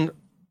done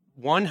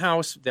one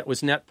house that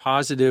was net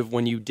positive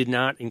when you did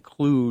not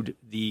include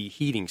the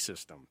heating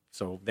system.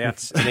 So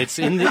it's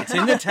in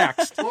the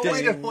text. Well,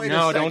 wait a second.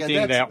 Don't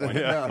ding that one.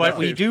 No, but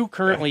we do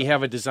currently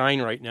have a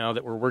design right now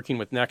that we're working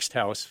with Next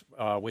House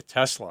with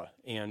Tesla,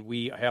 and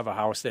we have a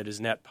house that is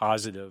net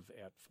positive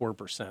at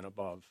 4%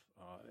 above.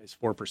 Is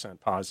 4%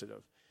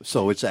 positive.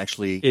 So it's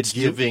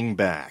giving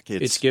back.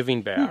 It's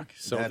giving back.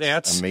 So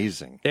that's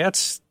amazing.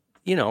 That's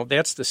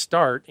the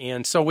start.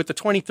 And so with the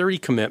 2030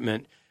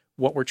 commitment,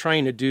 what we're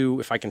trying to do,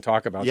 if I can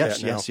talk about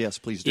that now, yes,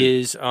 please do.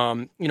 Is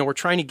we're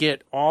trying to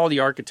get all the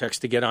architects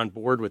to get on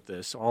board with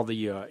this, all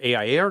the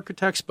AIA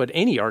architects, but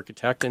any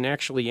architect and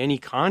actually any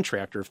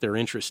contractor, if they're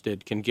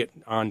interested, can get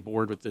on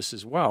board with this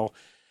as well.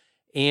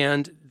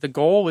 And the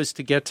goal is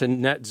to get to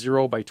net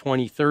zero by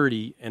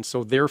 2030. And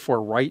so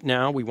therefore, right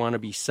now, we want to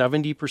be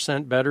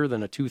 70% better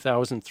than a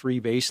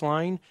 2003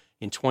 baseline.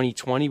 In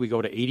 2020, we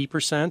go to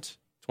 80%,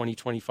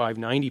 2025,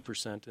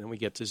 90%, and then we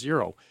get to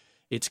zero.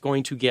 It's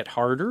going to get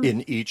harder.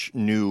 In each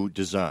new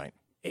design.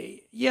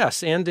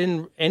 Yes, and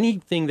in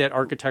anything that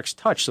architects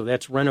touch. So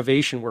that's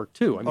renovation work,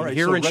 too. I mean,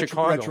 here in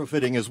Chicago.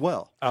 Retrofitting as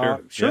well.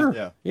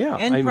 Sure. Yeah.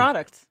 And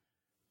products.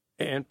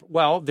 And,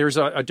 well, there's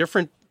a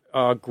different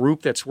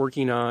group that's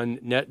working on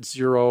net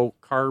zero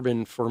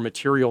carbon for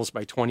materials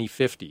by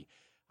 2050.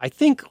 I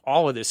think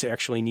all of this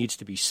actually needs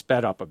to be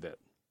sped up a bit,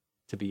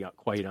 to be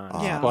quite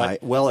honest. Yeah.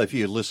 Well, if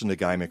you listen to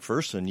Guy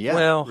McPherson,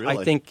 really.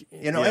 I think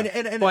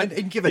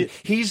and given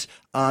he's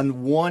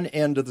on one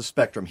end of the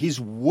spectrum, he's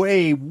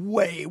way,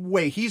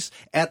 he's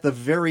at the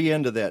very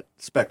end of that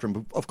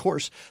spectrum. Of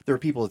course, there are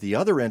people at the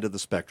other end of the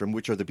spectrum,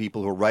 which are the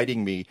people who are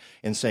writing me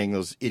and saying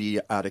those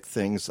idiotic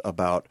things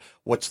about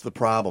what's the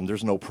problem.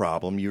 There's no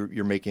problem.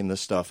 You're making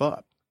this stuff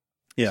up.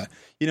 Yeah,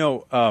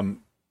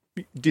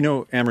 do you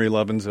know Amory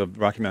Lovins of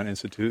Rocky Mountain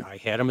Institute? I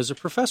had him as a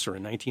professor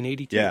in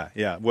 1982.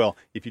 Yeah. Well,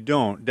 if you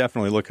don't,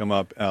 definitely look him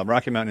up.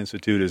 Rocky Mountain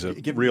Institute is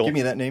Give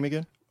me that name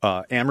again.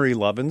 Amory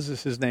Lovins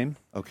is his name.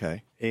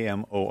 Okay.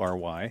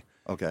 Amory.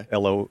 Okay.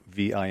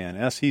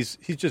 Lovins. He's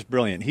just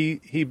brilliant.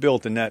 He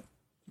built a net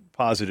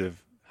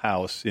positive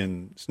house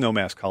in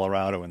Snowmass,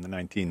 Colorado in the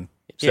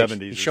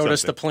 1970s. He showed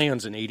us the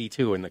plans in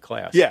 82 in the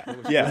class. Yeah. It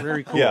was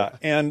very cool. Yeah,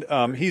 and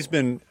he's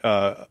been,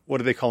 what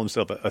do they call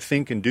himself, a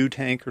think and do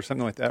tank or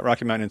something like that?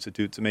 Rocky Mountain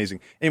Institute's amazing.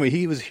 Anyway,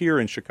 he was here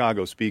in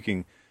Chicago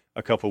speaking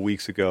a couple of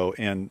weeks ago,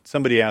 and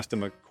somebody asked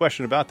him a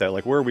question about that,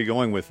 like, where are we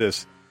going with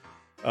this,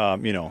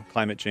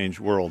 climate change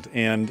world?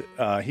 And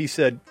he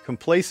said,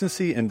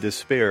 complacency and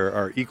despair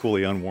are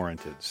equally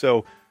unwarranted.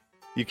 So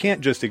you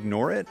can't just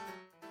ignore it,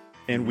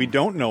 and we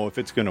don't know if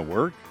it's going to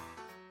work.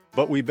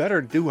 But we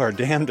better do our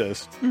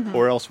damnedest,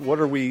 or else what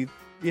are we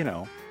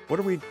doing?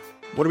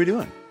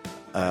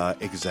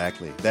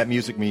 Exactly. That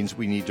music means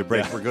we need to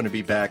break. Yeah. We're going to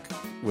be back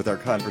with our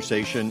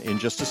conversation in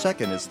just a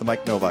second. It's the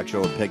Mike Novak Show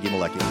with Peggy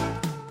Malecki.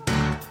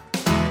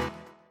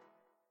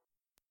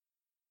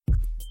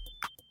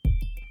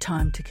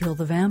 Time to kill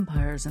the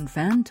vampires and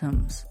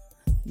phantoms.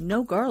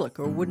 No garlic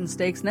or wooden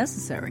stakes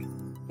necessary.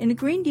 In a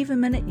Green Diva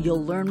Minute,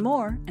 you'll learn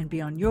more and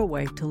be on your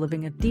way to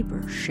living a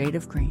deeper shade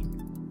of green.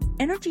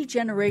 Energy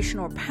generation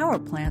or power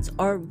plants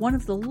are one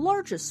of the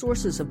largest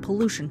sources of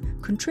pollution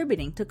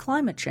contributing to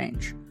climate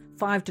change.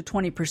 5 to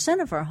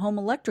 20% of our home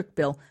electric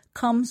bill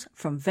comes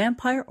from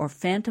vampire or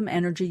phantom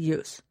energy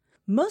use.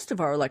 Most of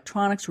our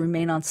electronics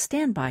remain on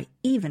standby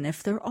even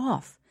if they're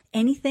off.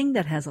 Anything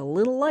that has a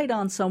little light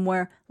on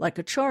somewhere, like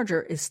a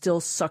charger, is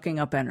still sucking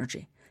up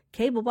energy.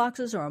 Cable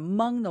boxes are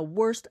among the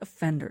worst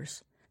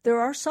offenders. There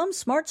are some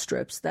smart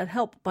strips that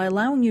help by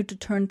allowing you to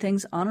turn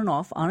things on and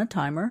off on a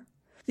timer.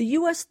 The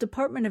U.S.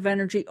 Department of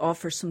Energy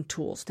offers some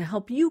tools to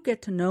help you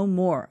get to know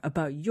more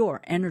about your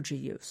energy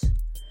use.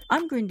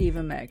 I'm Green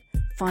Diva Meg.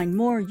 Find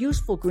more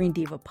useful Green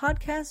Diva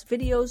podcasts,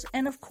 videos,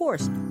 and of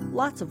course,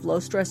 lots of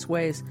low-stress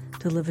ways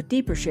to live a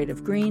deeper shade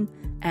of green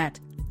at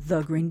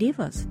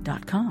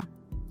thegreendivas.com.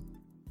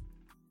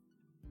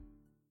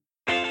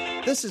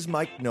 This is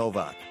Mike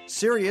Novak.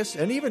 Serious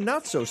and even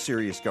not so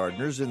serious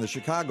gardeners in the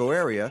Chicago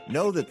area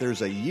know that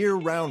there's a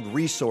year-round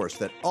resource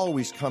that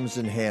always comes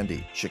in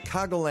handy: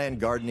 Chicagoland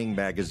Gardening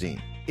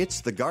Magazine.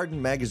 It's the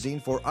garden magazine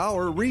for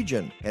our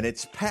region, and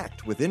it's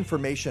packed with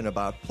information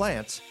about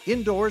plants,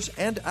 indoors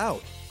and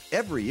out.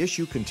 Every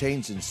issue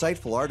contains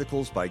insightful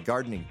articles by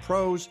gardening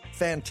pros,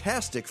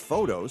 fantastic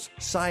photos,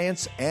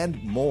 science,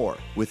 and more.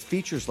 With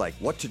features like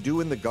what to do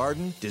in the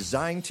garden,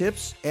 design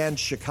tips, and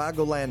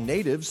Chicagoland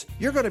natives,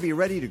 you're going to be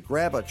ready to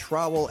grab a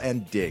trowel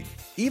and dig.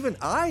 Even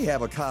I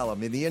have a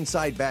column in the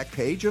inside back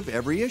page of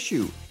every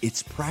issue.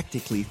 It's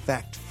practically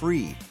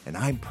fact-free, and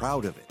I'm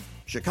proud of it.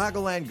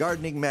 Chicagoland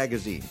Gardening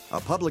Magazine,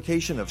 a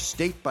publication of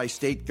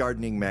state-by-state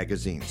gardening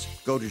magazines.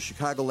 Go to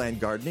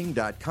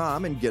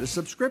chicagolandgardening.com and get a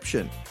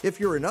subscription. If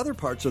you're in other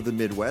parts of the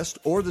Midwest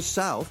or the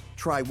South,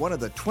 try one of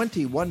the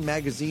 21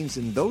 magazines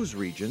in those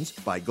regions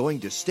by going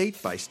to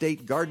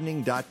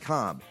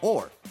statebystategardening.com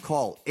or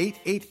call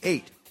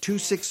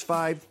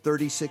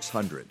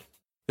 888-265-3600.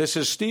 This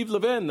is Steve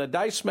Levin, the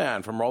Dice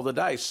Man from Roll the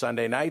Dice,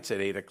 Sunday nights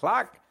at 8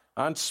 o'clock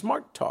on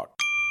Smart Talk.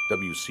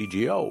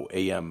 WCGO,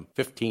 AM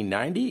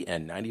 1590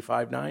 and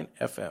 95.9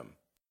 FM.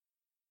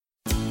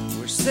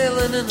 We're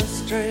sailing in a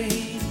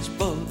strange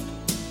boat,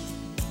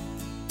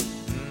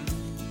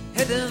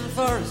 heading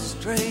for a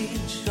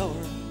strange shore.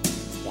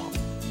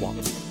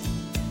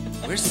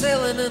 We're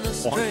sailing in a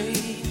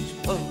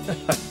strange boat.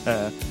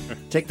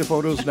 Take the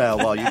photos now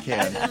while you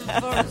can.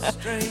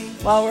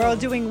 While we're all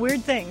doing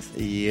weird things.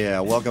 Yeah,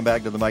 welcome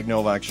back to the Mike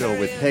Novak Show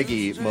with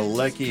Peggy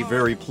Malecki.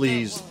 Very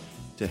pleased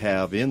to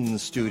have in the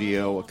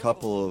studio a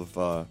couple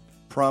of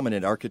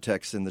prominent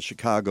architects in the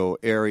Chicago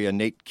area,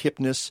 Nate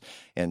Kipnis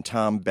and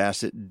Tom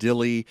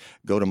Bassett-Dilley.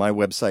 Go to my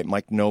website,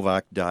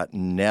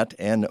 mikenovak.net,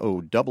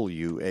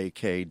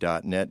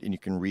 NOWAK.net, and you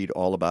can read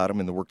all about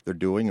them and the work they're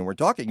doing, and we're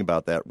talking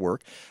about that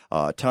work.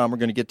 Tom, we're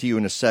going to get to you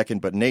in a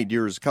second, but Nate,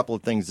 there's a couple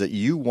of things that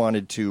you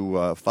wanted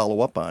to follow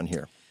up on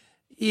here.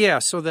 Yeah,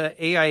 so the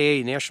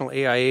AIA, National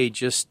AIA,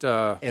 just...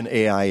 and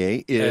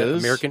AIA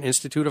is? American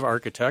Institute of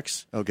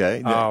Architects.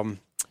 Okay.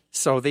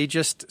 So they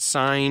just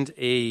signed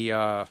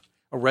a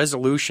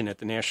resolution at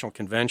the National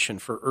Convention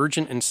for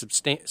urgent and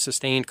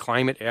sustained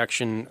climate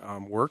action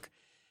work.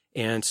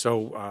 And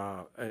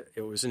so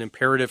it was an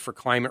imperative for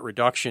climate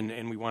reduction,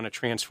 and we want to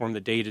transform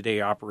the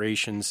day-to-day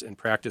operations and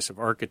practice of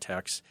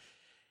architects.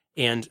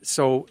 And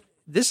so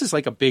this is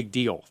like a big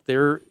deal.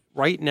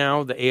 Right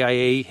now, the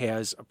AIA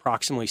has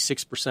approximately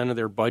 6% of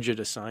their budget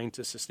assigned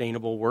to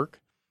sustainable work.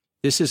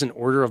 This is an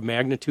order of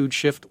magnitude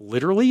shift.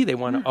 Literally, they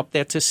want to up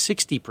that to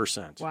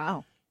 60%.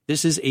 Wow.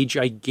 This is a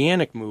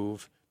gigantic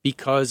move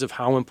because of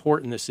how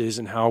important this is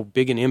and how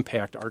big an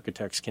impact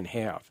architects can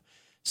have.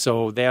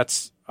 So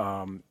that's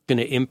going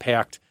to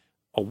impact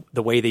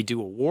the way they do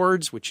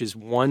awards, which is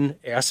one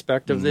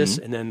aspect of this.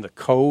 And then the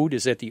code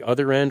is at the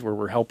other end, where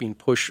we're helping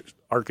push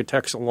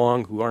architects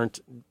along who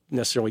aren't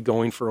necessarily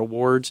going for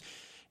awards.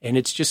 And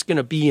it's just going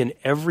to be in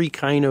every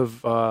kind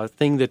of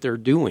thing that they're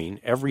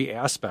doing, every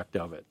aspect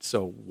of it.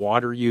 So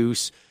water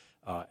use,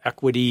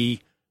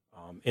 equity,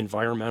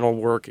 environmental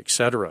work, et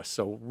cetera.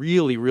 So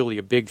really, really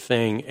a big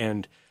thing.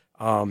 And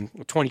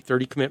the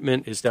 2030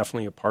 commitment is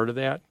definitely a part of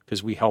that,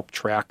 because we help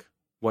track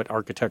what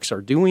architects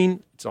are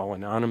doing. It's all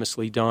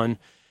anonymously done.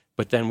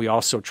 But then we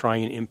also try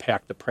and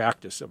impact the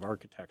practice of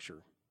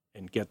architecture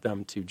and get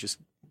them to just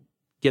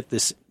get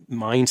this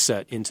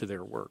mindset into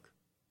their work.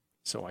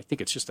 So I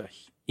think it's just an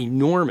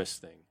enormous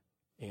thing.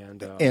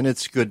 And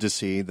it's good to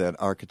see that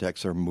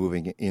architects are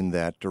moving in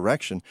that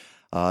direction.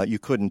 You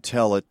couldn't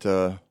tell it...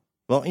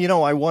 Well,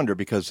 I wonder,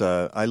 because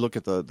I look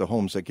at the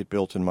homes that get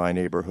built in my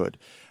neighborhood,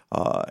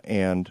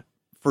 and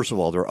first of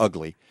all, they're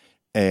ugly,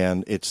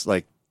 and it's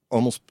like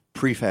almost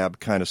prefab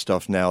kind of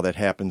stuff now that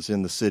happens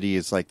in the city.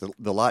 It's like the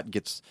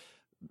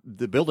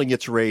building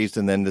gets raised,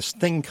 and then this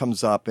thing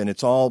comes up, and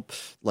it's all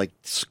like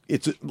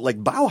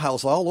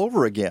Bauhaus all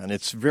over again.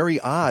 It's very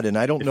odd, and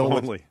I don't know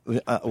only.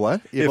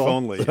 What. If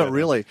only. Yeah.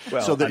 Really?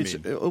 Well, so that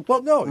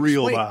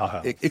real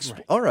Bauhaus. Right.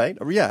 All right.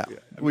 Yeah.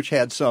 Which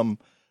had some.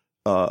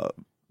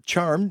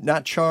 Charm.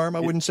 I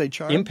wouldn't say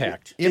charm.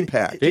 Impact. It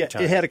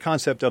had a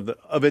concept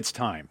of its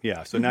time.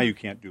 Yeah. So now you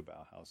can't do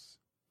Bauhaus.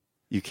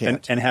 You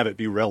can't. And have it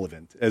be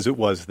relevant as it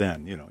was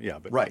then, Yeah.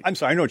 But right. I'm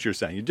sorry, I know what you're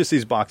saying. Just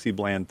these boxy,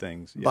 bland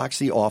things. Yeah.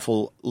 Boxy,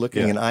 awful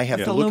looking, and I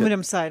have to look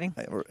aluminum siding.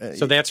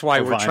 So that's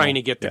why we're trying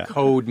to get the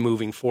code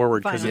moving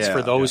forward, because it's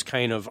for those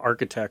kind of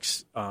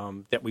architects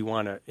that we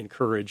want to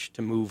encourage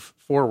to move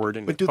forward.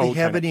 And but do they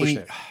have any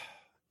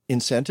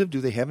incentive?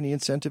 Do they have any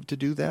incentive to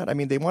do that? I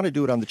mean, they want to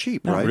do it on the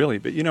cheap, right? Not really,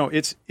 but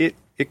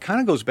it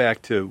kind of goes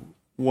back to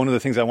one of the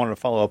things I wanted to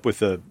follow up with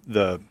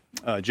the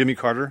Jimmy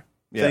Carter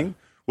thing,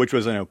 which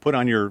was, put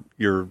on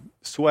your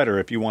sweater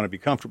if you want to be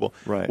comfortable.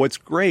 Right. What's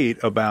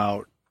great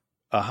about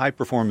a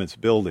high-performance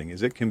building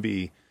is it can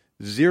be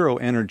zero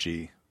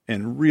energy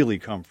and really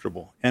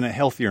comfortable and a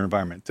healthier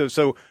environment.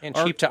 So and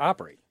cheap to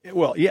operate.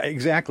 Well, yeah,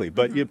 exactly.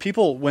 But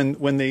people,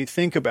 when they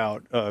think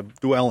about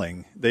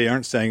dwelling, they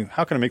aren't saying,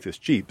 how can I make this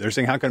cheap? They're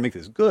saying, how can I make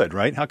this good,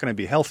 right? How can I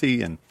be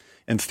healthy and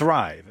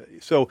thrive?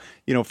 So,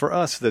 for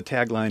us, the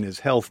tagline is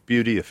health,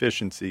 beauty,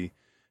 efficiency.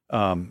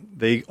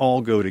 They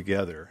all go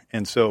together.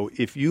 And so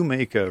if you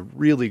make a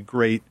really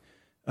great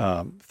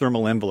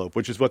thermal envelope,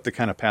 which is what the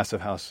kind of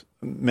passive house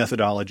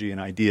methodology and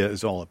idea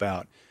is all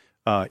about,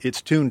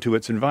 it's tuned to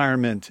its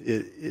environment.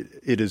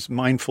 It is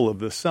mindful of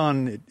the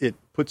sun. It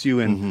puts you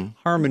in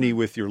harmony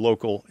with your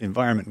local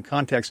environment and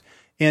context.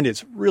 And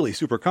it's really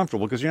super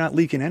comfortable because you're not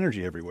leaking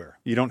energy everywhere.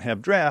 You don't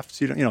have drafts.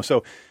 You don't,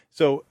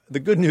 So the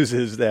good news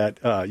is that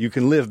you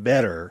can live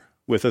better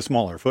with a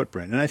smaller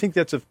footprint. And I think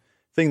that's a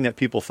thing that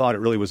people thought it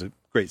really was a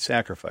great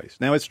sacrifice.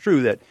 Now, it's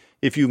true that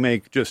if you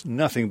make just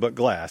nothing but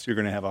glass, you're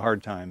going to have a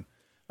hard time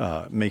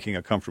making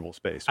a comfortable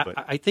space. But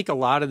I think a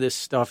lot of this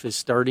stuff is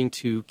starting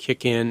to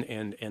kick in,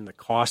 and the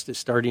cost is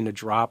starting to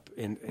drop,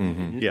 and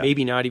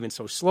maybe not even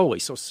so slowly.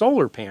 So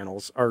solar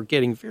panels are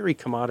getting very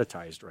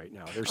commoditized right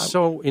now. They're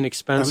so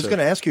inexpensive. I was going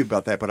to ask you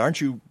about that, but aren't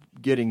you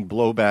getting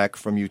blowback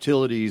from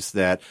utilities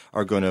that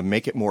are going to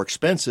make it more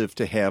expensive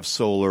to have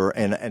solar?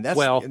 And that's,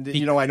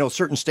 I know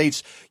certain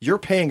states, you're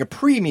paying a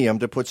premium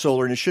to put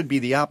solar, and it should be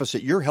the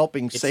opposite. You're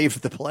helping save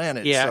the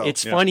planet. Yeah,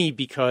 it's funny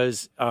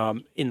because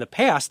in the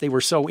past they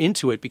were so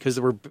into it because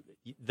there were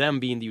them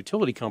being the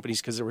utility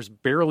companies because there was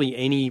barely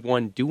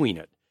anyone doing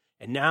it.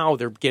 And now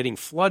they're getting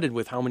flooded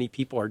with how many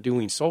people are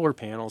doing solar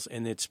panels,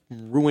 and it's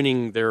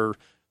ruining their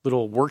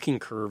little working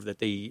curve that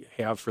they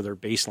have for their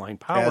baseline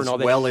power and all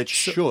that. Well, it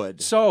should.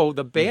 So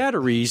the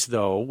batteries,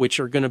 though, which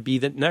are going to be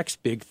the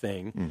next big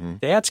thing,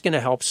 that's going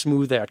to help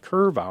smooth that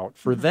curve out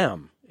for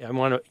them. I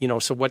want to,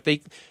 so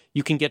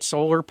you can get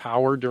solar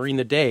power during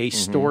the day,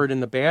 store it in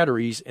the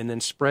batteries, and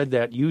then spread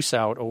that use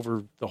out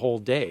over the whole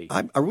day.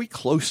 Are we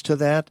close to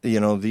that?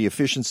 The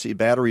efficiency,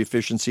 battery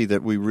efficiency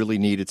that we really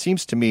need. It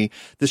seems to me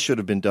this should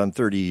have been done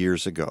 30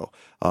 years ago.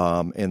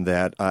 And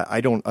that I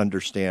don't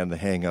understand the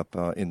hang up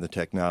in the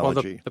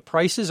technology. Well, the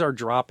prices are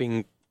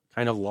dropping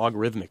kind of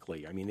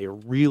logarithmically. I mean, they're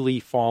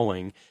really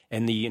falling.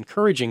 And the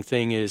encouraging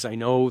thing is, I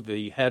know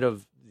the head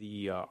of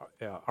the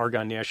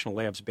Argonne National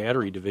Labs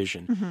battery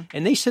division,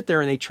 and they sit there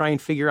and they try and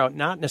figure out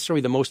not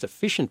necessarily the most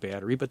efficient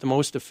battery, but the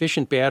most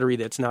efficient battery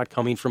that's not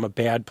coming from a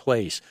bad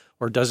place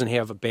or doesn't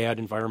have a bad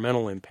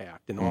environmental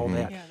impact and all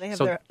that. Yeah, they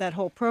have that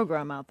whole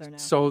program out there now.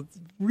 So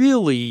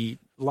really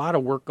a lot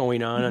of work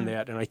going on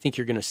that, and I think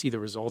you're going to see the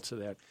results of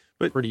that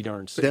pretty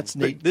darn soon. That's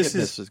Nate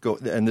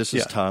Kipnis, and this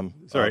is Tom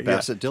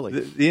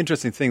Bassett-Dilley. The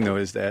interesting thing, though,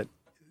 is that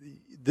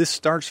this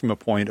starts from a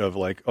point of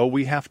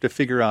we have to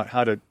figure out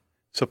how to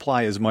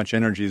supply as much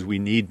energy as we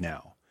need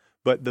now.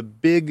 But the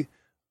big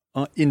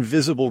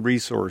invisible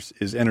resource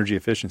is energy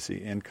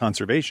efficiency and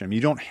conservation. I mean,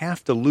 you don't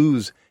have to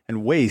lose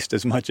and waste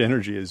as much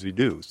energy as we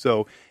do.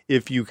 So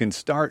if you can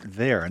start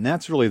there, and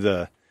that's really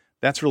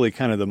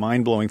kind of the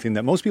mind-blowing thing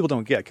that most people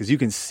don't get, because you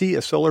can see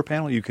a solar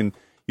panel, you can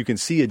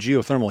see a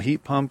geothermal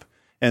heat pump,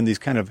 and these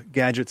kind of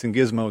gadgets and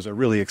gizmos are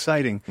really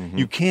exciting.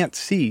 You can't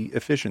see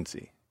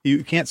efficiency.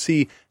 You can't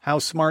see how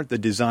smart the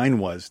design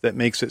was that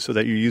makes it so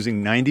that you're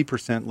using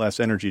 90% less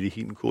energy to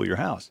heat and cool your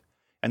house.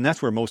 And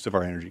that's where most of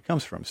our energy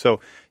comes from. So,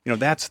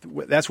 that's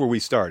where we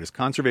start, is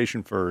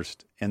conservation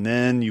first, and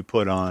then you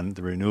put on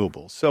the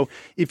renewables. So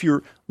if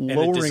you're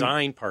lowering... And the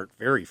design part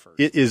very first.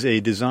 It is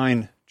a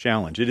design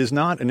challenge. It is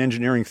not an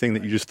engineering thing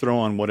that you just throw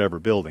on whatever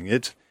building.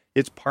 It's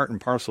part and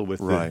parcel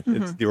with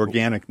it's the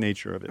organic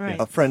nature of it. Right.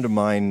 Yeah. A friend of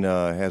mine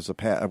has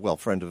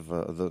friend of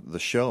the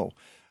show,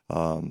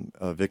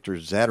 Victor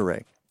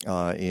Zadarek,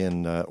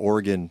 in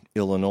Oregon,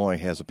 Illinois,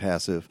 has a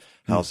passive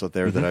house out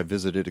there that I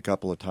visited a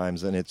couple of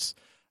times, and it's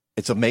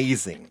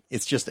amazing.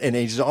 It's just, and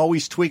he's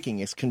always tweaking.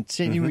 It's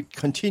continue.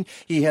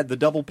 He had the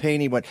double pane.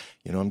 He went,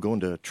 I'm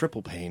going to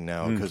triple pane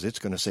now because it's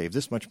going to save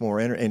this much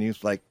more energy. And he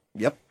was like,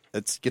 yep,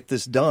 let's get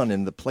this done.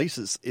 And the place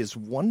is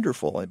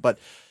wonderful, but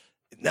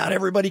not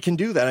everybody can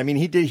do that. I mean,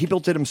 he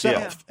built it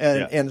himself,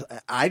 and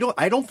I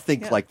don't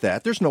think like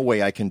that. There's no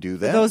way I can do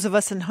that. For those of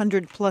us in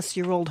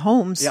 100-plus-year-old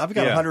homes. Yeah, I've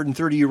got a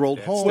 130-year-old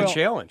home. It's the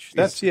challenge.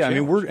 I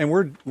mean, we're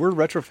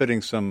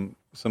retrofitting some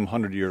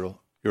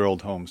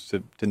 100-year-old homes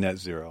to net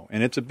zero,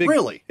 and it's a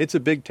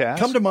big task.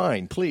 Come to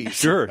mind, please.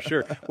 Sure.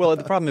 Well,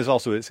 the problem is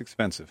also it's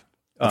expensive.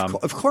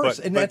 Of course,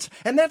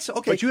 that's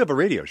okay. But you have a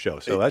radio show,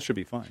 so that should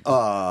be fine.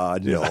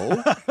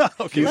 No.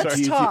 Okay,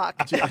 Let's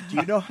talk. Do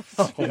you know?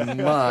 Oh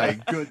my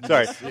goodness!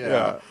 Sorry.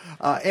 Yeah.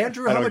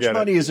 Andrew, how much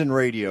money is in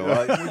radio?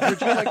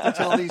 Would you like to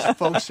tell these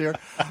folks here?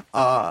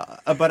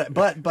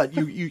 But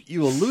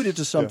you alluded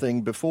to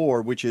something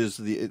before, which is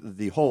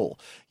the whole,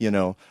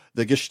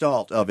 the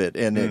gestalt of it,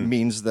 and it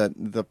means that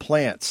the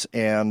plants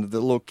and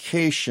the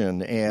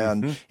location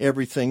and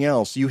everything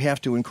else, you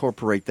have to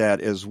incorporate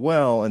that as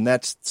well, and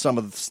that's some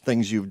of the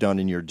things you've done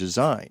in your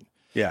design.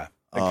 Yeah,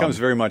 it comes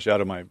very much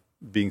out of my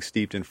being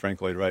steeped in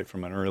Frank Lloyd Wright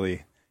from an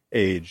early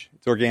age.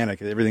 It's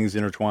organic. Everything's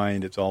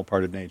intertwined. It's all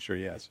part of nature.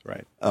 Yes,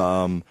 right.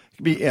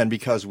 And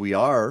because we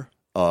are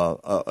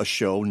a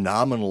show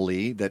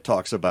nominally that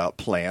talks about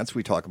plants,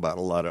 we talk about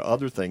a lot of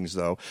other things,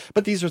 though.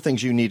 But these are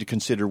things you need to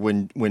consider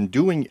when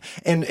doing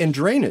and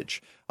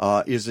drainage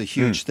is a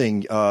huge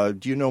thing. Do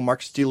you know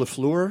Marcus de la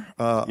Fleur?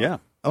 Yeah.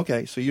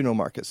 Okay, so you know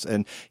Marcus,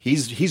 and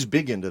he's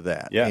big into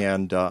that. Yeah.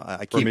 And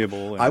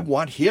I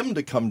want him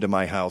to come to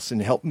my house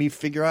and help me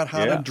figure out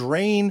how to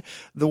drain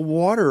the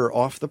water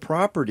off the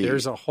property.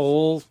 There's a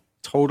whole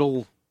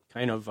total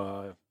kind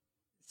of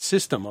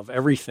system of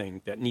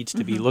everything that needs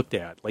to be looked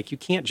at. Like, you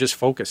can't just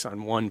focus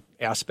on one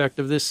aspect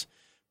of this.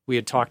 We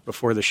had talked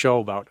before the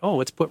show about,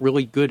 let's put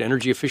really good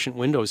energy efficient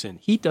windows in.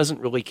 He doesn't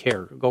really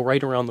care. Go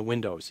right around the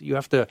windows. You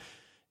have to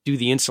do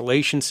the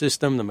insulation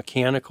system, the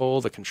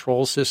mechanical, the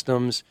control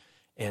systems,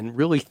 and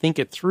really think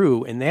it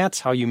through. And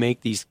that's how you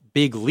make these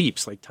big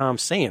leaps, like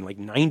Tom's saying, like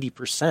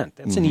 90%.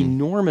 That's an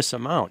enormous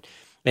amount.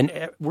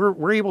 And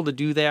we're able to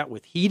do that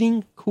with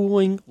heating,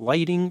 cooling,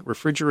 lighting,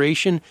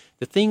 refrigeration.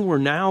 The thing we're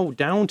now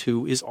down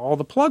to is all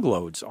the plug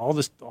loads, all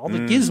the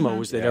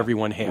gizmos that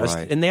everyone has,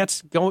 and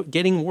that's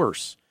getting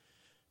worse.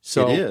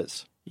 So it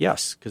is.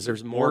 Yes, because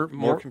there's more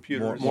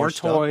computers, more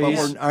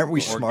toys. But aren't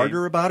we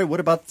smarter about it? What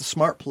about the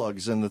smart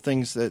plugs and the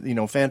things that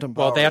phantom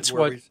power? Well,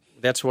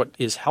 that's what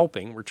is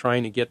helping. We're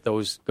trying to get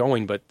those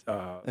going, but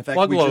in fact,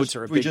 plug loads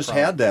are a big we just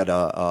problem. had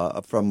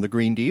that from the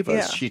Green Divas.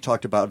 Yeah. She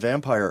talked about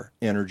vampire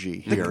energy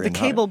here. The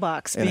cable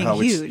box being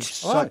huge.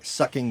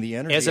 Sucking the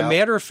energy As a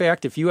matter of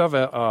fact, if you have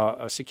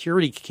a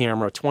security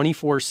camera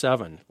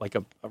 24/7, like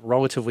a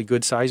relatively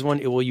good size one,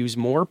 it will use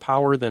more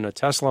power than a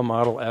Tesla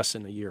Model S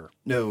in a year.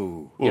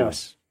 No.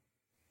 Yes.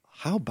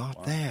 How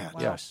about that? Wow.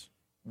 Yes.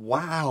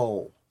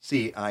 Wow.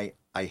 See, I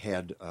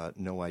had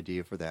no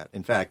idea for that.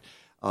 In fact,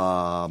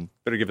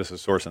 better give us a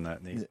source on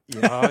that, Nate.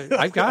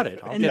 I've got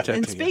it. I'll get that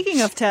and to speaking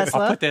you. of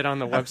Tesla, I'll put that on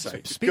the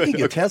website.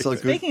 Speaking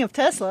of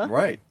Tesla,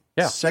 right?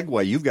 Yeah.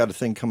 Segue. You've got a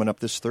thing coming up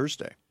this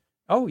Thursday.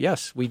 Oh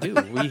yes, we do.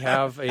 We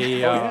have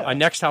a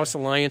Next House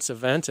Alliance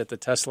event at the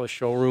Tesla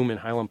showroom in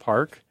Highland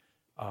Park.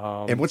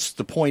 And what's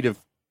the point of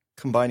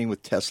combining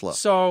with Tesla?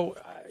 So,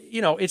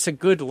 it's a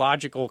good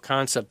logical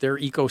concept. Their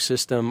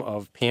ecosystem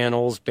of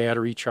panels,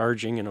 battery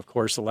charging, and of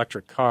course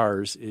electric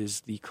cars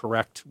is the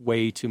correct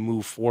way to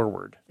move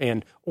forward.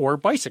 Or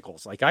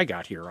bicycles, like I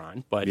got here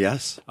on. But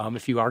yes,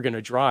 if you are going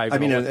to drive,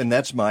 and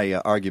that's my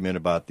argument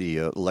about the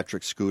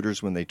electric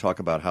scooters when they talk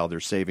about how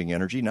they're saving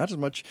energy. Not as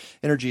much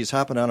energy as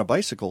hopping on a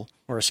bicycle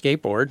or a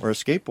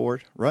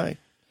skateboard. Right.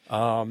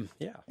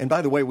 Yeah. And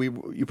by the way,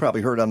 you probably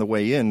heard on the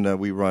way in,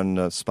 we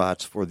run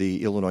spots for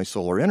the Illinois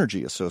Solar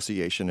Energy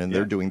Association, and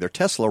they're doing their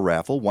Tesla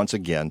raffle once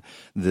again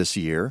this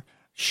year.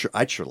 Sure,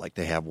 I'd sure like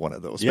to have one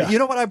of those. Yeah. But you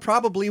know what I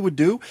probably would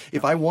do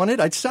if I wanted?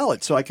 I'd sell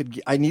it so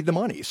I need the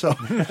money. So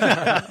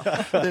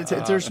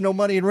there's no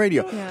money in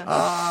radio.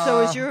 Yeah.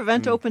 So is your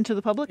event open to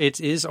the public? It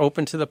is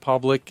open to the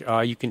public.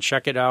 You can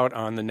check it out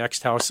on the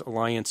Next House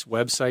Alliance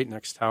website,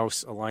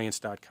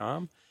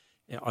 nexthousealliance.com,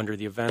 under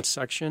the events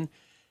section.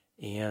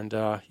 And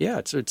I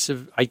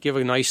give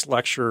a nice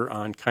lecture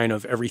on kind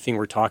of everything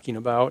we're talking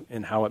about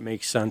and how it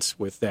makes sense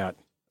with that.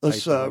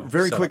 Let's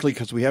very quickly,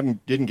 because we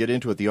didn't get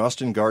into it. The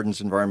Austin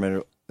Gardens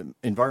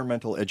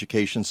Environmental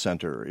Education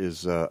Center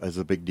is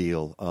a big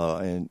deal,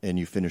 and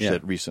you finished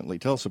it recently.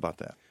 Tell us about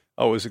that.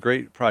 Oh, it was a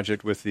great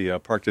project with the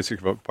Park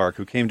District of Oak Park,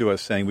 who came to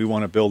us saying we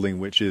want a building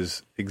which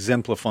is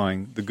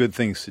exemplifying the good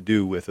things to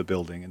do with a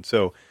building. And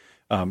so,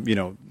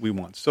 we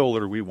want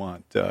solar, we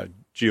want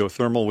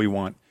geothermal, we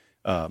want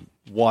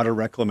water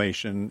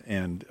reclamation,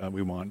 and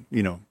we want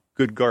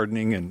good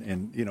gardening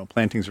and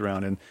plantings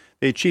around, and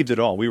they achieved it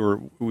all. We were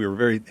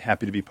very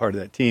happy to be part of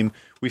that team.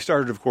 We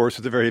started, of course,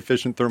 with a very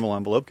efficient thermal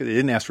envelope because they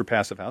didn't ask for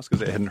Passive House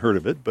because they hadn't heard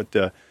of it, but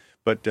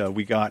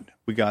we got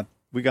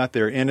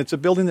there, and it's a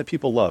building that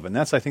people love, and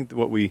that's I think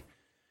what we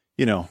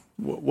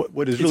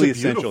what is really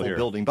essential here.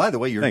 Building, by the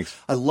way. Thanks.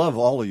 I love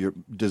all of your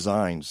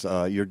designs.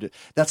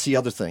 That's the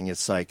other thing.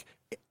 It's like.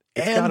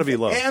 It's got to be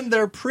loved. And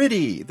they're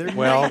pretty. They're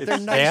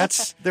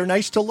nice. They're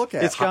nice to look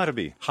at. It's got to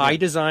be. High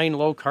design,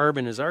 low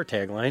carbon is our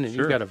tagline, and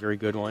you've got a very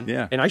good one.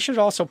 Yeah. And I should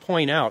also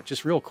point out,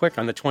 just real quick,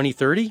 on the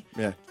 2030,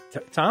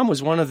 Tom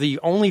was one of the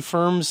only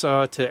firms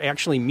to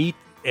actually meet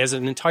as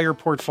an entire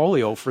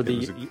portfolio for the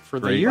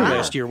year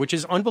last year, which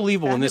is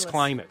unbelievable in this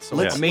climate. So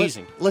it's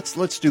amazing.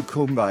 Let's do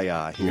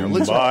Kumbaya here.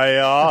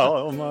 Kumbaya.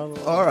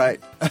 All right.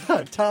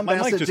 Tom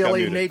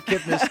Bassett-Dilley, Nate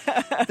Kipnis,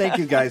 thank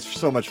you guys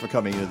so much for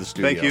coming into the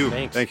studio. Thank you.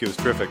 Thanks. Thank you. It was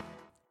terrific.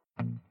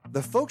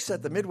 The folks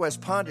at the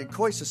Midwest Pond and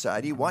Koi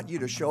Society want you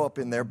to show up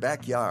in their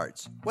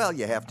backyards. Well,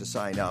 you have to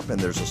sign up, and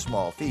there's a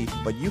small fee,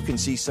 but you can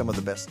see some of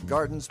the best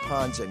gardens,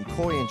 ponds, and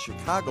koi in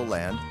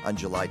Chicagoland on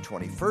July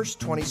 21st,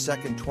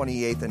 22nd,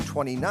 28th, and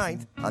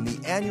 29th on the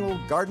annual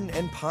Garden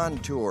and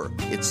Pond Tour.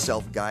 It's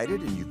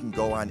self-guided, and you can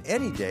go on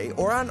any day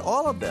or on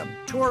all of them.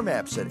 Tour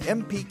maps at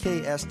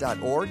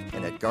mpks.org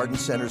and at garden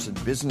centers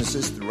and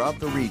businesses throughout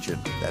the region.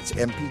 That's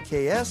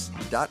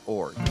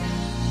mpks.org.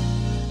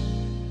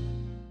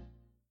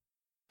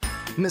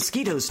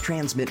 Mosquitoes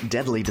transmit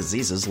deadly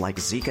diseases like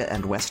Zika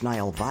and West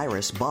Nile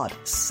virus, but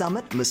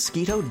Summit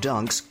Mosquito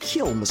Dunks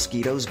kill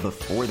mosquitoes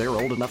before they're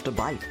old enough to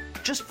bite.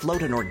 Just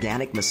float an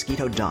organic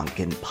mosquito dunk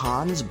in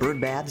ponds, bird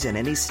baths, and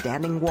any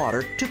standing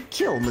water to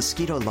kill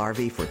mosquito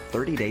larvae for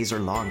 30 days or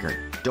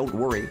longer. Don't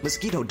worry,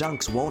 mosquito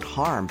dunks won't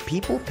harm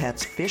people,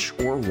 pets, fish,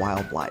 or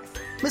wildlife.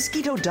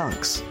 Mosquito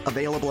Dunks,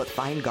 available at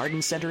fine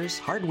garden centers,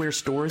 hardware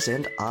stores,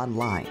 and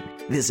online.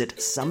 Visit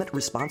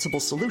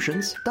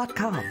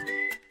summitresponsiblesolutions.com.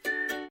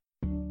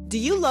 Do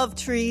you love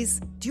trees?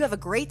 Do you have a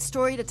great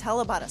story to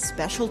tell about a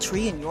special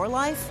tree in your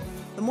life?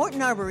 The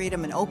Morton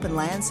Arboretum and Open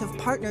Lands have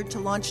partnered to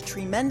launch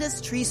Tremendous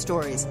Tree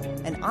Stories,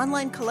 an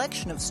online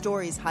collection of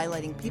stories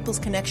highlighting people's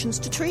connections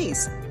to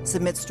trees.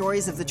 Submit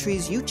stories of the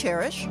trees you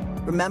cherish,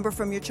 remember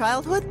from your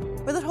childhood,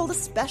 or that hold a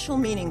special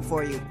meaning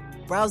for you.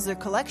 Browse their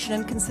collection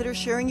and consider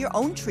sharing your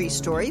own tree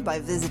story by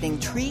visiting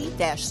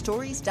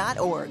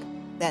tree-stories.org.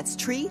 That's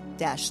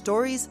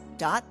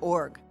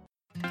tree-stories.org.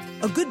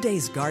 A good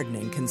day's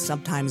gardening can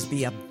sometimes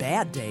be a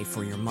bad day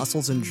for your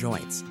muscles and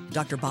joints.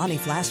 Dr. Bonnie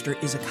Flaster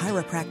is a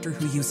chiropractor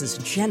who uses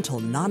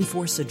gentle,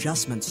 non-force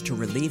adjustments to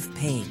relieve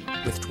pain.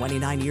 With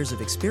 29 years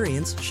of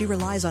experience, she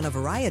relies on a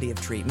variety of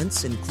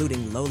treatments,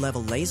 including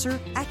low-level laser,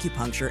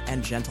 acupuncture,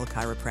 and gentle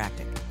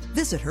chiropractic.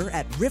 Visit her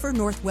at River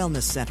North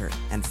Wellness Center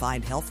and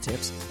find health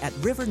tips at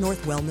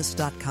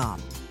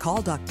rivernorthwellness.com.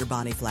 Call Dr.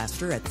 Bonnie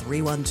Flaster at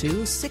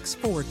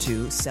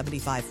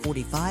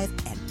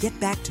 312-642-7545 and get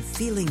back to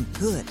feeling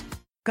good.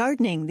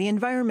 Gardening, the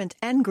environment,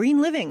 and green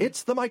living.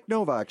 It's the Mike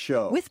Novak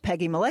Show. With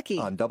Peggy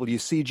Malecki. On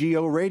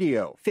WCGO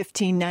Radio.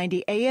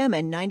 1590 AM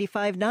and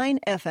 95.9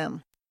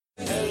 FM.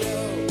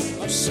 Hello,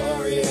 I'm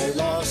sorry I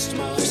lost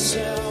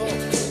myself.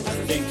 I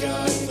think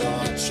I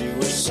thought you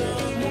were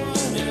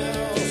someone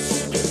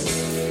else.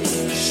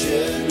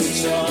 Should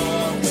we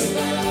talk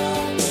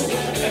about the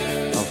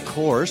weather? Of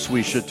course,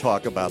 we should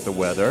talk about the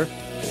weather.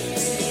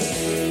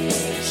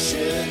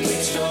 Should we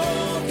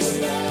talk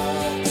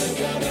about the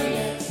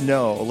government?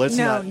 No, let's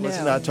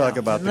not talk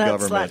about the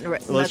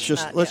government.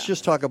 Let's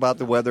just talk about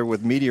the weather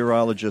with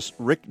meteorologist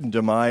Rick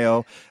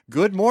DeMaio.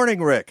 Good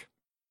morning, Rick.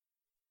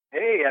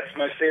 Hey, that's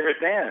my favorite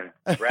band,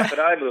 Rapid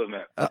Eye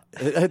Movement.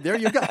 There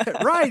you go.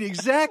 Right,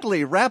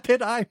 exactly.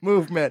 Rapid Eye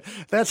Movement.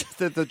 That's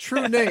the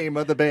true name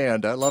of the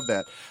band. I love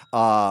that.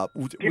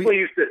 People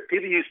used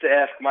to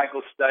ask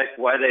Michael Stipe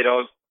why they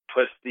don't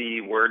put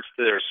the words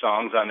to their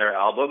songs on their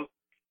album.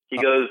 He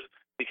goes,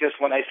 because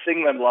when I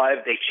sing them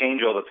live, they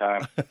change all the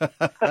time.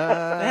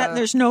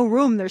 There's no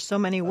room. There's so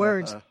many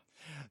words.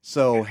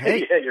 So,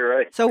 hey. Yeah, you're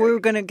right. So we were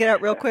going to get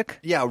out real quick.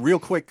 Yeah, real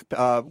quick.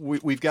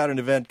 We've got an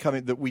event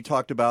coming that we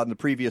talked about in the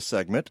previous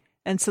segment.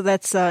 And so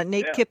that's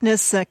Nate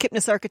Kipnis,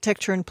 Kipnis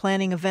Architecture and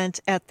Planning event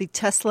at the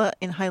Tesla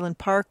in Highland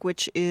Park,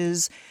 which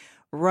is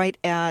right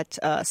at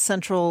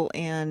Central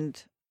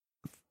and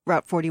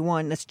Route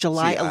 41. That's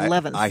July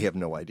 11th. I have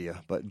no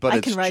idea, but I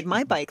can ride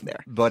my bike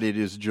there. But it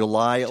is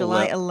July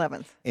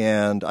 11th.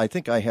 And I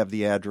think I have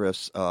the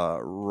address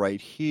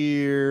right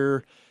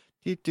here.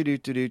 So you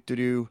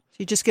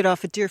just get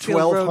off at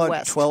Deerfield Road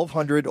West.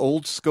 1200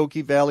 Old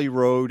Skokie Valley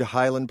Road,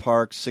 Highland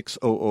Park,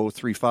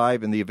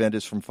 60035, and the event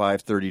is from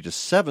 5:30 to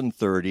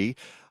 7:30.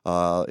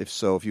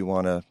 If you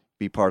want to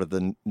be part of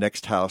the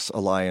Next House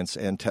Alliance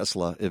and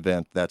Tesla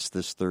event, that's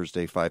this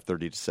Thursday,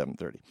 5:30 to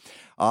 7:30.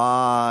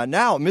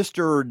 Now,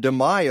 Mr.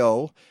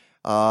 DeMaio,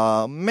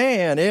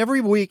 man,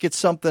 every week it's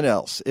something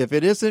else. If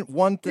it isn't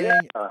one thing,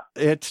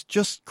 it's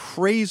just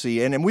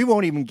crazy, and we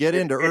won't even get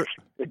into.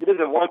 If it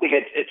isn't one thing,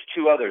 it's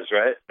two others,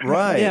 right?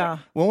 Right. Yeah.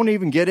 We won't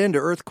even get into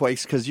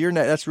earthquakes because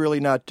that's really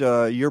not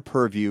your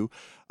purview.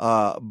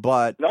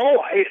 But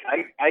no,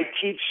 I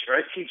teach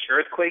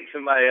earthquakes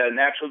in my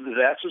natural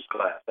disasters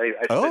class. I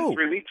spent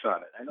 3 weeks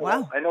on it. I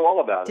know all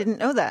about it. Didn't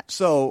know that.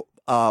 So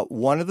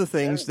one of the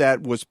things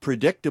that was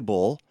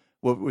predictable.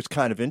 What was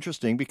kind of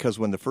interesting because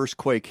when the first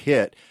quake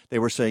hit, they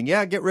were saying,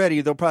 "Yeah, get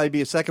ready. There'll probably be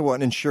a second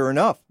one," and sure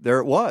enough, there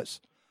it was.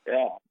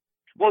 Yeah.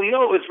 Well,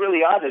 what was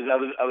really odd is I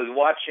was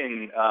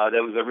watching.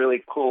 There was a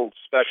really cool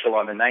special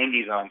on the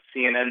 '90s on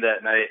CNN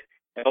that night,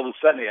 and all of a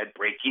sudden they had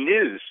breaking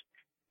news,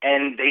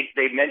 and they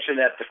mentioned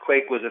that the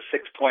quake was a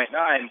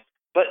 6.9,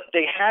 but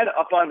they had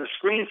up on the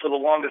screen for the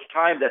longest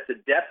time that the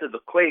depth of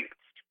the quake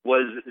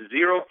was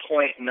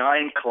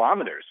 0.9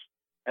 kilometers,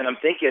 and I'm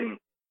thinking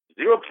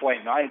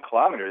 0.9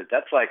 kilometers.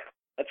 That's like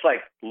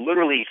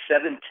literally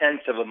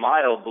 0.7 of a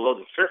mile below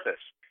the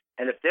surface.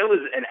 And if there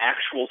was an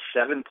actual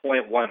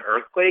 7.1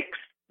 earthquake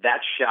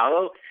that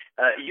shallow,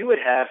 you would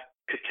have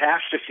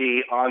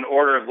catastrophe on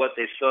order of what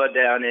they saw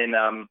down in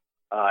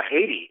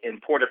Haiti, in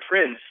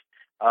Port-au-Prince,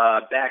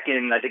 back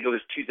in, I think it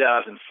was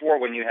 2004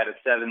 when you had a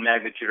 7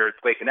 magnitude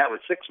earthquake, and that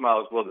was 6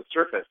 miles below the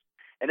surface.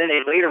 And then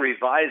they later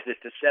revised it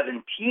to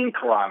 17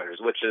 kilometers,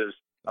 which is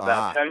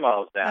about 10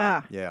 miles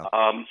down. Yeah.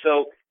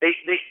 So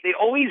they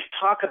always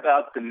talk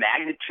about the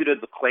magnitude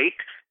of the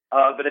quake,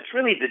 but it's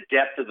really the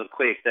depth of the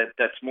quake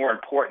that's more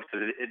important,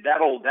 because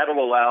that'll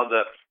allow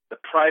the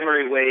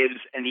primary waves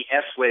and the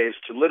S waves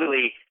to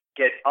literally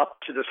get up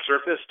to the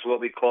surface, to what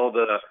we call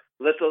the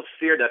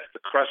lithosphere, that's the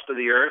crust of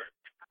the Earth,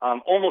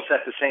 almost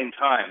at the same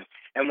time.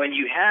 And when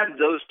you have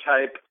those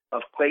type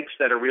of quakes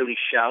that are really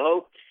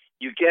shallow,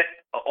 you get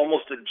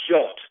almost a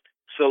jolt.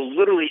 So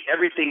literally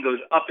everything goes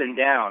up and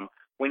down.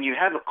 When you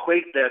have a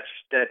quake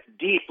that's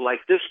deep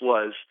like this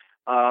was,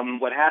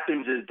 what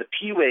happens is the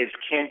P waves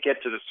can't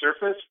get to the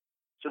surface,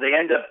 so they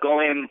end up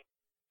going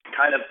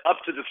kind of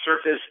up to the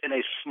surface in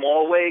a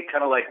small way,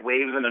 kind of like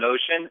waves in an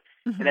ocean.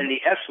 And then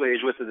the S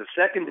waves, which are the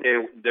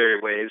secondary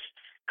waves,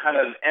 kind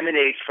of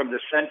emanate from the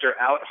center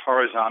out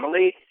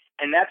horizontally.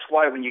 And that's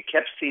why when you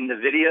kept seeing the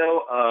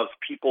video of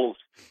people's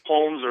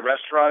homes or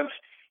restaurants,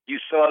 you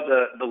saw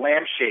the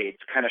lampshades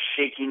kind of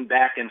shaking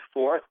back and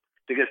forth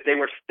because they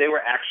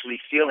were actually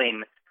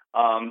feeling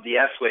the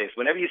S waves.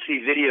 Whenever you see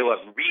video of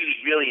really,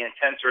 really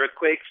intense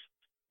earthquakes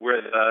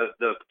where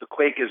the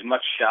quake is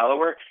much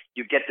shallower,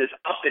 you get this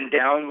up and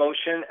down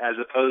motion as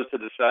opposed to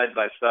the side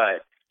by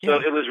side. So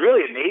it was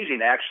really amazing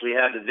to actually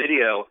have the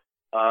video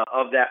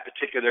of that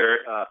particular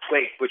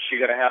quake, which you're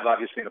going to have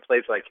obviously in a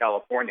place like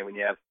California when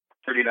you have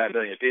 39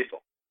 million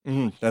people.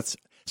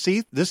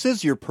 See, this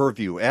is your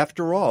purview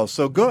after all.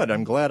 So good.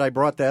 I'm glad I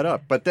brought that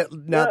up. But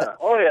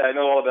Oh yeah, I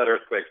know all about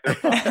earthquakes.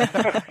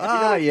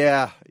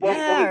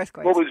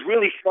 What was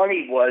really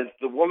funny was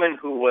the woman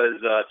who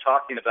was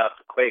talking about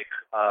the quake,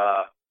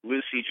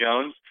 Lucy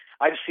Jones.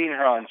 I've seen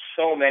her on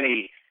so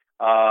many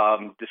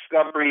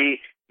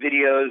Discovery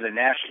videos and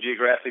National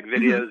Geographic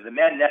videos. The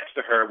man next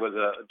to her was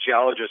a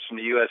geologist from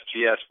the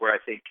USGS, where I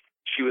think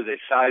she was a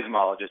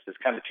seismologist. It's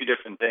kind of two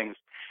different things.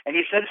 And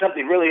he said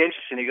something really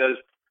interesting. He goes,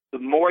 the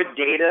more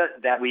data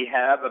that we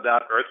have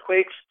about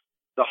earthquakes,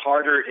 the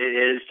harder it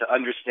is to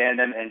understand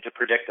them and to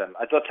predict them.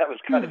 I thought that was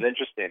kind of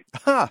interesting.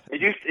 It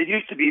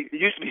used to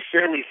be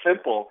fairly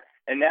simple,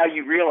 and now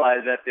you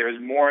realize that there's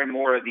more and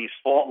more of these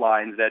fault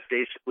lines that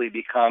basically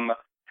become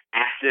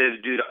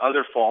active due to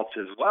other faults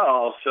as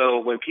well. So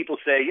when people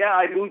say, yeah,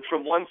 I moved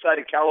from one side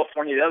of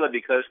California to the other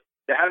because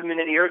there haven't been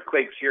any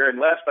earthquakes here, and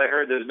last I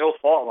heard there's no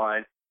fault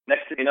line.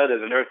 Next thing you know,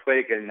 there's an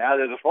earthquake, and now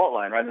there's a fault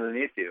line right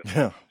underneath you.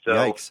 So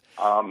Yikes.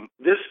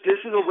 This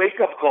is a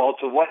wake-up call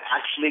to what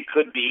actually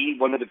could be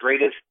one of the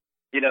greatest,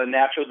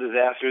 natural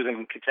disasters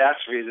and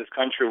catastrophes this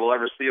country will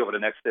ever see over the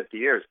next 50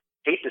 years.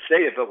 Hate to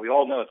say it, but we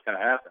all know it's going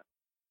to happen.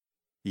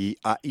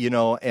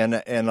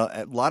 And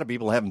a lot of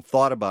people haven't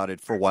thought about it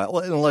for a while,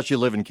 unless you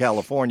live in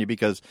California,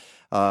 because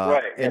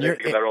right, and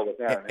you're all the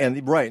time,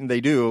 and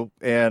they do,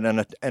 and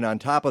on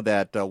top of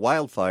that,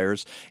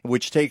 wildfires,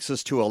 which takes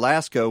us to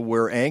Alaska,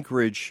 where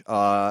Anchorage.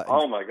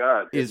 Oh my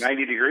God, is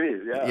 90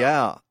 degrees.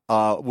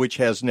 Which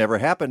has never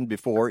happened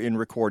before in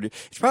recorded.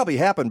 It's probably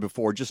happened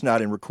before, just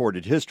not in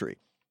recorded history.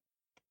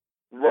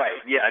 Right.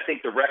 Yeah, I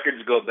think the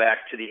records go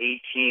back to the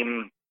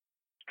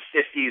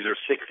 1850s or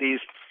 60s.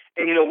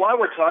 And, while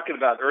we're talking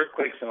about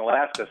earthquakes in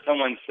Alaska,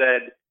 someone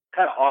said,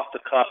 kind of off the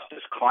cuff,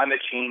 does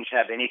climate change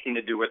have anything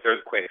to do with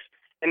earthquakes?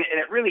 And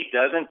it really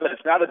doesn't, but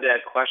it's not a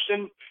bad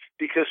question,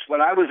 because when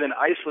I was in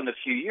Iceland a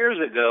few years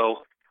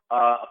ago,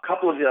 a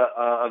couple of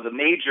the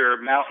major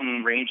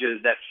mountain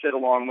ranges that sit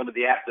along one of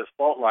the active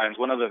fault lines,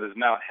 one of them is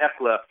Mount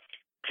Hekla,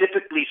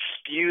 typically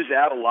spews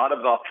out a lot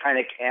of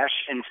volcanic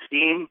ash and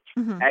steam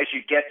as you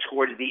get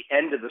towards the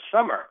end of the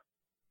summer.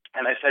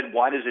 And I said,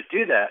 why does it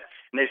do that?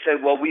 And they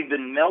said, well, we've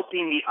been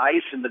melting the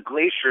ice and the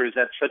glaciers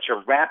at such a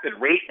rapid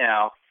rate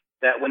now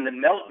that when the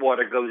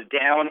meltwater goes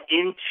down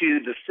into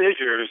the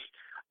fissures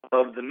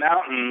of the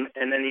mountain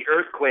and then the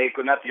earthquake,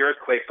 or not the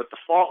earthquake, but the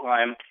fault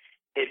line,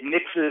 it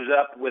mixes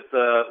up with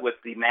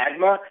the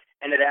magma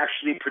and it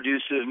actually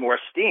produces more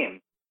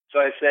steam. So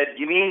I said,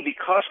 you mean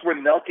because we're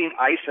melting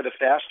ice at a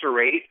faster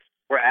rate,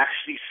 we're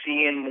actually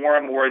seeing more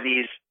and more of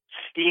these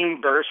steam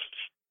bursts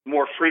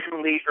more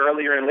frequently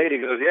earlier and later?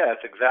 He goes, yeah,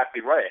 that's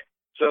exactly right.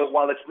 So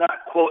while it's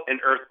not, quote, an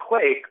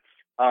earthquake,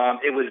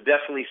 it was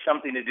definitely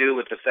something to do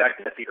with the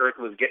fact that the earth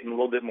was getting a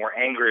little bit more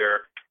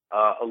angrier,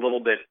 a little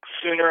bit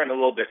sooner and a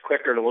little bit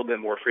quicker and a little bit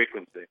more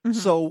frequency.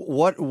 So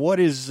what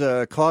is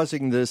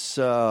causing this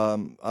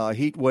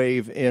heat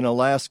wave in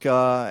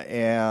Alaska?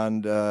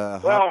 And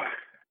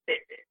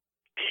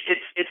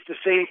it's the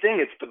same thing.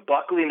 It's the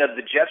buckling of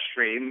the jet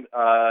stream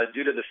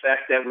due to the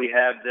fact that we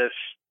have this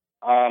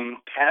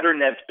pattern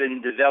that's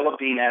been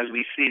developing as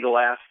we see the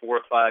last 4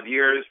 or 5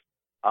 years.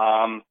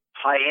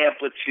 High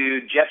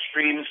amplitude jet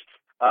streams,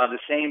 the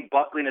same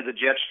buckling of the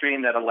jet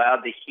stream that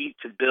allowed the heat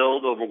to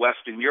build over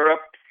Western Europe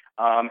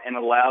and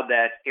allowed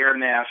that air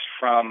mass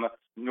from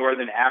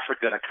Northern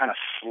Africa to kind of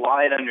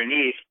slide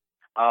underneath.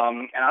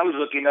 And I was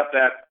looking up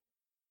at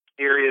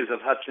areas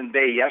of Hudson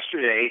Bay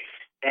yesterday,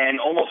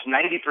 and almost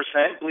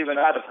 90%, believe it or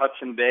not, of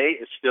Hudson Bay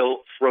is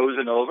still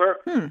frozen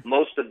over.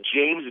 Most of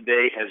James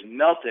Bay has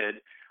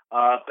melted,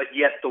 but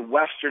yet the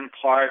western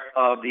part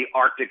of the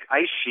Arctic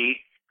ice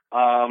sheet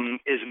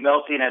is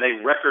melting at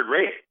a record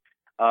rate.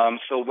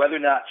 So whether or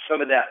not some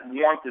of that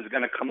warmth is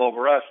going to come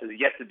over us is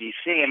yet to be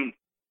seen.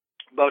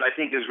 But I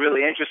think is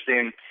really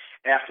interesting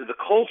after the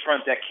cold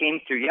front that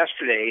came through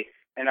yesterday,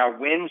 and our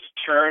winds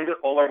turned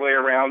all our way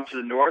around to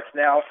the north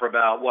now for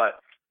about,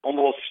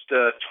 almost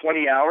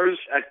 20 hours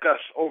at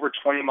gusts over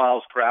 20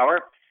 miles per hour.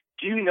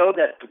 Do you know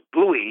that the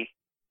buoy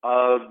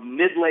of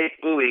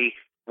Mid-Lake Buoy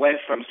went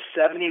from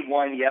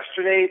 71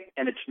 yesterday,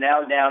 and it's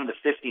now down to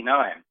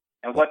 59.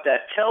 And what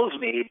that tells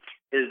me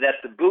is that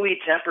the buoy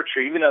temperature,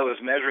 even though it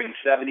was measuring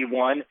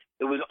 71,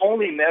 it was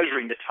only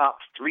measuring the top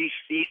 3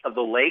 feet of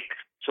the lake.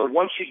 So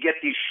once you get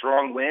these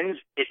strong winds,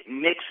 it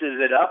mixes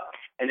it up,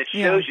 and it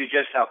shows you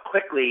just how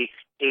quickly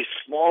a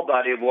small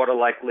body of water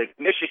like Lake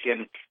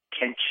Michigan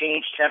can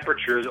change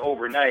temperatures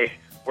overnight,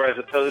 whereas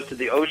opposed to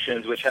the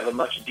oceans, which have a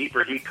much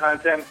deeper heat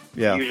content,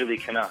 usually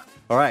cannot.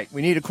 All right,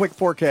 we need a quick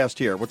forecast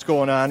here. What's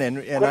going on?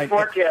 Quick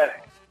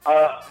forecast.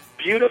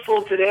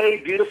 Beautiful today,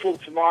 beautiful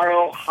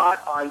tomorrow,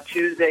 hot on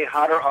Tuesday,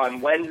 hotter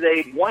on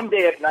Wednesday, one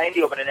day of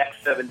 90 over the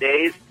next 7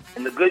 days,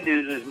 and the good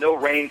news is no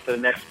rain for the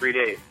next 3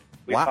 days.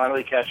 We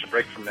finally catch a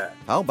break from that.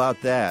 How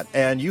about that?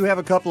 And you have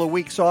a couple of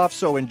weeks off,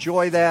 so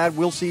enjoy that.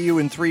 We'll see you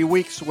in 3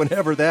 weeks,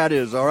 whenever that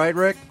is. All right,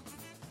 Rick?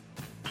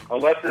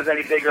 Unless there's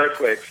any big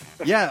earthquakes.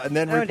 Yeah, and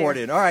then report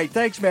in. All right,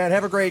 thanks, man.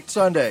 Have a great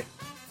Sunday.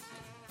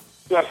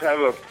 Yes, have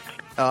a...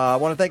 I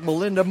want to thank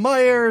Melinda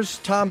Myers,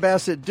 Tom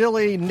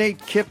Bassett-Dilley, Nate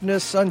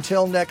Kipnis.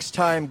 Until next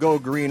time, go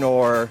green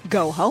or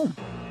go home.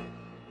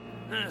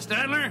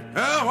 Stadler?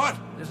 What?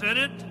 Is that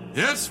it?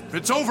 Yes,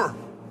 it's over.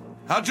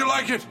 How'd you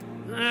like it?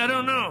 I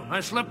don't know.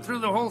 I slept through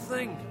the whole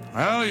thing.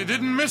 Well, you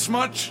didn't miss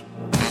much.